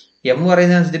ആയിരിക്കും. എം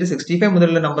പറയുന്നതനുസരിച്ചിട്ട് 65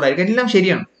 മുതലുള്ള നമ്പർ ആയിരിക്കും. എല്ലാം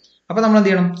ശരിയാണ്. അപ്പൊ നമ്മൾ എന്ത്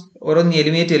ചെയ്യണം? ഓരോന്ന്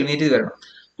എലിമിനേറ്റ് ചെയ്ത് വരണം.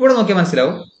 ഇവിടെ നോക്കിയാൽ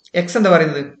മനസ്സിലാവും എക്സ് എന്താ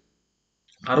പറയുന്നത്?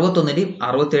 61ന്റെയും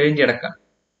 67ന്റെ ഇടക്കാണ്.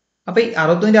 അപ്പൊ ഈ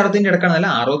 61ന്റെ 67ന്റെ ഇടക്കാണെന്നല്ല,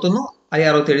 61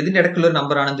 അല്ലെങ്കിൽ 67ന്റെ ഇടക്കുള്ള ഒരു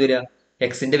നമ്പർ ആണ് എന്ത് വരിക?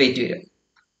 എക്സിന്റെ വെയിറ്റ് വരിക.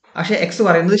 പക്ഷെ എക്സ്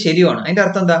പറയുന്നത് ശരിയാണ്. അതിന്റെ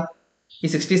അർത്ഥം എന്താ? ഈ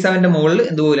 67ന്റെ മുകളിൽ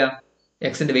എന്ത് പോകില്ല?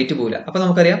 എക്സിന്റെ വെയിറ്റ് പോകില്ല. അപ്പൊ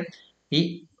നമുക്കറിയാം ഈ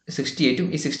 68ഉം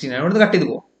ഈ 69 ഇവിടുന്ന് കട്ട് ചെയ്ത്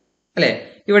പോകും അല്ലെ?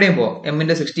 ഇവിടെയും പോവാം.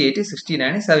 എമ്മിന്റെ 68,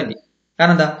 69, 70.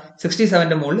 കാരണം എന്താ?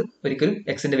 67ന്റെ മുകളിൽ ഒരിക്കലും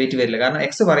എക്സിന്റെ വെയിറ്റ് വരില്ല. കാരണം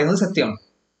എക്സ് പറയുന്നത് സത്യമാണ്,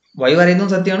 വൈ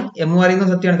പറയുന്നതും സത്യമാണ്, എം പറയുന്നതും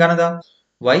സത്യമാണ്. കാരണം എന്താ?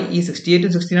 വൈ ഈ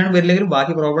 68ഉം 69 വരില്ലെങ്കിലും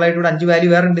ബാക്കി പ്രോബിൾ ആയിട്ട് ഇവിടെ 5 വാല്യൂ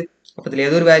വേറെ ഉണ്ട്. അപ്പൊ ഇതിൽ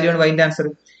ഏതൊരു വാല്യൂ ആണ് വൈന്റെ ആൻസർ?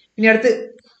 ഇനി അടുത്ത്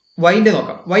വൈന്റെ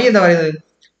നോക്കാം. വൈ എന്താ പറയുന്നത്?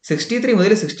 63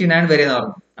 മുതൽ 69 വരെ എന്ന്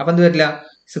പറഞ്ഞു. അപ്പൊ എന്ത് പറ്റില്ല?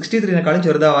 63നേക്കാളും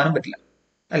ചെറുതാവാനും പറ്റില്ല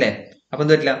അല്ലെ? അപ്പൊ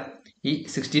എന്ത് പറ്റില്ല? ഈ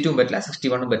 62ഉം പറ്റില്ല,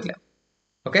 61ഉം പറ്റില്ല.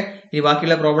 ഓക്കെ, ഇനി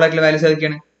ബാക്കിയുള്ള പ്രോബിൾ ആയിട്ടുള്ള വാല്യൂസ്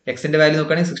ഏതൊക്കെയാണ്? എക്സിന്റെ വാല്യൂ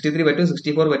നോക്കുകയാണെങ്കിൽ 63 പറ്റും,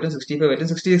 64 പറ്റും, 65 പറ്റും,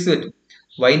 66 പറ്റും.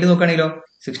 വൈന്റെ നോക്കുകയാണെങ്കിലോ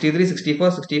 63, 64,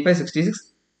 65, 66,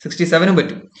 67ഉം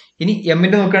പറ്റും. ഇനി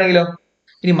എമ്മിന്റെ നോക്കുകയാണെങ്കിലോ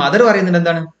ഇനി മദർ പറയുന്നുണ്ട്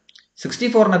എന്താണ്?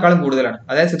 64നേക്കാളും കൂടുതലാണ്.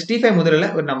 അതായത് 65 മുതലുള്ള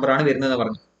ഒരു നമ്പറാണ് വരുന്നതെന്ന്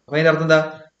പറഞ്ഞു. അപ്പൊ അതിന്റെ അർത്ഥം എന്താ?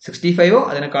 65ഓ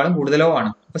അതിനേക്കാളും കൂടുതലോ ആണ്.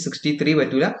 അപ്പൊ 63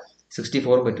 പറ്റൂല,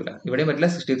 64ഉം പറ്റൂല. ഇവിടെയും പറ്റില്ല,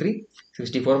 63,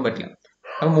 64ഉം പറ്റില്ല.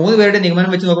 അപ്പൊ 3 പേരുടെ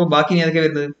നിഗമനം വെച്ച് നോക്കുമ്പോൾ ബാക്കി ഇനി ഏതൊക്കെ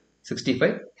വരുന്നത്?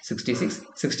 65, 66,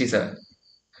 67.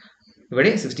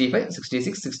 ഇവിടെ 65,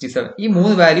 66, 67 ഈ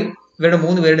 3 വാല്യൂ ഇവരുടെ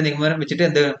 3 പേരുടെ നിഗമനം വെച്ചിട്ട്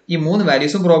എന്ത്? ഈ 3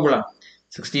 വാല്യൂസും പ്രോബിൾ ആണ്.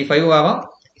 65 ആവാം,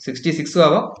 66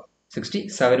 ആവാം,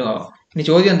 67 ആവാം. ഇനി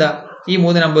ചോദ്യം എന്താ? ഈ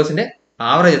 3 നമ്പേഴ്സിന്റെ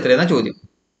ആവറേജ് എത്രയെന്ന ചോദ്യം.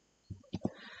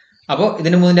 അപ്പോൾ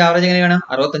ഇതിന്റെ 3ന്റെ ആവറേജ് എങ്ങനെയാണ്?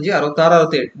 65, 66,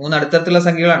 67. 3 അടുത്തടുത്തുള്ള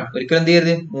സംഖ്യകളാണ്. ഒരിക്കലും എന്ത്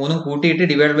ചെയ്യരുത്? 3ഉം കൂട്ടിയിട്ട്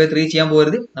ഡിവൈഡ് ബൈ 3 ചെയ്യാൻ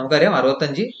പോകരുത്. നമുക്കറിയാം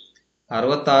 65, 66,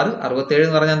 67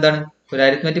 എന്ന് പറഞ്ഞാൽ എന്താണ്? ഒരു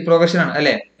അരിത്മെറ്റിക് പ്രോഗ്രഷൻ ആണ്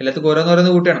അല്ലെ? എല്ലാത്തും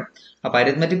ഓരോന്ന് കൂട്ടണം. അപ്പൊ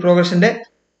അരിത്മെറ്റിക് പ്രോഗ്രഷന്റെ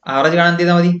ആവറേജ് കാണാൻ എന്ത്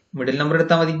ചെയ്താൽ മതി? മിഡിൽ നമ്പർ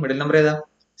എടുത്താൽ മതി. മിഡിൽ നമ്പർ ഏതാ?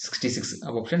 66.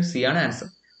 അപ്പൊ ഓപ്ഷൻ സി ആണ് ആൻസർ.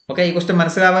 ഓക്കെ, ഈ ക്വസ്റ്റ്യൻ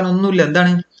മനസ്സിലാവാൻ ഒന്നുമില്ല.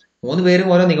 എന്താണ്? 3 പേരും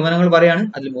ഓരോ നിഗമനങ്ങൾ പറയാണ്.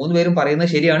 അതിൽ 3 പേരും പറയുന്നത്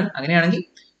ശരിയാണ്. അങ്ങനെയാണെങ്കിൽ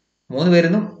 3 പേരിൽ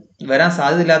നിന്നും വരാൻ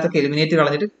സാധ്യതയില്ലാത്തൊക്കെ എലിമിനേറ്റ്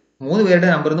കളഞ്ഞിട്ട് 3 പേരുടെ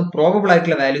നമ്പറിൽ നിന്നും പ്രോബബിൾ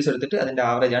ആയിട്ടുള്ള വാല്യൂസ് എടുത്തിട്ട് അതിന്റെ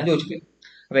ആവറേജ് ആണ് ചോദിച്ചിട്ടുള്ളത്.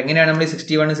 അപ്പൊ എങ്ങനെയാണ് നമ്മൾ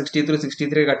 61,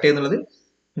 63 കട്ട് ചെയ്യുന്നത്?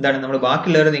 എന്താണ്? നമ്മൾ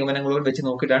ബാക്കിയുള്ളവരുടെ നിഗമനങ്ങളോട് വെച്ച്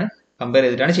നോക്കിയിട്ടാണ് കമ്പയർ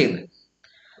ചെയ്തിട്ടാണ് ചെയ്യുന്നത്.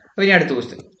 അപ്പൊ ഇനി അടുത്ത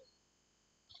ക്വസ്റ്റ്യൻ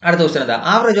എന്താ?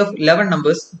 Average of 11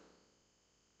 numbers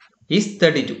is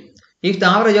 32. If the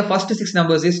average of first 6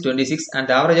 numbers is 26 and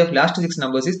the average of last 6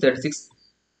 numbers is 36,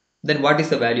 then what is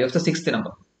the value of the sixth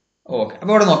number? Okay,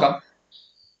 അപ്പൊ ഇവിടെ നോക്കാം.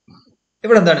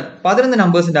 ഇവിടെ എന്താണ്? 11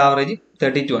 നമ്പേഴ്സിന്റെ ആവറേജ്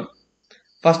 32 ആണ്.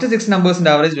 ഫസ്റ്റ് 6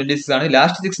 നമ്പേഴ്സിന്റെ ആവറേജ് 26 ആണ്.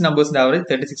 Last 6 നമ്പേഴ്സിന്റെ average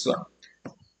 36 ആണ്.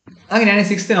 അങ്ങനെയാണ്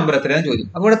sixth number എത്രയാണ് ചോദ്യം.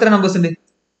 അപ്പോൾ ഇവിടെ എത്ര നമ്പേഴ്സ് ഉണ്ട്?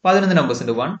 11 നമ്പേഴ്സ്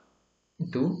ഉണ്ട്. 1,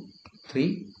 2, 3,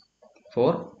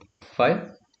 4, 5,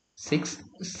 6,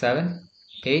 7,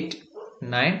 8,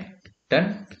 9, 10,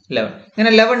 11. ഇങ്ങനെ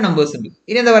 11 നമ്പേഴ്സ് ഉണ്ട്.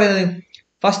 ഇനി എന്താ പറയുന്നത്?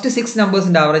 ഫസ്റ്റ് 6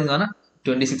 നമ്പേഴ്സിന്റെ ആവറേജ് എന്ന് പറഞ്ഞാൽ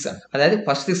 26 ആണ്. അതായത്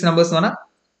ഫസ്റ്റ് 6 നമ്പേഴ്സ് എന്ന് പറഞ്ഞാൽ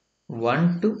 1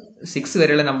 to 6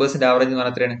 വരെയുള്ള നമ്പേഴ്സിന്റെ ആവറേജ് എന്ന്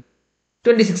പറഞ്ഞാൽ എത്രയാണ്?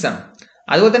 26 ആണ്.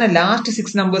 അതുപോലെ തന്നെ ലാസ്റ്റ്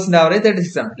 6 നമ്പേഴ്സിന്റെ ആവറേജ്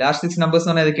 36 ആണ്. ലാസ്റ്റ് 6 നമ്പേഴ്സ്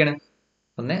എന്ന് പറഞ്ഞാൽ ഏതൊക്കെയാണ്?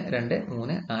 1, 2, 3,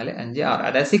 4, 5, 6.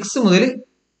 അതായത് 6 മുതൽ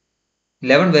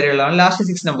 11 വരെയുള്ളതാണ് ലാസ്റ്റ്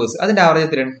 6 നമ്പേഴ്സ്. അതിന്റെ ആവറേജ്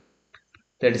എത്രയാണ്?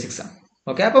 36 ആണ്.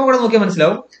 ഓക്കെ, അപ്പൊ ഇവിടെ നോക്കിയാൽ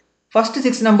മനസ്സിലാവും. ഫസ്റ്റ്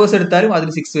 6 നമ്പേഴ്സ് എടുത്താലും അതിൽ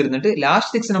 6 വരുന്നുണ്ട്.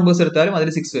 ലാസ്റ്റ് 6 നമ്പേഴ്സ് എടുത്താലും അതിൽ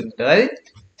 6 വരുന്നുണ്ട്. അതായത്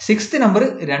സിക്സ്ത് നമ്പർ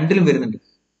രണ്ടിലും വരുന്നുണ്ട്.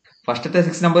 ഫസ്റ്റത്തെ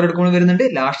 6 നമ്പർ എടുക്കുമ്പോൾ വരുന്നുണ്ട്,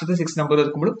 ലാസ്റ്റത്തെ 6 നമ്പർ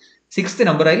എടുക്കുമ്പോഴും സിക്സ്ത്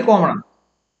നമ്പർ അതിൽ കോമൺ ആണ്.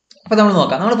 അപ്പൊ നമ്മൾ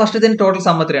നോക്കാം. നമ്മൾ ഫസ്റ്റത്തെ ടോട്ടൽ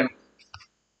സം എത്രയാണ്?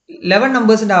 11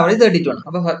 നമ്പേഴ്സിന്റെ ആവറേജ് 32 ആണ്.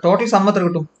 അപ്പൊ ടോട്ടൽ സം എത്ര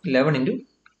കിട്ടും? 11 into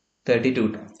 32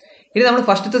 കിട്ടും. ഇനി നമ്മൾ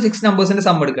ഫസ്റ്റത്തെ 6 നമ്പേഴ്സിന്റെ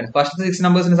സം എടുക്കണം. ഫസ്റ്റത്തെ 6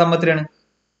 നമ്പേഴ്സിന്റെ സം എത്രയാണ്?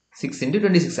 6 into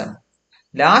 26 ആണ്.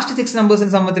 ലാസ്റ്റ് 6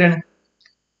 നമ്പേഴ്സിന്റെ സം എത്രയാണ്?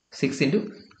 6 into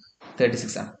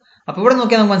 36 ആണ്. അപ്പൊ ഇവിടെ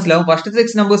നോക്കിയാൽ നമുക്ക് മനസ്സിലാവും. ഫസ്റ്റത്തെ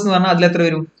 6 നമ്പേഴ്സ് എന്ന് പറഞ്ഞാൽ അതിൽ എത്ര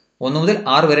വരും? 1 മുതൽ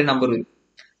 6 വരെ നമ്പർ വരും.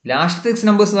 ലാസ്റ്റ് 6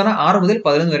 നമ്പേഴ്സ് എന്ന് പറഞ്ഞാൽ 6 മുതൽ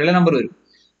 11 വരെയുള്ള നമ്പർ വരും.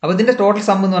 അപ്പൊ ഇതിന്റെ ടോട്ടൽ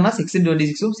സം എന്ന് പറഞ്ഞാൽ 6 into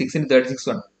 26ഉം 6 into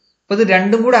 36ഉം ആണ്. അപ്പൊ ഇത്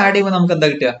രണ്ടും കൂടെ ആഡ് ചെയ്യുമ്പോൾ നമുക്ക് എന്താ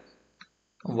കിട്ടുക?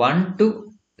 1 to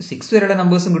 6 വരെയുള്ള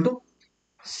നമ്പേഴ്സും കിട്ടും,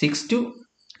 6 to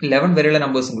 11 വരെയുള്ള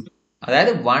നമ്പേഴ്സും കിട്ടും.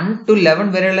 അതായത് 1 to 11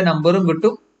 വരെയുള്ള നമ്പറും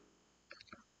കിട്ടും,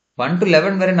 1 to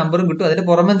 11 വരെ നമ്പറും കിട്ടും. അതിന്റെ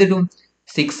പുറമെ എന്ത് കിട്ടും?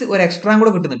 6 ഒരു എക്സ്ട്രാ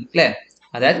കൂടെ കിട്ടുന്നുണ്ട് അല്ലെ?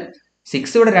 അതായത്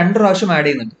 6 ഇവിടെ 2 പ്രാവശ്യം ആഡ്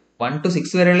ചെയ്യുന്നുണ്ട്. 1 to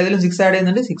 6 വരെയുള്ളതിലും 6 ആഡ്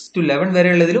ചെയ്യുന്നുണ്ട്, 6 to 11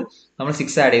 വരെയുള്ളതിലും നമ്മൾ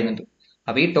 6 ആഡ് ചെയ്യുന്നുണ്ട്.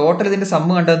 അപ്പൊ ഈ ടോട്ടൽ ഇതിന്റെ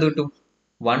സമ്മ് കണ്ടാൽ എന്ത് കിട്ടും?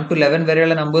 1 to 11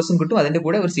 വരെയുള്ള നമ്പേഴ്സും കിട്ടും, അതിന്റെ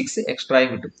കൂടെ ഒരു 6 എക്സ്ട്രായും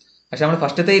കിട്ടും. പക്ഷെ നമ്മൾ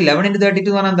ഫസ്റ്റത്തെ 11 into 32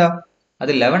 എന്ന് പറഞ്ഞാൽ എന്താ?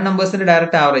 അത് 11 നമ്പേഴ്സിന്റെ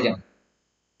ഡയറക്റ്റ് ആവറേജ് ആണ്.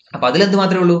 അപ്പൊ അതിലെന്ത്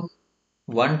മാത്രമേ ഉള്ളൂ?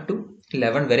 1 to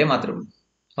 11 വരെ മാത്രമേ ഉള്ളൂ.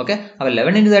 ഓക്കെ, അപ്പൊ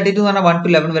 11 into 32 എന്ന് പറഞ്ഞാൽ 1 to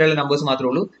 11 വരെയുള്ള നമ്പേഴ്സ് മാത്രമേ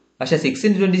ഉള്ളൂ. പക്ഷെ 6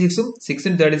 into 26ഉം 6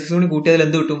 into 36ഉം കൂടി കൂട്ടിയതിൽ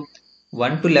എന്ത് കിട്ടും?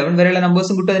 1 to 11 വരെയുള്ള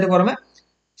നമ്പേഴ്സും കിട്ടും, അതിന്റെ പുറമെ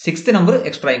 6th നമ്പർ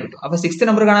എക്സ്ട്രായും കിട്ടും. അപ്പൊ 6th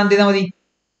നമ്പർ കാണാൻ എന്ത് ചെയ്താൽ മതി?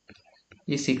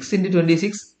 ഈ 6 into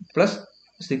 26 പ്ലസ്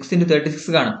 6 into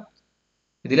 36 കാണാം.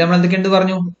 ഇതിൽ നമ്മൾ എന്തൊക്കെയുണ്ട്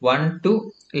പറഞ്ഞു? 1 to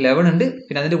 11 ഉണ്ട്,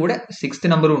 പിന്നെ അതിന്റെ കൂടെ 6th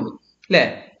നമ്പറും ഉണ്ട് അല്ലെ?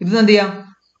 ഇത് എന്ത് ചെയ്യാം?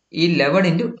 ഈ 11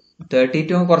 into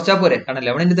 32 കുറച്ചാൽ പോരെ? കാരണം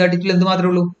 11 into 32 എന്ത് മാത്രമേ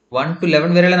ഉള്ളൂ? 1 to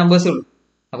 11 വരെയുള്ള നമ്പേഴ്സേ ഉള്ളൂ.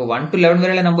 അപ്പൊ 1 to 11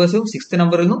 വരെയുള്ള നമ്പേഴ്സും 6th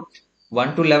നമ്പറിൽ നിന്നും 1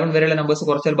 to 11 വരെയുള്ള നമ്പേഴ്സ്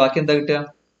കുറച്ചാൽ ബാക്കി എന്താ കിട്ടുക?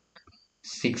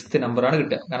 6th നമ്പറാണ്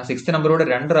കിട്ടുക. കാരണം 6th നമ്പറോട്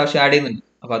 2 പ്രാവശ്യം ആഡ് ചെയ്യുന്നുണ്ട്.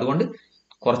 അപ്പൊ അതുകൊണ്ട്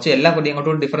കുറച്ച് എല്ലാം കൂടി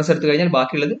അങ്ങോട്ടും ഡിഫറൻസ് എടുത്തു കഴിഞ്ഞാൽ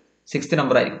ബാക്കിയുള്ളത് 6th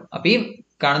നമ്പർ ആയിരിക്കും. അപ്പൊ ഈ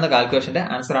കാണുന്ന കാൽക്കുലേഷന്റെ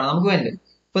ആൻസർ ആണ് നമുക്ക് വേണ്ടത്.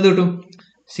 അപ്പൊ എന്ത് കിട്ടും?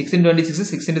 6 into 26,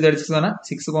 6 into 36 എന്ന് പറഞ്ഞാൽ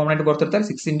 6 കോമൺ ആയിട്ട് പുറത്തെടുത്താൽ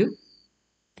 6 into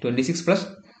 26 പ്ലസ്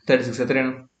 36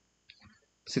 എത്രയാണ്?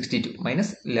 62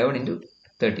 മൈനസ് 11 into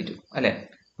 32 അല്ലെ?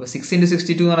 അപ്പൊ 6 into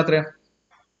 62 എന്ന് പറഞ്ഞാൽ എത്രയാണ്?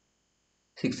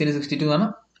 6 into 62 എന്ന്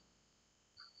പറഞ്ഞാൽ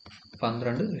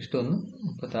 12 1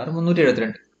 36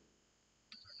 372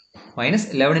 മൈനസ്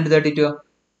 11 into 32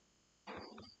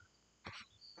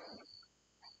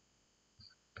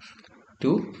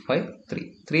 253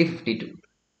 352.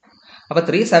 അപ്പൊ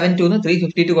 372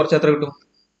 352 കുറച്ച് എത്ര കിട്ടും?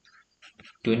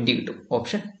 20 കിട്ടും.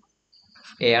 ഓപ്ഷൻ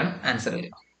എ ആണ് ആൻസർ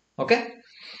വരിക. ഓക്കെ,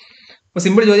 അപ്പൊ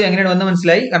സിമ്പിൾ ചോദ്യം എങ്ങനെയാണ് വന്ന്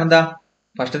മനസ്സിലായി. കാരണം എന്താ?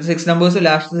 ഫസ്റ്റത്തെ 6 നമ്പേഴ്സ്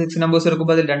ലാസ്റ്റ് 6 നമ്പേഴ്സ്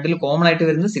എടുക്കുമ്പോൾ അതിൽ രണ്ടിൽ കോമൺ ആയിട്ട്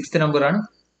വരുന്നത് 6th നമ്പർ ആണ്.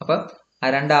 അപ്പൊ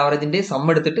ആ രണ്ട് ആവറേജിന്റെ സം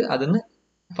എടുത്തിട്ട് അതിന്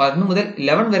 1 മുതൽ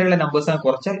 11 വരെയുള്ള നമ്പേഴ്സ് ആണ്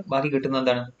കുറച്ചാൽ ബാക്കി കിട്ടുന്നത്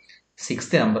എന്താണ്?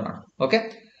 6th നമ്പർ ആണ്. ഓക്കെ,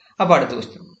 അപ്പൊ അടുത്ത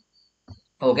ക്വസ്റ്റ്യൻ.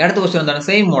 ഓക്കെ, അടുത്ത ക്വസ്റ്റ്യൻ എന്താണ്?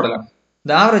 സെയിം മോഡലാണ്.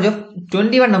 The average of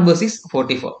 21 numbers is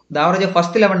 44. The average of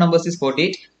first 11 numbers is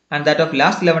 48 and that of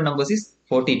last 11 numbers is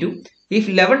 42. If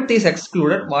 11th is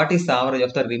excluded, what is the average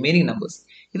of the remaining numbers?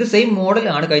 ഇത് same model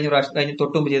ആണ് കഴിഞ്ഞ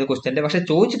തൊട്ട് മുമ്പ് ചെയ്ത ക്വസ്റ്റ്യന്റെ. പക്ഷെ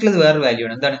ചോദിച്ചിട്ടുള്ളത് വേറെ value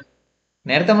ആണ്. എന്താണ്?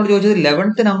 നേരത്തെ നമ്മൾ ചോദിച്ചത്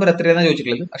 11th നമ്പർ എത്രയാണെന്ന്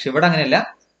ചോദിച്ചിട്ടുള്ളത്. പക്ഷെ ഇവിടെ അങ്ങനെയല്ല.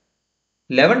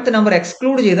 11th നമ്പർ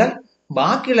എക്സ്ക്ലൂഡ് ചെയ്താൽ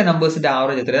ബാക്കിയുള്ള നമ്പേഴ്സിന്റെ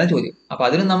ആവറേജ് എത്രയാണെന്ന് ചോദ്യം. അപ്പൊ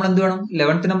അതിനും നമ്മൾ എന്ത് വേണം?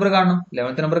 11th നമ്പർ കാണണം.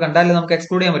 11th നമ്പർ കണ്ടാലേ നമുക്ക്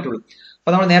എക്സ്ക്ലൂഡ് ചെയ്യാൻ പറ്റുള്ളൂ.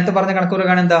 അപ്പൊ നമ്മൾ നേരത്തെ പറഞ്ഞ കണക്കൂറ്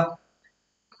കാണാൻ എന്താ?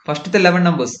 ഫസ്റ്റത്തെ 11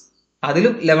 നമ്പേഴ്സ്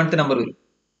അതിലും 11th നമ്പർ വരും.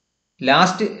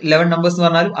 ലാസ്റ്റ് 11 നമ്പേഴ്സ് എന്ന്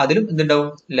പറഞ്ഞാലും അതിലും എന്തുണ്ടാവും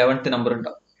 11th നമ്പർ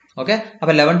ഉണ്ടാവും. ഓക്കെ,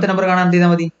 അപ്പൊ 11th നമ്പർ കാണാൻ എന്ത്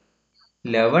ചെയ്താൽ മതി?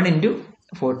 11 into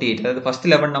 48, അതായത് ഫസ്റ്റ്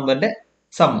 11 നമ്പറിന്റെ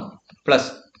സം പ്ലസ്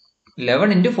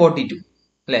 11 into 42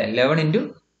 അല്ലെ, 11 into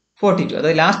 42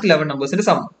 അതായത് ലാസ്റ്റ് 11 നമ്പേഴ്സിന്റെ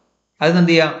സം. അത്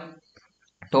എന്ത് ചെയ്യാം?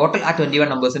 ടോട്ടൽ ആ 21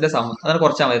 നമ്പേഴ്സിന്റെ സം അതാണ്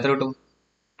കുറച്ചാൽ മതി. എത്ര കിട്ടും?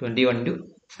 21 into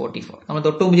 44. നമ്മൾ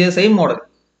തൊട്ട് മുമ്പ് ചെയ്ത സെയിം മോഡൽ.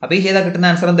 അപ്പൊ ഈ ചെയ്താൽ കിട്ടുന്ന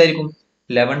ആൻസർ എന്തായിരിക്കും?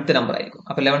 11th നമ്പർ ആയിരിക്കും.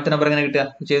 അപ്പൊ 11th നമ്പർ എങ്ങനെ കിട്ടുക?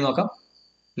 ചെയ്ത് നോക്കാം.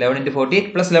 11 into 48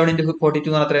 plus 11 into 42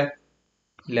 എന്ന് പറഞ്ഞാൽ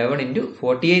 11 into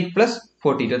 48 plus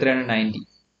 42 എത്രയാണ്? 90.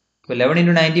 അപ്പോൾ 11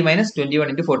 into 90 minus 21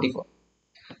 into 44.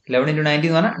 11 into 90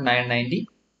 എന്ന് പറഞ്ഞാൽ 990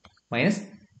 minus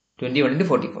 21 into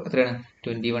 44 എത്രയാണ്?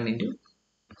 21 into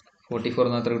 44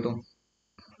 എന്ന് എത്ര കിട്ടും?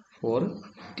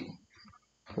 480.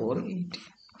 480.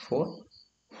 4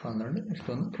 12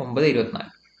 924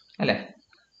 അല്ലേ?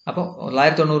 അപ്പോൾ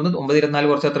 990 924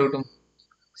 കുറച്ച് എത്ര കിട്ടും?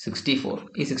 64.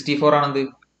 ഈ 64 ആണെന്ത്?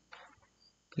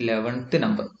 11th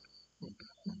number.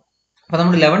 അപ്പൊ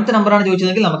നമ്മൾ 11th നമ്പർ ആണ്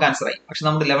ചോദിച്ചതെങ്കിൽ നമുക്ക് ആൻസർ ആയി. പക്ഷെ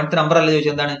നമ്മൾ 11th നമ്പർ അല്ല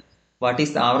ചോദിച്ചത്. എന്താണ്? What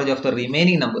is the average of the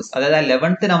remaining numbers? അതായത് ആ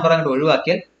 11th നമ്പർ അങ്ങോട്ട്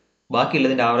ഒഴിവാക്കിയാൽ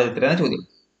ബാക്കിയുള്ളതിന്റെ ആവറേജ് എത്രയാണ് ചോദ്യം.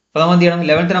 അപ്പൊ നമ്മൾ എന്ത് ചെയ്യണം?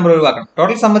 11th നമ്പർ ഒഴിവാക്കണം.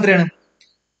 ടോട്ടൽ സം എത്രയാണ്?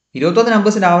 21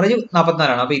 നമ്പേഴ്സിന്റെ ആവറേജ്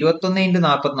 44 ആണ്. അപ്പൊ 21 into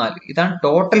 44 ഇതാണ്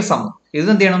ടോട്ടൽ സം. ഇത്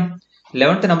എന്ത് ചെയ്യണം?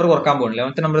 11th നമ്പർ കുറക്കാൻ പോകുന്നു.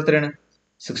 11th നമ്പർ എത്രയാണ്?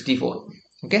 64.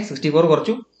 ഓക്കെ, 64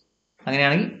 കുറച്ചു.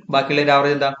 അങ്ങനെയാണെങ്കിൽ ബാക്കിയുള്ളതിന്റെ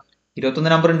ആവറേജ് എന്താ? 21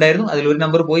 നമ്പർ ഉണ്ടായിരുന്നു, അതിൽ ഒരു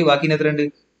നമ്പർ പോയി, ബാക്കി എത്രയുണ്ട്?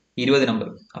 20 നമ്പർ.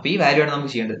 അപ്പൊ ഈ വാല്യൂ ആണ്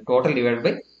നമുക്ക് ചെയ്യേണ്ടത്. Total divide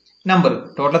by number.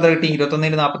 Total എത്ര കിട്ടി? 21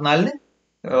 into 44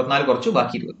 24 കുറച്ചു,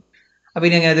 ബാക്കി 20. അപ്പൊ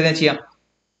ഇനി എങ്ങനെ ഇതിനെ ചെയ്യാം?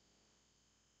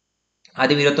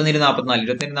 ആദ്യം 21 into 44.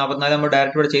 21 into 44 നമ്മൾ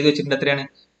ഡയറക്റ്റ് ഇവിടെ ചെയ്ത് വെച്ചിട്ടുണ്ട്. എത്രയാണ്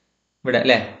ഇവിടെ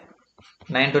അല്ലെ?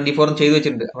 924 ചെയ്ത്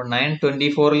വെച്ചിട്ടുണ്ട്. അപ്പൊ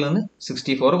 924 നിന്ന്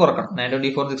 64 കുറക്കണം.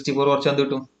 924 64 കുറച്ച് എന്ത്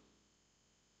കിട്ടും?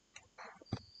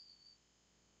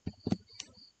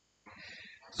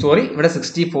 സോറി, ഇവിടെ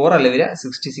 64 അല്ല വരിക,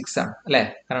 66 ആണ് അല്ലെ?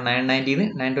 കാരണം 990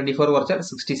 924 കുറച്ചാൽ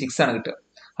 66 ആണ് കിട്ടുക.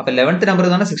 അപ്പൊ 11th നമ്പർ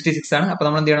എന്ന് പറഞ്ഞാൽ 66 ആണ്. അപ്പൊ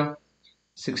നമ്മൾ എന്ത് ചെയ്യണം?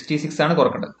 66 ആണ്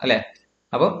കുറക്കേണ്ടത് അല്ലെ?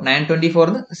 അപ്പൊ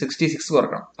 924 66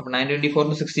 കുറക്കണം. അപ്പൊ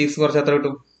 924 66 കുറച്ചാൽ എത്ര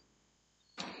കിട്ടും?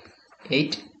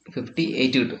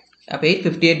 858 കിട്ടും. അപ്പൊ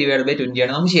 858 ഡിവൈഡ് ബൈ 20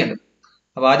 ആണ് നമുക്ക് ചെയ്യേണ്ടത്.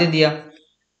 അപ്പൊ ആദ്യം എന്ത് ചെയ്യാം?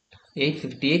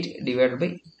 858 ഡിവൈഡ് ബൈ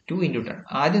 2 into 10.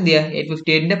 ആദ്യം എന്ത് ചെയ്യാം?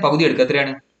 858ന്റെ പകുതി എടുക്കുക.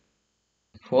 എത്രയാണ്?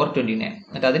 429.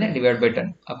 എന്നിട്ട് അതിനെ ഡിവൈഡ് ബൈ 10.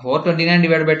 അപ്പൊ 429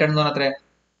 ഡിവൈഡ് ബൈ 10 എന്ന് പറഞ്ഞാൽ എത്ര?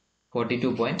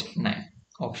 42.9.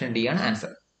 ഓപ്ഷൻ ഡി ആണ്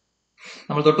ആൻസർ.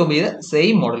 നമ്മൾ തൊട്ട് മുമ്പ് ചെയ്ത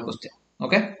സെയിം മോഡൽ ക്വസ്റ്റ്യൻ.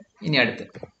 ഓക്കെ, ഇനി അടുത്തത്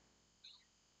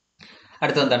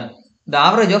എന്താണ്? The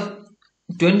average of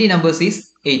 20 numbers is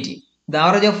 80. The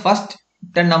average of first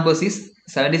 10 numbers is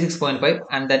 76.5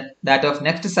 and that of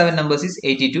next 7 numbers is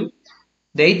 82.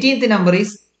 The 18th number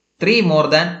is 3 more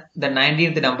than the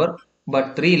 19th number but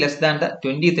 3 less than the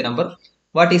 20th number.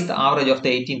 What is the average of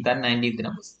the 18th and 19th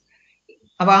numbers?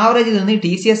 അപ്പോൾ ആവറേജിൽ നിന്ന്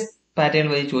TCS pattern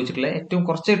വഴി ചോദിച്ചിട്ടുള്ള ഏറ്റവും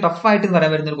കുറച്ച് tough ആയിട്ട്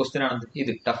പറയാൻ വരുന്ന ഒരു ക്വസ്റ്റ്യൻ ആണ്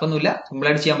ഇത്. ടഫ് ഒന്നുമില്ല, സിമ്പിൾ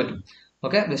ആയിട്ട് ചെയ്യാൻ പറ്റും.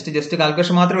 ഓക്കെ, ജസ്റ്റ്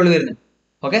കാൽക്കുലേഷൻ മാത്രമേ ഉള്ളൂ വരുന്നത്.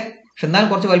 ഓക്കെ, പക്ഷെ എന്നാൽ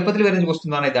കുറച്ച് വലുപ്പത്തിൽ വരുന്ന ക്വസ്റ്റ്യൻ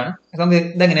എന്ന് പറഞ്ഞാൽ ഇതാണ്. നമുക്ക്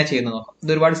ഇതെങ്ങനെയാണ് ചെയ്യുന്നത് നോക്കാം.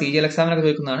 ഇത് ഒരുപാട് CGL എക്സാമിനൊക്കെ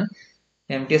ചോദിക്കുന്നതാണ്.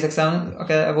 MTS എക്സാം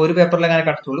ഒക്കെ ഒരു പേപ്പറിൽ അങ്ങനെ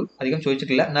കണ്ടിട്ടുള്ളൂ, അധികം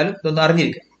ചോദിച്ചിട്ടില്ല. എന്നാലും ഇതൊന്നും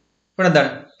അറിഞ്ഞിരിക്കുക. ഇവിടെ എന്താണ്?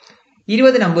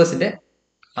 20 നമ്പേഴ്സിന്റെ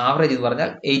ആവറേജ് എന്ന് പറഞ്ഞാൽ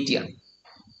 80 ആണ്.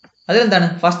 അതിലെന്താണ്?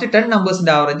 ഫസ്റ്റ് 10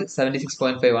 നമ്പേഴ്സിന്റെ ആവറേജ്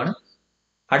 76.5 ആണ്.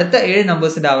 അടുത്ത 7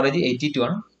 നമ്പേഴ്സിന്റെ ആവറേജ് 82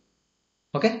 ആണ്.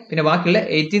 ഓക്കെ, പിന്നെ ബാക്കിയുള്ള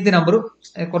 18th നമ്പർ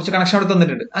കുറച്ച് കണക്ഷൻ അവിടെ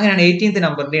തന്നിട്ടുണ്ട്. അങ്ങനെയാണ് 18th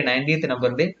നമ്പറിന്റെ 19th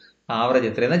നമ്പറിന്റെ ആവറേജ്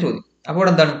എത്രയെന്ന ചോദ്യം. അപ്പോൾ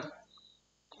എന്താണ്?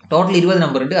 ടോട്ടൽ 20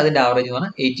 നമ്പർ ഉണ്ട്, അതിന്റെ ആവറേജ് എന്ന്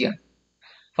പറഞ്ഞാൽ 80 ആണ്.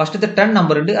 ഫസ്റ്റത്തെ 10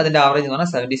 നമ്പർ ഉണ്ട്, അതിന്റെ ആവറേജ് എന്ന് പറഞ്ഞാൽ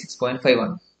 76.5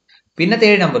 ആണ്. പിന്നത്തെ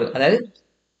 7 നമ്പർ, അതായത്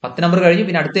 10 നമ്പർ കഴിഞ്ഞു,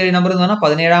 പിന്നെ അടുത്ത 7 നമ്പർ എന്ന് പറഞ്ഞാൽ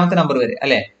 17ാമത്തെ നമ്പർ വരെ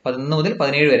അല്ലെ, 11 മുതൽ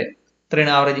 17 വരെ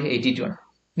എത്രയാണ് ആവറേജ്? 82 ആണ്.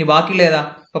 ഇനി ബാക്കിയുള്ള ഏതാ?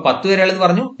 ഇപ്പൊ 10 വരെയുള്ളത്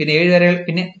പറഞ്ഞു, പിന്നെ 7 വരെ,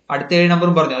 പിന്നെ അടുത്ത 7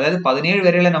 നമ്പറും പറഞ്ഞു, അതായത് 17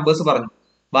 വരെയുള്ള നമ്പേഴ്സ് പറഞ്ഞു.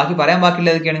 ബാക്കി പറയാൻ ബാക്കിയുള്ള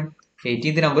ഏതൊക്കെയാണ്?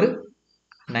 18th number,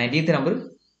 19th number,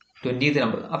 20th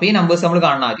number. അപ്പൊ ഈ നമ്പേഴ്സ് നമ്മൾ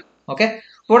കാണണം ആദ്യം. ഓക്കെ,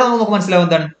 ഇവിടെ നമുക്ക് മനസ്സിലാവും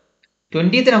എന്താണ്?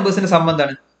 20th നമ്പേഴ്സിന്റെ സം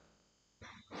എന്താണ്?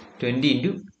 20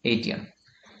 into 80 ആണ്.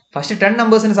 ഫസ്റ്റ് 10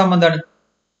 നമ്പേഴ്സിന്റെ സം എന്താണ്?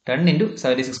 10 into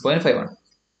 76.5 ആണ്.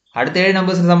 അടുത്ത 7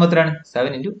 നമ്പേഴ്സിന്റെ സം എത്രയാണ്?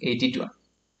 7 into 82 ആണ്.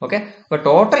 ഓക്കെ, അപ്പൊ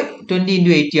ടോട്ടൽ 20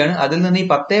 into 80 ആണ്. അതിൽ നിന്ന് ഈ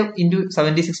 10 into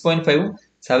 76.5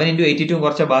 7 into 82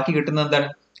 കുറച്ച് ബാക്കി കിട്ടുന്നത് എന്താണ്?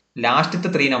 ലാസ്റ്റത്തെ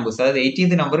 3 നമ്പേഴ്സ്, അതായത്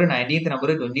 18th number, 19th number,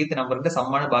 20th നമ്പറിന്റെ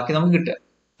സമ്മാണ് ബാക്കി നമുക്ക് കിട്ടുക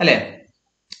അല്ലെ?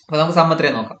 അപ്പൊ നമുക്ക് സം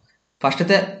എത്രയും നോക്കാം.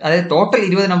 ഫസ്റ്റത്തെ, അതായത് ടോട്ടൽ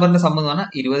 20 നമ്പറിന്റെ സം എന്ന് പറഞ്ഞാൽ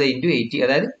 20 into 80,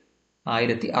 അതായത്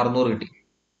 1600 കിട്ടി.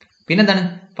 പിന്നെന്താണ്?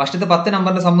 ഫസ്റ്റത്തെ 10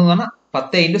 നമ്പറിന്റെ സം എന്ന് പറഞ്ഞാൽ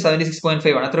 10 into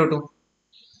 76.5 ആണ്. എത്ര കിട്ടും?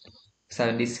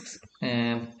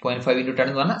 76.5 into 10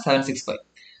 എന്ന് പറഞ്ഞാൽ 765.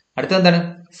 അടുത്തത് എന്താണ്?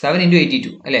 7 into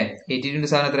 82 അല്ലെ? 82 into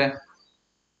 7 എത്ര?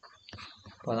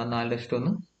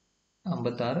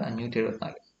 14,156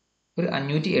 574. ഒരു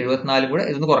 574 കൂടെ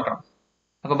ഇതൊന്ന് കുറക്കണം.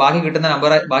 അപ്പൊ ബാക്കി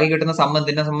കിട്ടുന്ന സം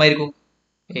എന്തിന്റെ സമ്മായിരിക്കും?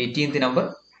 18th number,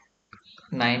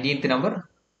 19th number,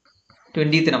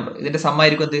 20th number. ഇതിന്റെ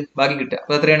സമ്മായിരിക്കും എന്ത് ബാക്കി കിട്ടുക.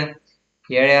 അപ്പൊ എത്രയാണ്?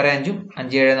 765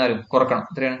 574 കുറക്കണം.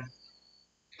 എത്രയാണ്?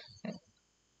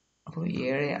 അപ്പോൾ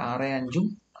 765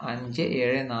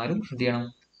 574 എന്ത് ചെയ്യണം?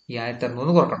 ഈ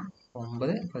 1600 കുറക്കണം.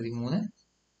 9 13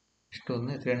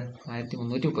 1 എത്രയാണ്?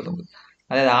 1339.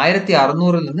 അതായത്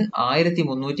 1600 നിന്ന്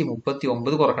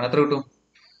 1339 കുറക്കണം. എത്ര കിട്ടും?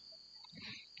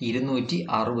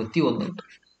 261 കിട്ടും.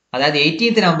 അതായത്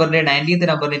 18th നമ്പറിന്റെ 19th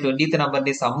നമ്പറിന്റെ 20th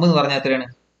നമ്പറിന്റെ സമ്മ് എന്ന് പറഞ്ഞാൽ എത്രയാണ്?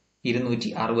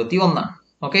 261.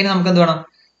 ഓക്കെ, ഇനി നമുക്ക് എന്ത് വേണം?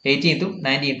 18th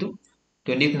 19th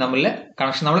 20th നമ്പറിലെ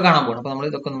കണക്ഷൻ നമ്മൾ കാണാൻ പോകണം. അപ്പൊ നമ്മൾ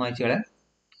ഇതൊക്കെ ഒന്ന് മാറ്റി കളയാം.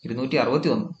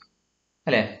 261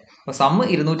 അല്ലെ? അപ്പൊ സമ്മ്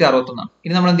 261.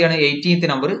 ഇനി നമ്മൾ എന്ത് ചെയ്യണം? 18th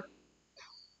number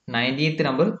 19th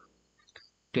number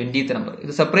 20th number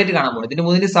ഇത് സെപ്പറേറ്റ് കാണാൻ പോകണം. ഇതിന്റെ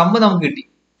മൂന്നിന്റെ സമ്മ് നമുക്ക് കിട്ടി.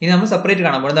 ഇനി നമ്മൾ സെപ്പറേറ്റ്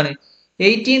കാണാൻ പോകുന്നത് എന്താണ്?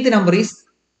 18th number is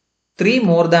 3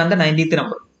 more than the 19th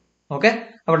number. Okay,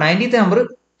 അപ്പൊ 19th നമ്പർ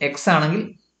എക്സ് ആണെങ്കിൽ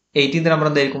 18th നമ്പർ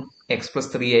എന്തായിരിക്കും? എക്സ് പ്ലസ്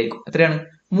 3 ആയിരിക്കും. എത്രയാണ്?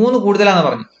 3 കൂടുതലാന്ന്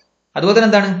പറഞ്ഞു. അതുപോലെ തന്നെ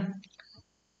എന്താണ്?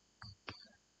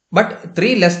 But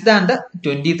 3 less than the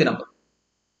 20th number.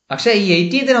 പക്ഷെ ഈ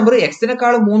 18th നമ്പർ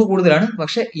എക്സിനെക്കാളും 3 കൂടുതലാണ്.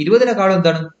 പക്ഷെ 20നേക്കാളും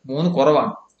എന്താണ്? 3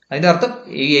 കുറവാണ്. അതിന്റെ അർത്ഥം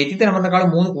ഈ 18th നമ്പറിനെക്കാളും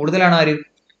 3 കൂടുതലാണ് ആര്?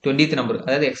 20th number.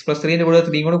 അതായത് എക്സ് പ്ലസ് 3ന്റെ കൂടെ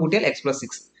 3 കൂടെ കൂട്ടിയാൽ എക്സ് പ്ലസ്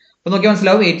 6. അപ്പൊ നോക്കിയാൽ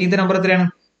മനസ്സിലാവും 18th നമ്പർ എത്രയാണ്?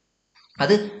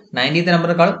 അത് 19th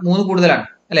നമ്പറിനെക്കാളും 3 കൂടുതലാണ്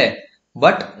അല്ലെ?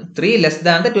 But 3 less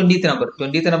than the 20th number.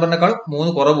 20th നമ്പറിനെക്കാളും 3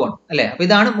 കുറവാണ് അല്ലെ? അപ്പൊ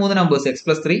ഇതാണ് 3 numbers, X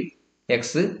plus 3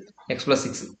 X X plus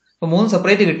 6. അപ്പൊ 3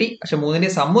 സെപ്പറേറ്റ് കിട്ടി. പക്ഷെ 3ന്റെ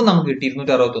സമ്മും നമുക്ക് കിട്ടി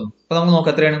 261. അപ്പൊ നമുക്ക്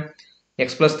നോക്കാം എത്രയാണ്?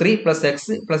 X plus 3 plus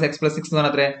X plus X plus 6 എന്ന്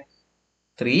പറഞ്ഞാൽ എത്രയാണ്?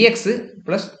 3x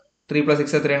പ്ലസ് 3 പ്ലസ്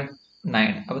 6 എത്രയാണ്?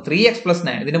 9. അപ്പൊ 3x പ്ലസ്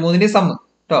 9 ഇതിന്റെ മൂന്നിന്റെ സമ്മ്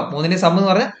കേട്ടോ. മൂന്നിന്റെ സമ്മ് എന്ന്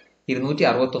പറഞ്ഞാൽ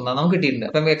 261 നമുക്ക് കിട്ടിയിട്ടുണ്ട്.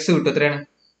 അപ്പൊ എക്സ് കിട്ടും. എത്രയാണ്?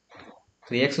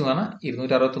 3x എന്ന് പറഞ്ഞാൽ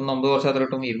 261 9 കുറച്ച് എത്ര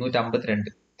കിട്ടും?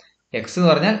 252. എക്സ് എന്ന്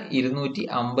പറഞ്ഞാൽ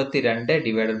 252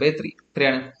 ഡിവൈഡഡ് ബൈ 3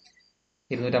 എത്രയാണ്?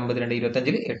 252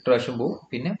 25 8 പ്രാവശ്യം പോകും.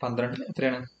 പിന്നെ 12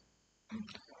 എത്രയാണ്?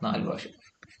 4 പ്രാവശ്യം.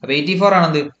 അപ്പൊ 84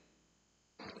 ആണെന്ത്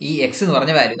ഈ എക്സ് എന്ന്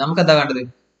പറഞ്ഞ വാല്യൂ. നമുക്ക് എന്താ വേണ്ടത്?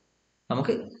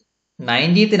 നമുക്ക്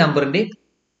 19th നമ്പറിന്റെ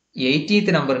 18th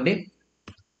നമ്പറിന്റെ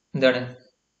എന്താണ്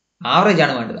ആവറേജ്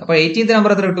ആണ് വേണ്ടത്. അപ്പൊ 18th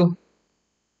നമ്പർ എത്ര കിട്ടും?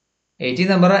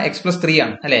 18th നമ്പർ എക്സ് പ്ലസ് 3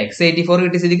 ആണ് അല്ലെ? എക്സ് 84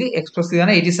 കിട്ടിയ സ്ഥിതിക്ക് എക്സ് പ്ലസ് 3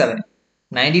 ആണ് 87.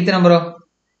 19th നമ്പറോ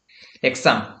എക്സ്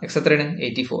ആണ്. എക്സ് എത്രയാണ്?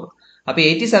 84. അപ്പൊ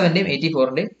 87ന്റെയും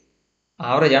 84ന്റെയും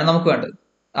ആവറേജ് ആണ് നമുക്ക് വേണ്ടത്.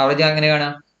 ആവറേജ് എങ്ങനെ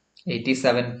കാണാം?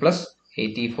 87 പ്ലസ്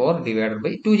 84 ഡിവൈഡഡ്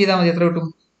ബൈ 2 ചെയ്താൽ മതി. എത്ര കിട്ടും?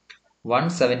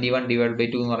 171 ഡിവൈഡ് ബൈ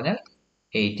 2 എന്ന് പറഞ്ഞാൽ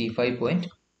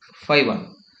 85.51.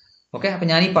 ഓക്കെ, അപ്പൊ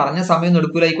ഞാൻ ഈ പറഞ്ഞ സമയം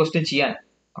എടുക്കൂല ഈ ക്വസ്റ്റ്യൻ ചെയ്യാൻ.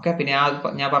 ഓക്കെ, പിന്നെ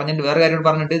ഞാൻ പറഞ്ഞിട്ട് വേറെ കാര്യം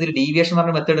പറഞ്ഞിട്ട് ഇതിൽ ഡീവിയേഷൻ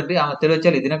പറഞ്ഞ മെത്തേഡ് ഉണ്ട്. ആ മെത്തേഡ്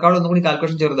വെച്ചാൽ ഇതിനേക്കാളും ഒന്നും കൂടി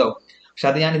കാൽക്കുലേഷൻ ചെറുതാവും. പക്ഷെ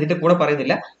അത് ഞാൻ ഇതിന്റെ കൂടെ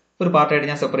പറയുന്നില്ല. ഒരു പാർട്ടായിട്ട്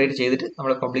ഞാൻ സെപ്പറേറ്റ് ചെയ്തിട്ട്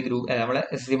നമ്മുടെ പബ്ലിക് ഗ്രൂപ്പ് നമ്മുടെ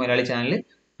SSC മലയാളി ചാനലിൽ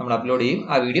നമ്മൾ അപ്ലോഡ് ചെയ്യും.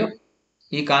 ആ വീഡിയോ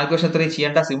ഈ കാൽക്കുലേഷൻ എത്രയും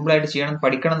ചെയ്യേണ്ട, സിമ്പിൾ ആയിട്ട് ചെയ്യണം,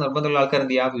 പഠിക്കണം നിർബന്ധമുള്ള ആൾക്കാർ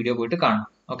എന്ത് ചെയ്യുക? ആ വീഡിയോ പോയിട്ട് കാണും.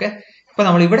 ഓക്കെ, ഇപ്പൊ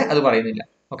നമ്മൾ ഇവിടെ അത് പറയുന്നില്ല.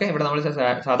 ഓക്കെ, ഇവിടെ നമ്മൾ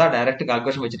സാധാ ഡയറക്റ്റ്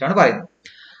കാൽക്കുലേഷൻ വെച്ചിട്ടാണ് പറയുന്നത്.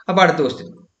 അപ്പൊ അടുത്ത ക്വസ്റ്റ്യൻ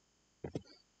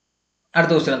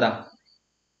എന്താ?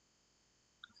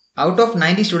 Out of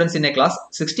 90 students in a class,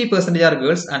 60% are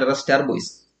girls and the rest are boys.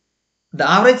 The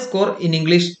average score in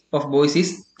English of boys is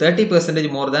 30%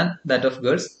 more than that of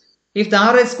girls. If the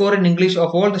average score in English of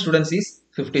all the students is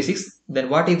 56, then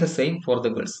what is the same for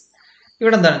the girls?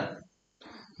 ഇവിടെ എന്താണ്?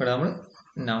 ഇവിടെ നമ്മൾ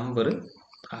number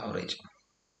average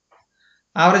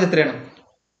എത്രയാണ്?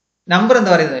 Number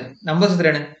എന്താ പറയുന്നത്? Numbers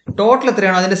എത്രയാണ്? Total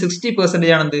എത്രയാണ്? അതിന്റെ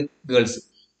 60% ആണ് എന്ത്? ഗേൾസ്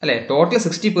അല്ലെ? ടോട്ടൽ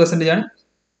 60% ആണ്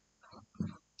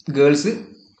ഗേൾസ്.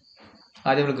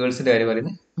 ആദ്യം നമ്മൾ ഗേൾസിന്റെ കാര്യം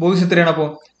പറയുന്നത്. ബോയ്സ് എത്രയാണ്? അപ്പോൾ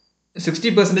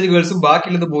 60% ഗേൾസും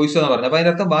ബാക്കിയുള്ളത് ബോയ്സും എന്ന് പറഞ്ഞത്. അപ്പൊ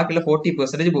അതിന്റെ അർത്ഥം ബാക്കിയുള്ള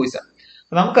 40% ബോയ്സ് ആണ്.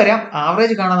 അപ്പൊ നമുക്കറിയാം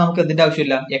ആവറേജ് കാണാൻ നമുക്ക് എന്തിന്റെ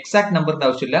ആവശ്യമില്ല? എക്സാക്ട് നമ്പറിന്റെ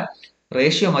ആവശ്യമില്ല,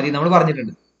 റേഷ്യോ മതി നമ്മൾ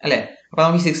പറഞ്ഞിട്ടുണ്ട് അല്ലെ? അപ്പൊ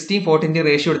നമുക്ക് 16:14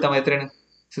 റേഷ്യോ എടുത്താൽ മതി. എത്രയാണ്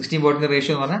 16:14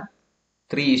 റേഷ്യോ എന്ന് പറഞ്ഞാൽ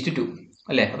 3:2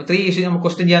 അല്ലെ? അപ്പൊ 3 നമുക്ക്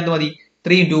ക്വസ്റ്റ്യൻ ചെയ്യാൻ മതി,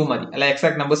 3:2 മതി അല്ലെ?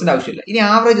 എക്സാക്ട് നമ്പേഴ്സിന്റെ ആവശ്യമില്ല. ഇനി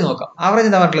ആവറേജ് നോക്കാം. ആവറേജ്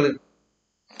എന്താ പറഞ്ഞിട്ടുള്ളത്?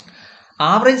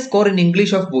 Average score in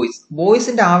English of boys.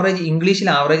 ബോയ്സിന്റെ average ഇംഗ്ലീഷിൽ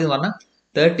ആവറേജ് എന്ന് പറഞ്ഞാൽ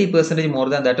 30% more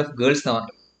than that of girls എന്ന്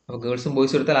പറഞ്ഞു. അപ്പൊ ഗേൾസും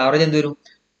ബോയ്സും എടുത്താൽ ആവറേജ് എന്ത് വരും?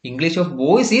 English of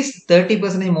boys is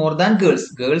 30% more than girls.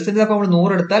 ഗേൾസിന്റെ അപ്പൊ നമ്മൾ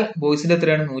 100 എടുത്താൽ ബോയ്സിന്റെ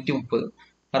എത്രയാണ്? 130.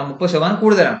 കാരണം 30%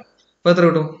 കൂടുതലാണ്. അപ്പൊ എത്ര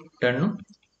കിട്ടും? 10ഉം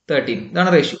 13.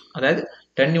 ഇതാണ് റേഷ്യോ. അതായത്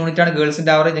 10 യൂണിറ്റ് ആണ്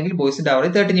ഗേൾസിന്റെ ആവറേജ് എങ്കിൽ ബോയ്സിന്റെ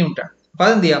ആവറേജ് 13 യൂണിറ്റ് ആണ്. അപ്പൊ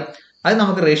അതെന്ത് ചെയ്യാം? അത്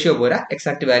നമുക്ക് റേഷ്യോ പോരാ,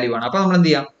 എക്സാക്ട് വാല്യൂ ആണ്. അപ്പൊ നമ്മൾ എന്ത്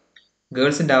ചെയ്യാം?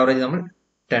 ഗേൾസിന്റെ ആവറേജ് നമ്മൾ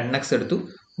 10x എടുത്തു,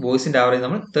 ബോയ്സിന്റെ ആവറേജ്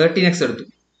നമ്മൾ 13x എടുത്തു.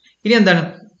 ഇനി എന്താണ്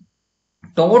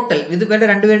ടോട്ടൽ? ഇത് വേണ്ട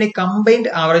രണ്ടുപേരുടെയും കമ്പൈൻഡ്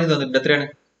ആവറേജ് തന്നിട്ടുണ്ട്. എത്രയാണ്?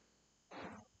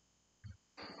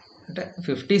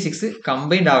 56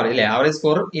 കമ്പൈൻഡ് ആവറേജ് അല്ലെ? Average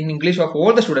score in English of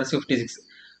all the students 56.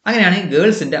 അങ്ങനെയാണെങ്കിൽ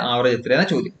ഗേൾസിന്റെ ആവറേജ് എത്രയാണ്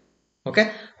ചോദ്യം. ഓക്കെ,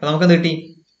 അപ്പൊ നമുക്ക് എന്ത് കിട്ടി?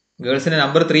 ഗേൾസിന്റെ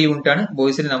നമ്പർ 3 യൂണിറ്റ് ആണ്,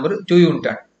 ബോയ്സിന്റെ നമ്പർ 2 യൂണിറ്റ്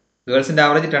ആണ്. ഗേൾസിന്റെ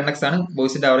ആവറേജ് 10x ആണ്,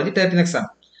 ബോയ്സിന്റെ ആവറേജ് 13x ആണ്.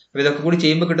 അപ്പൊ ഇതൊക്കെ കൂടി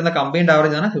ചെയ്യുമ്പോൾ കിട്ടുന്ന കമ്പൈൻഡ്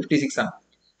ആവറേജ് ആണ് 56 ആണ്.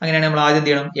 അങ്ങനെയാണെങ്കിൽ നമ്മൾ ആദ്യം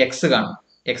എന്ത് ചെയ്യണം? എക്സ് കാണണം.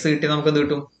 എക്സ് കിട്ടിയാൽ നമുക്ക് എന്ത്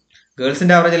കിട്ടും?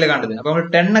 ഗേൾസിന്റെ ആവറേജ് അല്ലേ കാണുന്നത്. അപ്പൊ നമ്മൾ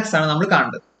 10x ആണ് നമ്മൾ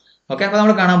കാണുന്നത്. ഓക്കെ, അപ്പൊ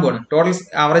നമ്മൾ കാണാൻ പോകണം ടോട്ടൽ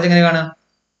ആവറേജ് എങ്ങനെ കാണുക.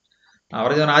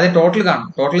 ആവറേജ് പറഞ്ഞാൽ ആദ്യം ടോട്ടൽ കാണും.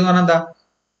 ടോട്ടൽ എന്ന് പറഞ്ഞാൽ എന്താ,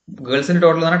 ഗേൾസിന്റെ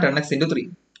ടോട്ടൽ എന്ന് പറഞ്ഞാൽ 10x into 3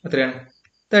 എത്രയാണ്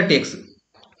 30x.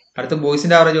 അടുത്ത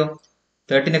ബോയ്സിന്റെ ആവറേജോ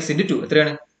 13x into 2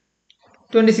 എത്രയാണ്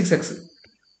 26x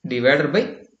ഡിവൈഡഡ് ബൈ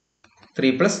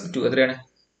 3 plus 2 എത്രയാണ്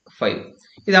 5.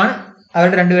 ഇതാണ്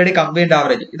അവരുടെ രണ്ടുപേരുടെ കമ്പൈൻഡ്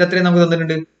ആവറേജ്. ഇത് എത്രയാണ് നമുക്ക്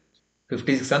തന്നിട്ടുണ്ട്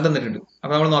 56 ആണ് തന്നിട്ടുണ്ട്.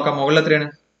 അപ്പൊ നമ്മൾ നോക്കാം മുകളിൽ എത്രയാണ്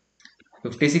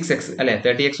 56x അല്ലെ,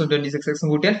 30x ഉം 26x ഉം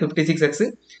കൂട്ടിയാൽ 56x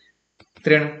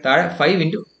എത്രയാണ് താഴെ 5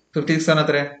 into 56 ആണ്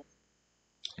എത്ര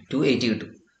 280 കിട്ടും.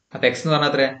 അപ്പൊ x എന്ന്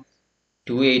പറഞ്ഞാൽ എത്ര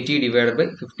 280 ഡിവൈഡഡ് ബൈ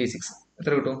 56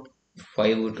 എത്ര കിട്ടും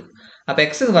 5 കിട്ടും. അപ്പൊ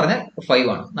x എന്ന് പറഞ്ഞാൽ 5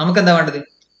 ആണ്. നമുക്ക് എന്താ വേണ്ടത്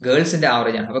ഗേൾസിന്റെ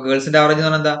ആവറേജ് ആണ്. അപ്പൊ ഗേൾസിന്റെ ആവറേജ്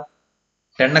എന്ന് പറഞ്ഞാൽ എന്താ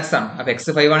 10x ആണ്. അപ്പൊ x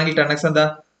 5 ആണെങ്കിൽ 10x എന്താ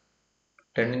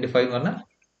 10 into 5 എന്ന് പറഞ്ഞാൽ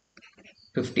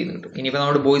 50 എന്ന് കിട്ടും. ഇനിയിപ്പോ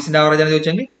നമ്മുടെ ബോയ്സിന്റെ ആവറേജ് ആണ്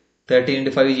ചോദിച്ചെങ്കിൽ 13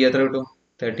 into 5 ചെയ്യാൻ എത്ര കിട്ടും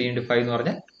 13 into 5 എന്ന്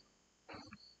പറഞ്ഞാൽ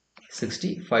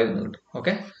 65 എന്ന് കിട്ടും.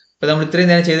 ഓക്കെ, അപ്പൊ നമ്മൾ ഇത്രയും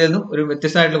നേരം ചെയ്തിരുന്നു ഒരു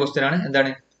വ്യത്യസ്തമായിട്ടുള്ള ക്വസ്റ്റ്യൻ ആണ്. എന്താണ്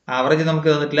ആവറേജ് നമുക്ക്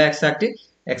തന്നിട്ടില്ല,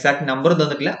 എക്സാക്ട് നമ്പർ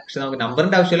തന്നിട്ടില്ല. പക്ഷെ നമുക്ക്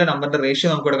നമ്പറിന്റെ ആവശ്യമില്ല, നമ്പറിന്റെ റേഷ്യോ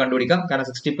നമുക്ക് ഇവിടെ കണ്ടുപിടിക്കാം. കാരണം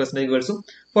 60% ഗേൾസും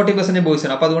 40%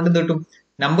 ബോയ്സും. അപ്പൊ അതുകൊണ്ട് എന്ത് കിട്ടും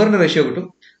നമ്പറിന്റെ റേഷ്യോ കിട്ടും.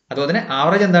 അതുപോലെ തന്നെ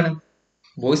ആവറേജ് എന്താണ്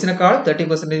ബോയ്സിനേക്കാൾ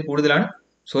 30% കൂടുതലാണ്,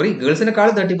 ഗേൾസിനേക്കാൾ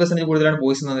 30% കൂടുതലാണ്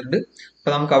ബോയ്സ് തന്നിട്ടുണ്ട്. അപ്പൊ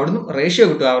നമുക്ക് അവിടുന്ന് റേഷ്യോ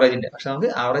കിട്ടും ആവറേജിന്റെ. പക്ഷെ നമുക്ക്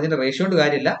ആവറേജിന്റെ റേഷ്യോ കൊണ്ട്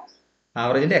കാര്യമില്ല,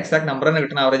 ആവറേജിന്റെ എക്സാക്ട് നമ്പർ തന്നെ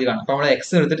കിട്ടുന്ന ആവറേജ് കാണും. അപ്പൊ നമ്മൾ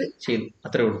എക്സ് എടുത്തിട്ട് ചെയ്തു,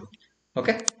 അത്രേ ഉള്ളൂ.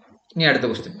 ഓക്കെ, ഇനി അടുത്ത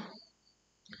question.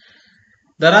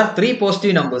 There are 3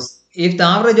 positive numbers. If the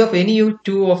average of any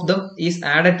two of them is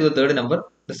added to the third number,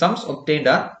 the sums obtained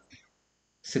are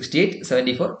 68,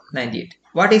 74, 98.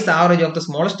 What is the average of the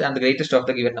smallest and the greatest of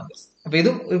the given numbers? അപ്പൊ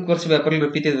ഇതും കുറച്ച് പേപ്പറിൽ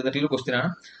repeat ചെയ്ത് വന്നിട്ടുള്ള question ആണ്.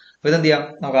 അപ്പൊ ഇതെന്ത് ചെയ്യാം,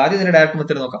 നമുക്ക് ആദ്യം ഇതിന്റെ ഡയറക്റ്റ്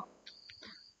മെത്തേഡ് നോക്കാം.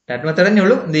 ഡയറക്റ്റ് മെത്തേഡ് തന്നെ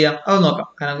ഉള്ളൂ, എന്ത് ചെയ്യാം അത് നോക്കാം.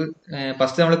 കാരണം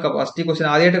ഫസ്റ്റ് ക്വസ്റ്റ്യൻ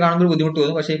ആദ്യമായിട്ട് കാണുമ്പോൾ ബുദ്ധിമുട്ട്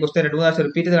തോന്നും. പക്ഷേ ഈ ക്വസ്റ്റ്യൻ 2-3 പ്രാവശ്യം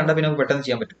റിപ്പീറ്റ് ചെയ്ത് കണ്ടാൽ പിന്നെ നമുക്ക് പെട്ടെന്ന്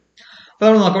ചെയ്യാൻ പറ്റും. അപ്പൊ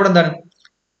നമ്മൾ നോക്കാം ഇവിടെ എന്താണ്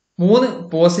 3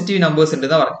 പോസിറ്റീവ് നമ്പേഴ്സ് ഉണ്ട്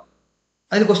എന്നാ പറഞ്ഞു.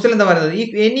 അതിൽ ക്വസ്റ്റ്യൻ എന്താ പറയുന്നത്, ഈ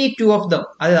എനി ടു ഓഫ് ദം,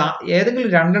 അത് ഏതെങ്കിലും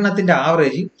രണ്ടെണ്ണത്തിന്റെ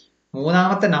ആവറേജ്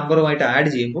മൂന്നാമത്തെ നമ്പറുമായിട്ട് ആഡ്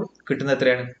ചെയ്യുമ്പോൾ കിട്ടുന്ന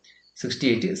എത്രയാണ്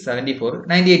 68, 74,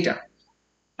 98 ആണ്.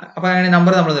 അപ്പൊ അങ്ങനെ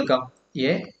നമ്പർ നമ്മൾ നിൽക്കാം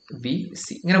എ ബി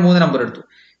സി, ഇങ്ങനെ 3 നമ്പർ എടുത്തു.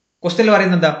 ക്വസ്റ്റ്യനിൽ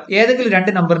പറയുന്നത് എന്താ, ഏതെങ്കിലും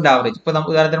 2 നമ്പറിന്റെ ആവറേജ്. ഇപ്പൊ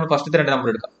ഉദാഹരണത്തിന് നമ്മൾ ഫസ്റ്റത്തെ 2 നമ്പർ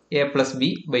എടുക്കാം a plus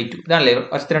b by 2, ഇതാണല്ലേ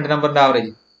ഫസ്റ്റത്തെ 2 നമ്പറിന്റെ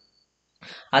ആവറേജ്.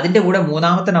 അതിന്റെ കൂടെ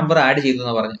മൂന്നാമത്തെ നമ്പർ ആഡ് ചെയ്തു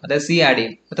എന്ന് പറഞ്ഞു, അതായത് സി ആഡ്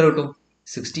ചെയ്യും, എത്ര കിട്ടും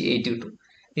 68 കിട്ടും.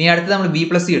 ഇനി അടുത്ത് നമ്മൾ ബി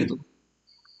പ്ലസ് സി എടുത്തു,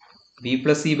 ബി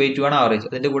പ്ലസ് സി ബൈ 2 ആണ് ആവറേജ്.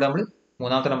 അതിന്റെ കൂടെ നമ്മൾ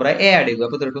മൂന്നാമത്തെ നമ്പർ എ ആഡ് ചെയ്തു,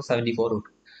 അപ്പൊ കിട്ടും 74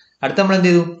 കിട്ടും. അടുത്ത നമ്മൾ എന്ത്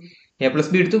ചെയ്തു, എ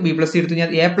പ്ലസ് ബി എടുത്തു, ബി പ്ലസ് സി എടുത്തു, ഞാൻ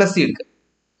എ പ്ലസ് സി എടുക്കുക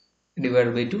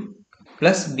divide by 2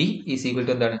 plus B is equal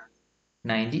to എന്താണ്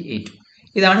 98.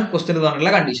 ഇതാണ് ക്വസ്റ്റ്യൻ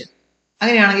പറഞ്ഞുള്ള കണ്ടീഷൻ.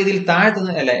 അങ്ങനെയാണെങ്കിൽ ഇതിൽ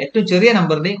താഴത്തുനിന്ന് അല്ല ഏറ്റവും ചെറിയ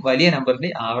നമ്പറിന്റെയും വലിയ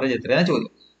നമ്പറിന്റെയും ആവറേജ് എത്രയാണ്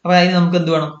ചോദ്യം. അപ്പൊ അതിന് നമുക്ക്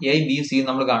എന്ത് വേണം, എയും ബിയും സിയും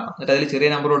നമ്മൾ കാണണം. എന്നിട്ട് അതിൽ ചെറിയ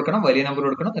നമ്പർ കൊടുക്കണം, വലിയ നമ്പർ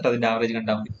കൊടുക്കണം, എന്നിട്ട് അതിന്റെ ആവറേജ്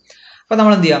കണ്ടാൽ മതി. അപ്പൊ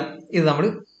നമ്മൾ എന്ത് ചെയ്യാം, ഇത് നമ്മൾ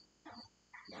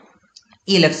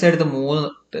ഈ ലെഫ്റ്റ് സൈഡത്തെ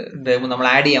 3 നമ്മൾ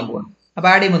ആഡ് ചെയ്യാൻ പോകണം. അപ്പൊ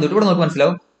ആഡ് ചെയ്യുമ്പോൾ ഇവിടെ നമുക്ക്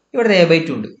മനസ്സിലാവും, ഇവിടെ ഒരു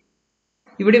a/2 ഉണ്ട്,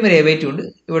 ഇവിടെയും ഒരു a/2 ഉണ്ട്,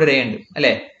 ഇവിടെ ഒരു a ഉണ്ട്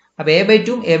അല്ലെ. അപ്പൊ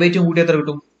a/2 കൂടി എത്ര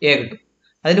കിട്ടും, a കിട്ടും.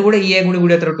 അതിന്റെ കൂടെ ഈ a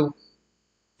കൂടി എത്ര കിട്ടും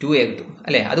 2a കിട്ടും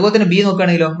അല്ലെ. അതുപോലെ തന്നെ ബി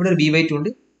നോക്കുകയാണെങ്കിലോ, ഇവിടെ ഒരു b/2 ഉണ്ട്,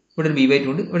 ഇവിടെ ഒരു b/2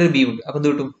 ഉണ്ട്, ഇവിടെ ഒരു b ഉണ്ട്. അപ്പൊ എന്ത്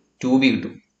കിട്ടും 2b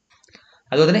കിട്ടും.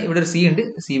 അതുപോലെ തന്നെ ഇവിടെ ഒരു c ഉണ്ട്,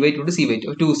 c/2 ഉണ്ട്,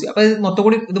 c/2 2c. അപ്പൊ ഇത്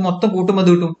മൊത്തം കൂട്ടുമ്പോൾ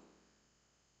എന്ത് കിട്ടും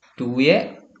 2a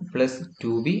plus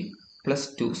 2b plus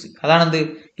 2c. അതാണ് എന്ത്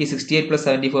ഈ 68 plus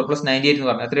 74 plus 98 എന്ന്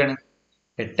പറഞ്ഞാൽ എത്രയാണ്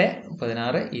 8,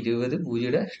 16, 20,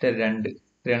 0, 2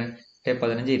 എത്രയാണ് 8,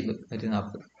 15, 20,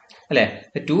 140 അല്ലെ.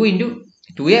 2 into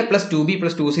 2a plus 2b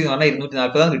plus 2c എന്ന് പറഞ്ഞാൽ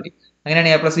 240 ആണ് കിട്ടി. അങ്ങനെയാണ്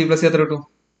a plus b plus c എത്ര കിട്ടും,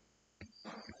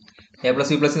 a plus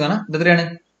b plus c എന്ന് പറഞ്ഞാൽ ഇത് എത്രയാണ്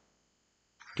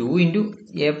 2 into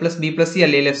a plus b plus c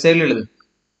അല്ലേ ലെഫ്റ്റ് സൈഡിലുള്ളത്,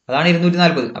 അതാണ്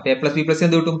 240. അപ്പൊ a plus b plus c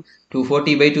എന്ത് കിട്ടും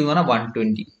 240 by 2 എന്ന് പറഞ്ഞാൽ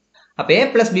 120. അപ്പൊ a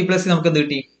plus b plus c നമുക്ക് എന്ത്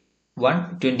കിട്ടി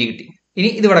 120 കിട്ടി. ഇനി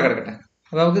ഇത് ഇവിടെ കിടക്കട്ടെ.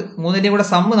 അപ്പൊ നമുക്ക് മൂന്നിന്റെയും കൂടെ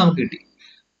സമ്മ് നമുക്ക് കിട്ടി.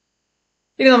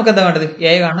 ഇനി നമുക്ക് എന്താ വേണ്ടത്,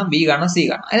 എ കാണണം, ബി കാണണം, സി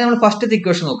കാണണം. അതിന് നമ്മൾ ഫസ്റ്റത്തെ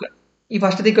ഇക്വേഷൻ നോക്കുക. ഈ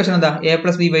ഫസ്റ്റത്തെ ഇക്വേഷൻ എന്താ, a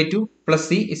plus b by 2 plus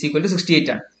c is equal to 68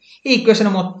 ആണ്. ഈ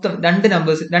ഇക്വേഷന് മൊത്തം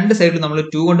രണ്ട് സൈഡിൽ നമ്മൾ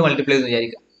 2 കൊണ്ട് മൾട്ടിപ്ലൈ ചെയ്ത്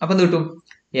വിചാരിക്കാം. അപ്പൊ എന്ത് കിട്ടും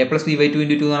a plus b by 2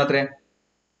 into 2 എന്ന് പറഞ്ഞാൽ എത്രയാണ്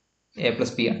a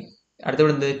plus b ആണ്.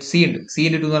 അടുത്തവിടെ എന്ത് c ഉണ്ട്, c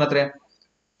into 2 എന്ന് പറഞ്ഞാൽ എത്രയാണ്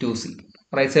 2c.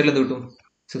 റൈറ്റ് സൈഡിൽ എന്ത് കിട്ടും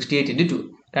 68 into 2.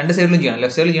 രണ്ട് സൈഡിലും ചെയ്യണം,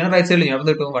 ലെഫ്റ്റ് സൈഡിൽ ചെയ്യണം, റൈറ്റ് സൈഡിൽ ചെയ്യണം.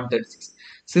 അപ്പൊ കിട്ടും 136.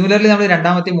 സിമിലർലി നമ്മൾ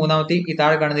രണ്ടാമത്തെയും മൂന്നാമത്തെയും ഈ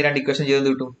താഴെ കാണുന്ന 2 ഇക്വേഷൻ ചെയ്ത്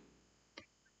കിട്ടും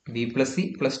b plus c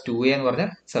plus 2a എന്ന് പറഞ്ഞാൽ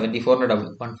 74ന്റെ ഡബിൾ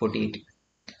 148.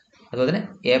 അതുപോലെ തന്നെ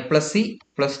a plus c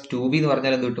plus 2b എന്ന്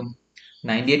പറഞ്ഞാൽ എന്ത് കിട്ടും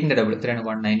 98ന്റെ ഡബിൾ എത്രയാണ്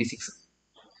 196.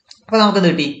 അപ്പൊ നമുക്ക് എന്ത്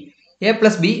കിട്ടി a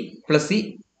plus b plus c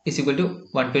is equal to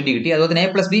 120 കിട്ടി. അതുപോലെ തന്നെ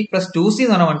a plus b plus 2c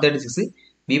എന്ന് പറഞ്ഞാൽ 136,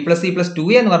 b plus c plus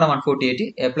 2a എന്ന് പറഞ്ഞാൽ 148,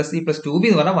 a plus c plus 2b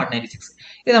എന്ന് പറഞ്ഞാൽ 196.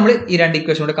 ഇത് നമ്മൾ ഈ 2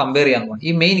 ഇക്വേഷൻ കൂടെ കമ്പയർ ചെയ്യാൻ പോകും.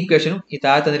 ഈ മെയിൻ ഇക്വേഷനും ഈ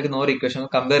താഴെ തന്നിരിക്കുന്ന ഓരോ ഇക്വേഷനും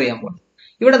കമ്പയർ ചെയ്യാൻ പോകും.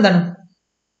 ഇവിടെ എന്താണ്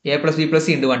a plus b plus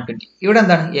c ഉണ്ട് 120. ഇവിടെ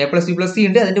എന്താണ് a plus b plus c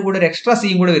ഉണ്ട്, അതിന്റെ കൂടെ ഒരു എക്സ്ട്രാ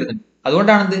സിയും കൂടെ വരുന്നുണ്ട്.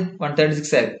 അതുകൊണ്ടാണ് ഇത്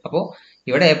 136 ആയത്. അപ്പോൾ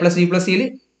ഇവിടെ A പ്ലസ് ബി പ്ലസ് സിയിൽ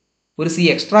ഒരു സി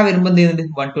എക്സ്ട്രാ വരുമ്പോൾ എന്ത് ചെയ്യുന്നുണ്ട്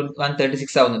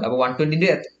 136 ആവുന്നുണ്ട്. അപ്പോൾ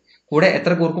 120 കൂടെ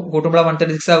എത്ര കൂട്ടുമ്പോഴാണ്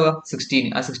 136 ആവുക 16.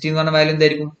 ആ 16 എന്ന് പറഞ്ഞ വാല്യൂ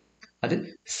എന്തായിരിക്കും? അത്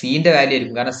സിന്റെ വാല്യൂ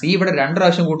ആയിരിക്കും. കാരണം സി ഇവിടെ 2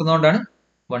 പ്രാവശ്യം കൂട്ടുന്നതുകൊണ്ടാണ്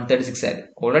 136 ആയത്.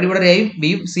 ഓൾറെഡി ഇവിടെ എയും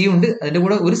ബിയും സിയും ഉണ്ട്, അതിന്റെ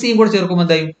കൂടെ ഒരു സിയും കൂടെ ചേർക്കുമ്പോൾ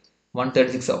എന്തായും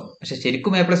 136 ആവും. പക്ഷെ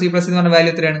ശരിക്കും A പ്ലസ് ബി പ്ലസ് എന്ന് പറഞ്ഞ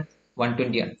വാല്യൂ എത്രയാണ്?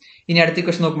 120 ആണ്. ഇനി അടുത്ത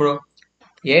ക്വസ്റ്റൻ നോക്കുമ്പോഴോ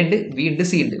എ ഉണ്ട്, ബി ഉണ്ട്,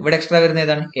 സി ഉണ്ട്. ഇവിടെ എക്സ്ട്രാ വരുന്ന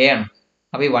ഏതാണ്? എ ആണ്.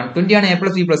 അപ്പൊ ഈ 120 ആണ് A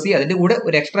plus B plus C. അതിന്റെ കൂടെ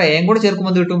ഒരു എക്സ്ട്രാ എയും കൂടെ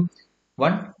ചേർക്കുമ്പോൾ എന്ത് കിട്ടും?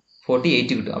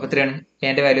 148 കിട്ടും. അപ്പൊ എത്രയാണ്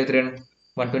എന്റെ വാല്യൂ? എത്രയാണ്?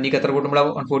 120ക്ക് എത്ര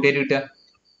കൂട്ടുമ്പോഴാണ് 148 കിട്ടുക?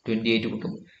 28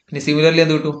 കിട്ടും. പിന്നെ സിമിലർലി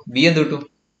എന്ത് കിട്ടും? ബി എന്ത് കിട്ടും?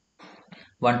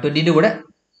 120ന്റെ കൂടെ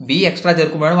ബി എക്സ്ട്രാ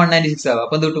ചേർക്കുമ്പോഴാണ് 196 ആവുക.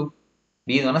 അപ്പൊ എന്ത് കിട്ടും?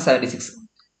 ബി എന്ന് പറഞ്ഞാൽ 76.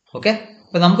 ഓക്കെ,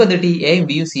 അപ്പൊ നമുക്ക് എന്ത് കിട്ടി? എയും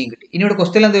ബിയും സിയും കിട്ടി. ഇനി ഇവിടെ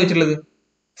ക്വസ്റ്റൻ എന്താ ചോദിച്ചിട്ടുള്ളത്?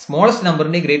 സ്മോളസ്റ്റ്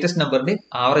നമ്പറിന്റെ ഗ്രേറ്റസ്റ്റ് നമ്പറിന്റെ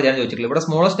ആവറേജ് ആണ് ചോദിച്ചിട്ടുള്ളത്. ഇവിടെ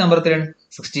സ്മോളസ്റ്റ് നമ്പർ എത്രയാണ്?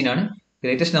 16 ആണ്.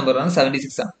 ഗ്രേറ്റസ്റ്റ് നമ്പർ ആണ്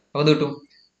 76 ആണ്. അപ്പൊ എന്ത് കിട്ടും?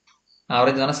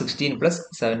 ആവറേജ് എന്ന് പറഞ്ഞാൽ 16 പ്ലസ്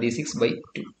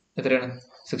 76/2 എത്രയാണ്?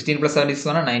 16 പ്ലസ് 76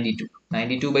 എന്ന് പറഞ്ഞാൽ 92.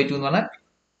 92/2 എന്ന് പറഞ്ഞാൽ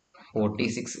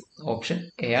 46. ഓപ്ഷൻ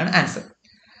എ ആണ് ആൻസർ.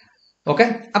 ഓക്കെ,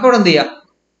 അപ്പൊ ഇവിടെ എന്ത് ചെയ്യാം?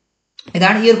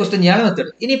 ഇതാണ് ഈ ഒരു ക്വസ്റ്റ്യൻ ചെയ്യാനുള്ള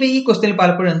മെത്തേഡ്. ഇനിയിപ്പോ ഈ ക്വസ്റ്റ്യനിൽ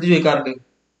പലപ്പോഴും എന്ത് ചോദിക്കാറുണ്ട്?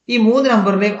 ഈ 3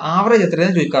 നമ്പറിന്റെയും ആവറേജ്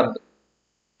എത്രയാണെന്ന് ചോദിക്കാറുണ്ട്.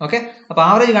 ഓക്കെ, അപ്പൊ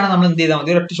ആവറേജ് കാണാൻ നമ്മൾ എന്ത് ചെയ്താൽ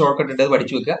മതി? ഒരൊറ്റ ഷോർട്ട് കട്ട് ഉണ്ട്, അത്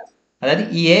പഠിച്ചു വെക്കുക. അതായത്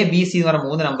ഈ എ ബി സി എന്ന് പറഞ്ഞ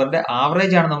 3 നമ്പറിന്റെ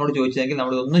ആവറേജ് ആണ് നമ്മൾ ചോദിച്ചതെങ്കിൽ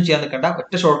നമ്മൾ ഒന്നും ചെയ്യാൻ നിൽക്കേണ്ട,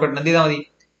 ഒറ്റ ഷോർട്ട് കട്ട് എന്ത് ചെയ്താൽ മതി?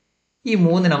 ഈ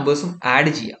 3 നമ്പേഴ്സും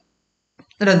ആഡ് ചെയ്യാം.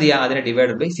 എന്നിട്ട് എന്ത് ചെയ്യുക? അതിനെ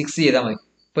ഡിവൈഡ് ബൈ 6 ചെയ്താൽ മതി.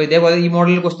 ഇപ്പൊ ഇതേപോലെ ഈ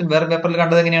മോഡൽ ക്വസ്റ്റ്യൻ വേറെ പേപ്പറിൽ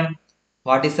കണ്ടത് എങ്ങനെയാണ്?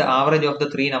 What is the average of the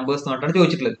 3 numbers എന്ന് പറഞ്ഞിട്ടാണ്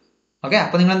ചോദിച്ചിട്ടുള്ളത്. ഓക്കെ,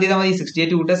 അപ്പൊ നിങ്ങൾ എന്ത് ചെയ്താൽ മതി?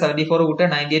 68 കൂട്ടുക, 74 കൂട്ടുക,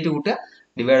 98 കൂട്ടുക,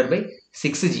 ഡിവൈഡ് ബൈ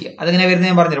 6 ചെയ്യുക. അതെങ്ങനെ വരുന്നത്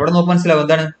ഞാൻ പറഞ്ഞില്ല. ഇവിടെ നോക്കാൻ മനസ്സിലാവും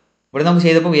എന്താണ് ഇവിടെ നമുക്ക്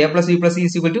ചെയ്തപ്പോൾ A plus B plus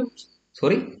C equal to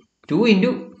 2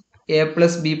 into A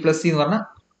plus B plus C എന്ന് പറഞ്ഞാൽ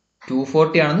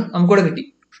 240 ആണെന്ന് നമുക്കിവിടെ കിട്ടി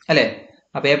അല്ലെ?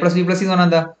 അപ്പൊ A plus B plus C എന്ന് പറഞ്ഞാൽ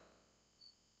എന്താ?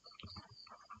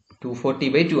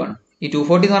 240/2 ആണ്. ഈ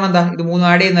 240 എന്ന് പറഞ്ഞാൽ എന്താ? ഇത് 3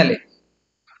 ആഡ് ചെയ്യുന്നല്ലേ?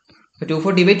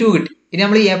 240/2 കിട്ടി. ഇനി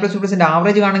നമ്മൾ ഈ A പ്ലസ് ബി പ്ലസിന്റെ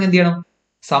ആവറേജ് കാണണമെങ്കിൽ എന്ത് ചെയ്യണം?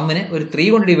 സമ്മിനെ ഒരു 3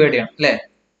 കൊണ്ട് ഡിവൈഡ് ചെയ്യണം അല്ലെ?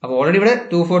 അപ്പൊ ഓൾറെഡി ഇവിടെ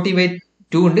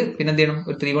 240/2 ഉണ്ട്. പിന്നെ എന്ത് ചെയ്യണം?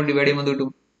 ഒരു 3 കൊണ്ട് ഡിവൈഡ് ചെയ്യുമ്പോൾ എന്ത്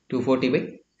കിട്ടും?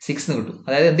 240/6 എന്ന് കിട്ടും.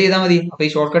 അതായത് എന്ത് ചെയ്താൽ മതി? അപ്പൊ ഈ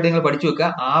ഷോർട്ട് കട്ട് നിങ്ങൾ പഠിച്ചു വെക്കുക.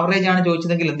 ആവറേജ് ആണ്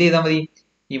ചോദിച്ചതെങ്കിൽ എന്ത് ചെയ്താൽ മതി?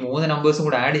 ഈ 3 നമ്പേഴ്സും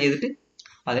കൂടെ ആഡ് ചെയ്തിട്ട്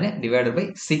അതിനെ ഡിവൈഡ് ബൈ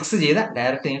 6 ചെയ്താൽ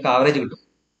ഡയറക്റ്റ് നിങ്ങൾക്ക് ആവറേജ് കിട്ടും.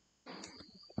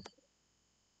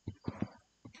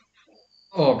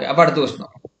 ഓക്കെ, അപ്പൊ അടുത്ത ക്വസ്റ്റൻ,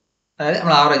 അതായത്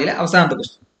നമ്മൾ ആവറേജിലെ അവസാനത്തെ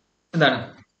ക്വസ്റ്റൻ എന്താണ്?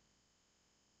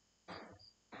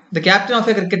 The captain of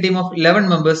a cricket team of 11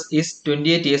 members is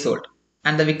 28 years old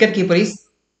and the wicket keeper is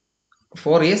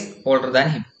 4 years older than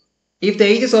him. If the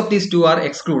ages of these two are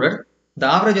excluded, the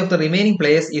average of the remaining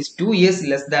players is 2 years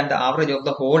less than the average of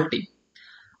the whole team.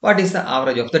 What is the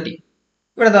average of the team?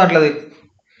 ഇവിടെ എന്താണുള്ളത്?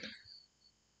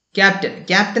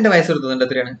 ക്യാപ്റ്റന്റെ വയസ്സ് എടുത്തുന്നുണ്ട്.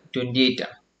 എത്രയാണ്? 28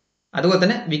 ആണ്. അതുപോലെ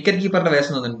തന്നെ wicket കീപ്പറിന്റെ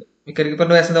വയസ്സ് തന്നിട്ടുണ്ട്. Wicket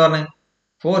കീപ്പറിന്റെ വയസ്സ് എന്താ പറഞ്ഞത്?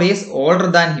 4 years older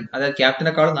than him. അതായത്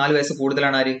ക്യാപ്റ്റനെക്കാളും 4 വയസ്സ്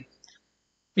കൂടുതലാണ് ആര്?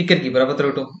 Wicket keeper. അപ്പൊ എത്ര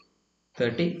കിട്ടും?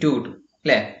 32 കിട്ടും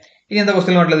അല്ലെ? ഇനി എന്താ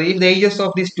ക്വസ്റ്റ്യൻ ഉള്ളത്? If the ages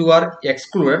of these two are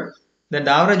excluded, then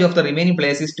the average of the remaining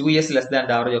players is 2 years less than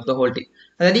the average of the whole team.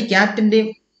 അതായത് ഈ ക്യാപ്റ്റന്റെയും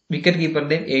വിക്കറ്റ്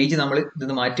കീപ്പറിന്റെയും ഏജ് നമ്മൾ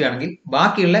ഇതിന് മാറ്റുകയാണെങ്കിൽ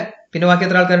ബാക്കിയുള്ള പിന്നെ ബാക്കി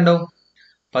എത്ര ആൾക്കാരുണ്ടാവും?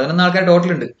 11 ആൾക്കാർ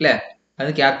ടോട്ടൽ ഉണ്ട് അല്ലെ? അത്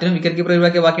ക്യാപ്റ്റനും വിക്കറ്റ് കീപ്പറും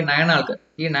ഒഴിവാക്കിയ ബാക്കി 9 ആൾക്കാർ.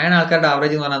 ഈ 9 ആൾക്കാരുടെ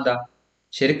ആവറേജ് എന്ന് പറഞ്ഞാൽ എന്താ?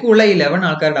 ശരിക്കുള്ള ഈ 11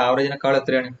 ആൾക്കാരുടെ ആവറേജിനേക്കാൾ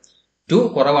എത്രയാണ്? 2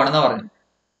 കുറവാണെന്നാ പറഞ്ഞു.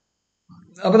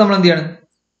 അപ്പൊ നമ്മൾ എന്ത് ചെയ്യണം?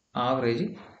 ആവറേജ്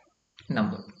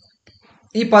നമ്പർ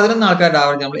ഈ 11 ആൾക്കാരുടെ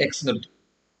ആവറേജ് നമ്മൾ എക്സ് എടുത്തു.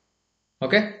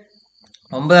 ഓക്കെ,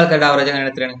 9 ആൾക്കാരുടെ ആവറേജ് അങ്ങനെ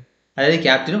എത്രയാണ്? അതായത്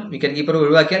ക്യാപ്റ്റനും വിക്കറ്റ് കീപ്പറും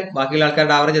ഒഴിവാക്കിയാൽ ബാക്കിയുള്ള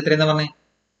ആൾക്കാരുടെ ആവറേജ് എത്രയെന്ന് പറഞ്ഞേ?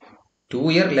 2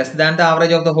 year less than the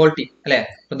average of the whole team അല്ലെ?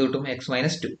 അപ്പൊ എന്ത് കിട്ടും?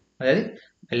 x-2. അതായത്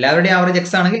എല്ലാവരുടെയും ആവറേജ്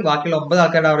എക്സ് ആണെങ്കിൽ ബാക്കിയുള്ള 9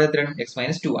 ആൾക്കാരുടെ ആവറേജ് എത്രയാണ്?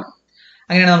 x-2 ആണ്.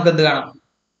 അങ്ങനെയാണ് നമുക്ക് എന്ത് കാണാം?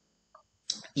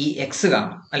 ഈ എക്സ്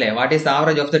കാണാം അല്ലെ? What is the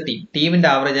average of the team? ടീമിന്റെ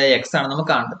ആവറേജ് ആയ എക്സ് ആണ് നമുക്ക്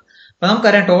കാണുന്നത്. അപ്പൊ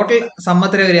നമുക്കറിയാം ടോട്ടൽ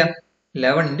സമ്മത്ര വരിക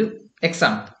 11 ഇൻറ്റു എക്സ്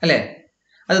ആണ് അല്ലെ?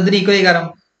 അത് എന്തിന് ഈക്വലി കാരണം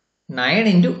 9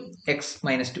 ഇൻറ്റു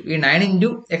x-2. ഈ 9 ഇൻറ്റു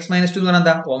x-2 എന്ന് പറഞ്ഞാൽ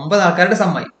എന്താ? 9 ആൾക്കാരുടെ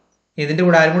സമ്മായി. ഇതിന്റെ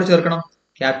കൂടെ ആരും കൂടെ ചേർക്കണം?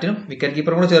 ക്യാപ്റ്റനും വിക്കറ്റ്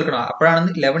കീപ്പറും കൂടെ ചേർക്കണം. അപ്പോഴാണ്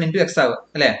 11 ഇൻറ്റു എക്സ് ആവുക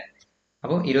അല്ലെ?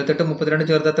 അപ്പൊ 28 32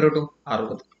 ചേർത്ത് എത്ര കിട്ടും?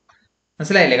 60.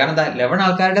 മനസ്സിലായില്ലേ? കാരണം എന്താ? 11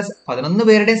 ആൾക്കാരുടെ 11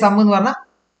 പേരുടെയും സം എന്ന് പറഞ്ഞാൽ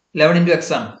 11 ഇൻറ്റു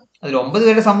എക്സ് ആണ്. അതിൽ 9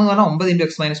 പേരുടെ സം എന്ന് പറഞ്ഞാൽ 9 ഇൻറ്റു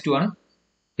x-2 ആണ്.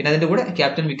 പിന്നെ അതിന്റെ കൂടെ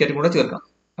ക്യാപ്റ്റൻ വിക്കറ്റും കൂടെ ചേർക്കണം.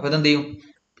 അപ്പൊ ഇതെന്ത് ചെയ്യും?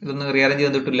 ഇതൊന്ന് റീഅറേഞ്ച്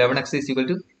ചെയ്ത് കിട്ടും. 11x is equal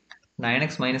to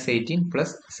 9x minus 18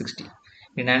 plus 60.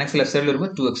 ഈ 9x ലെഫ്റ്റ് സൈഡിൽ വരുമ്പോൾ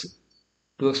 2x.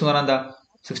 2x എന്ന് പറഞ്ഞാൽ എന്താ?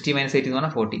 60 minus 18 എന്ന്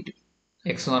പറഞ്ഞാൽ 42.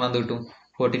 x എന്ന് പറഞ്ഞാൽ എന്ത് കിട്ടും?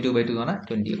 42/2 എന്ന് പറഞ്ഞാൽ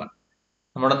 21.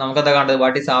 നമുക്ക് എന്താ കാണേണ്ടത്?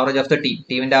 What is average of the team?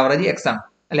 ടീമിന്റെ ആവറേജ് എക്സ് ആണ്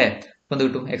അല്ലെ? അപ്പൊ എന്ത്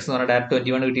കിട്ടും? എക്സ് എന്ന് പറഞ്ഞാൽ ഡയറക്റ്റ്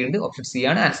 21 കിട്ടിയിട്ടുണ്ട്. ഓപ്ഷൻ സി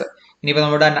ആണ് ആൻസർ. ഇനിയിപ്പോ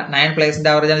നമ്മുടെ 9 പ്ലേയേഴ്സിന്റെ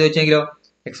ആവറേജ് ആണ് ചോദിച്ചെങ്കിലോ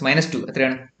x-2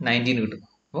 എത്രയാണ്? 19 കിട്ടും.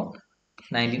 അപ്പോൾ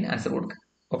 19 ആൻസർ കൊടുക്കുക.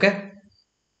 ഓക്കെ,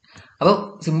 അപ്പോൾ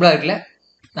സിമ്പിൾ ആയിട്ടുള്ള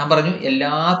ഞാൻ പറഞ്ഞു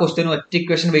എല്ലാ ക്വസ്റ്റ്യനും ഒറ്റ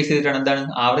ഇക്വേഷൻ ബേസ് ചെയ്തിട്ടാണ്. എന്താണ്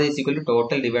average is equal to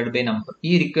total divide by number. ഈ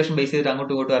ഒരു ഇക്വേഷൻ ബേസ് ചെയ്തിട്ട്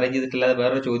അങ്ങോട്ടും ഇങ്ങോട്ടും അറേഞ്ച് ചെയ്തിട്ടില്ലാതെ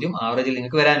വേറൊരു ചോദ്യം ആവറേജിൽ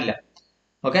നിങ്ങൾക്ക് വരാനില്ല.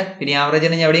 ഓക്കെ, പിന്നെ ആവറേജ്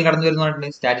തന്നെ എവിടെയും കടന്നു വരുന്നുണ്ട്,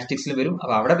 സ്റ്റാറ്റിസ്റ്റിക്സിൽ വരും.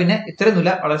 അപ്പൊ അവിടെ പിന്നെ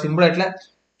ഇത്രയൊന്നുമില്ല, വളരെ സിമ്പിൾ ആയിട്ടുള്ള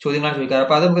ചോദ്യങ്ങളാണ് ചോദിക്കാറ്.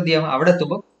 അപ്പൊ അത് നമുക്ക് എന്ത് ചെയ്യാം, അവിടെ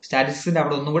എത്തുമ്പോൾ സ്റ്റാറ്റിസ്റ്റിക്സിന്റെ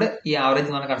അവിടെ ഒന്നും കൂടെ ഈ ആവറേജ്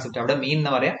എന്ന് പറഞ്ഞ കൺസെപ്റ്റ്, അവിടെ മീൻ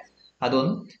എന്ന് പറയാം,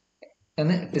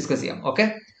 അതൊന്ന് ഡിസ്കസ് ചെയ്യാം. ഓക്കെ,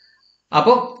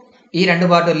 അപ്പോൾ ഈ രണ്ട്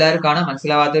പാർട്ടും എല്ലാവരും കാണാൻ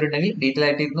മനസ്സിലാവാത്തവരുണ്ടെങ്കിൽ ഡീറ്റെയിൽ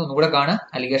ആയിട്ട് ഇരുന്ന് ഒന്നുകൂടെ കാണുക.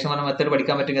 അലിഗേഷൻ പറഞ്ഞ മെത്തേഡ്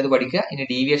പഠിക്കാൻ പറ്റുമെങ്കിൽ അത് പഠിക്കുക. ഇനി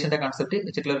ഡീവിയേഷന്റെ കൺസെപ്റ്റ്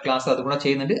വെച്ചിട്ടുള്ള ഒരു ക്ലാസ് അതുകൂടെ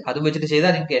ചെയ്യുന്നുണ്ട്. അതും വെച്ചിട്ട്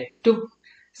ചെയ്താൽ നിങ്ങൾക്ക് ഏറ്റവും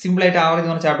സിമ്പിൾ ആയിട്ട് ആവറേജ്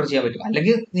എന്ന് പറഞ്ഞ ചാപ്റ്റർ ചെയ്യാൻ പറ്റും.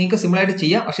 അല്ലെങ്കിൽ നിങ്ങൾക്ക് സിമ്പിൾ ആയിട്ട്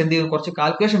ചെയ്യാം, പക്ഷെ എന്ത് ചെയ്യും, കുറച്ച്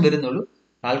കാൽക്കുലേഷൻ വരുന്നുള്ളൂ.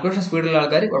 കാൽക്കുലേഷൻ സ്പീഡുള്ള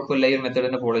ആൾക്കാർ കുഴപ്പമില്ല, ഈ ഒരു മെത്തേഡ്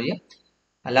തന്നെ ഫോളോ ചെയ്യാം.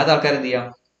 അല്ലാത്ത ആൾക്കാർ എന്ത് ചെയ്യാം,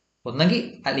 ഒന്നെങ്കിൽ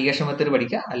അലിഗേഷൻ മെത്തേഡ്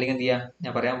പഠിക്കുക, അല്ലെങ്കിൽ എന്ത് ചെയ്യാം,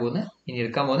 ഞാൻ പറയാൻ പോകുന്ന ഇനി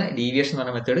എടുക്കാൻ പോകുന്ന ഡീവിയേഷൻ എന്ന്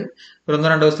പറഞ്ഞ മെത്തേഡ് ഒരു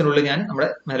 1-2 ദിവസത്തിനുള്ളിൽ ഞാൻ നമ്മുടെ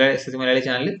SSC മലയാളി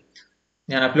ചാനലിൽ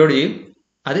ഞാൻ അപ്ലോഡ് ചെയ്യും.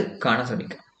 അത് കാണാൻ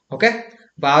ശ്രമിക്കുക. ഓക്കെ,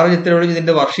 അപ്പൊ ആവറേജ് ഇത്രയോട്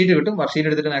ഇതിന്റെ വർക്ക്ഷീറ്റ് കിട്ടും. വർക്ക്ഷീറ്റ്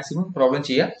എടുത്തിട്ട് മാക്സിമം പ്രോബ്ലം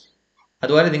ചെയ്യുക.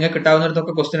 അതുപോലെ നിങ്ങൾക്ക്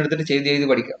കിട്ടാവുന്നിടത്തൊക്കെ ക്വസ്റ്റ്യൻ എടുത്തിട്ട് ചെയ്ത്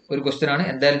പഠിക്കുക. ഒരു ക്വസ്റ്റ്യൻ ആണ്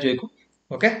എന്തായാലും ചോദിക്കും.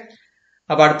 ഓക്കെ,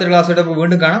 അപ്പൊ അടുത്തൊരു ക്ലാസ്സോടെ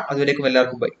വീണ്ടും കാണാം. അതുവരേക്കും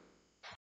എല്ലാവർക്കും ബൈ.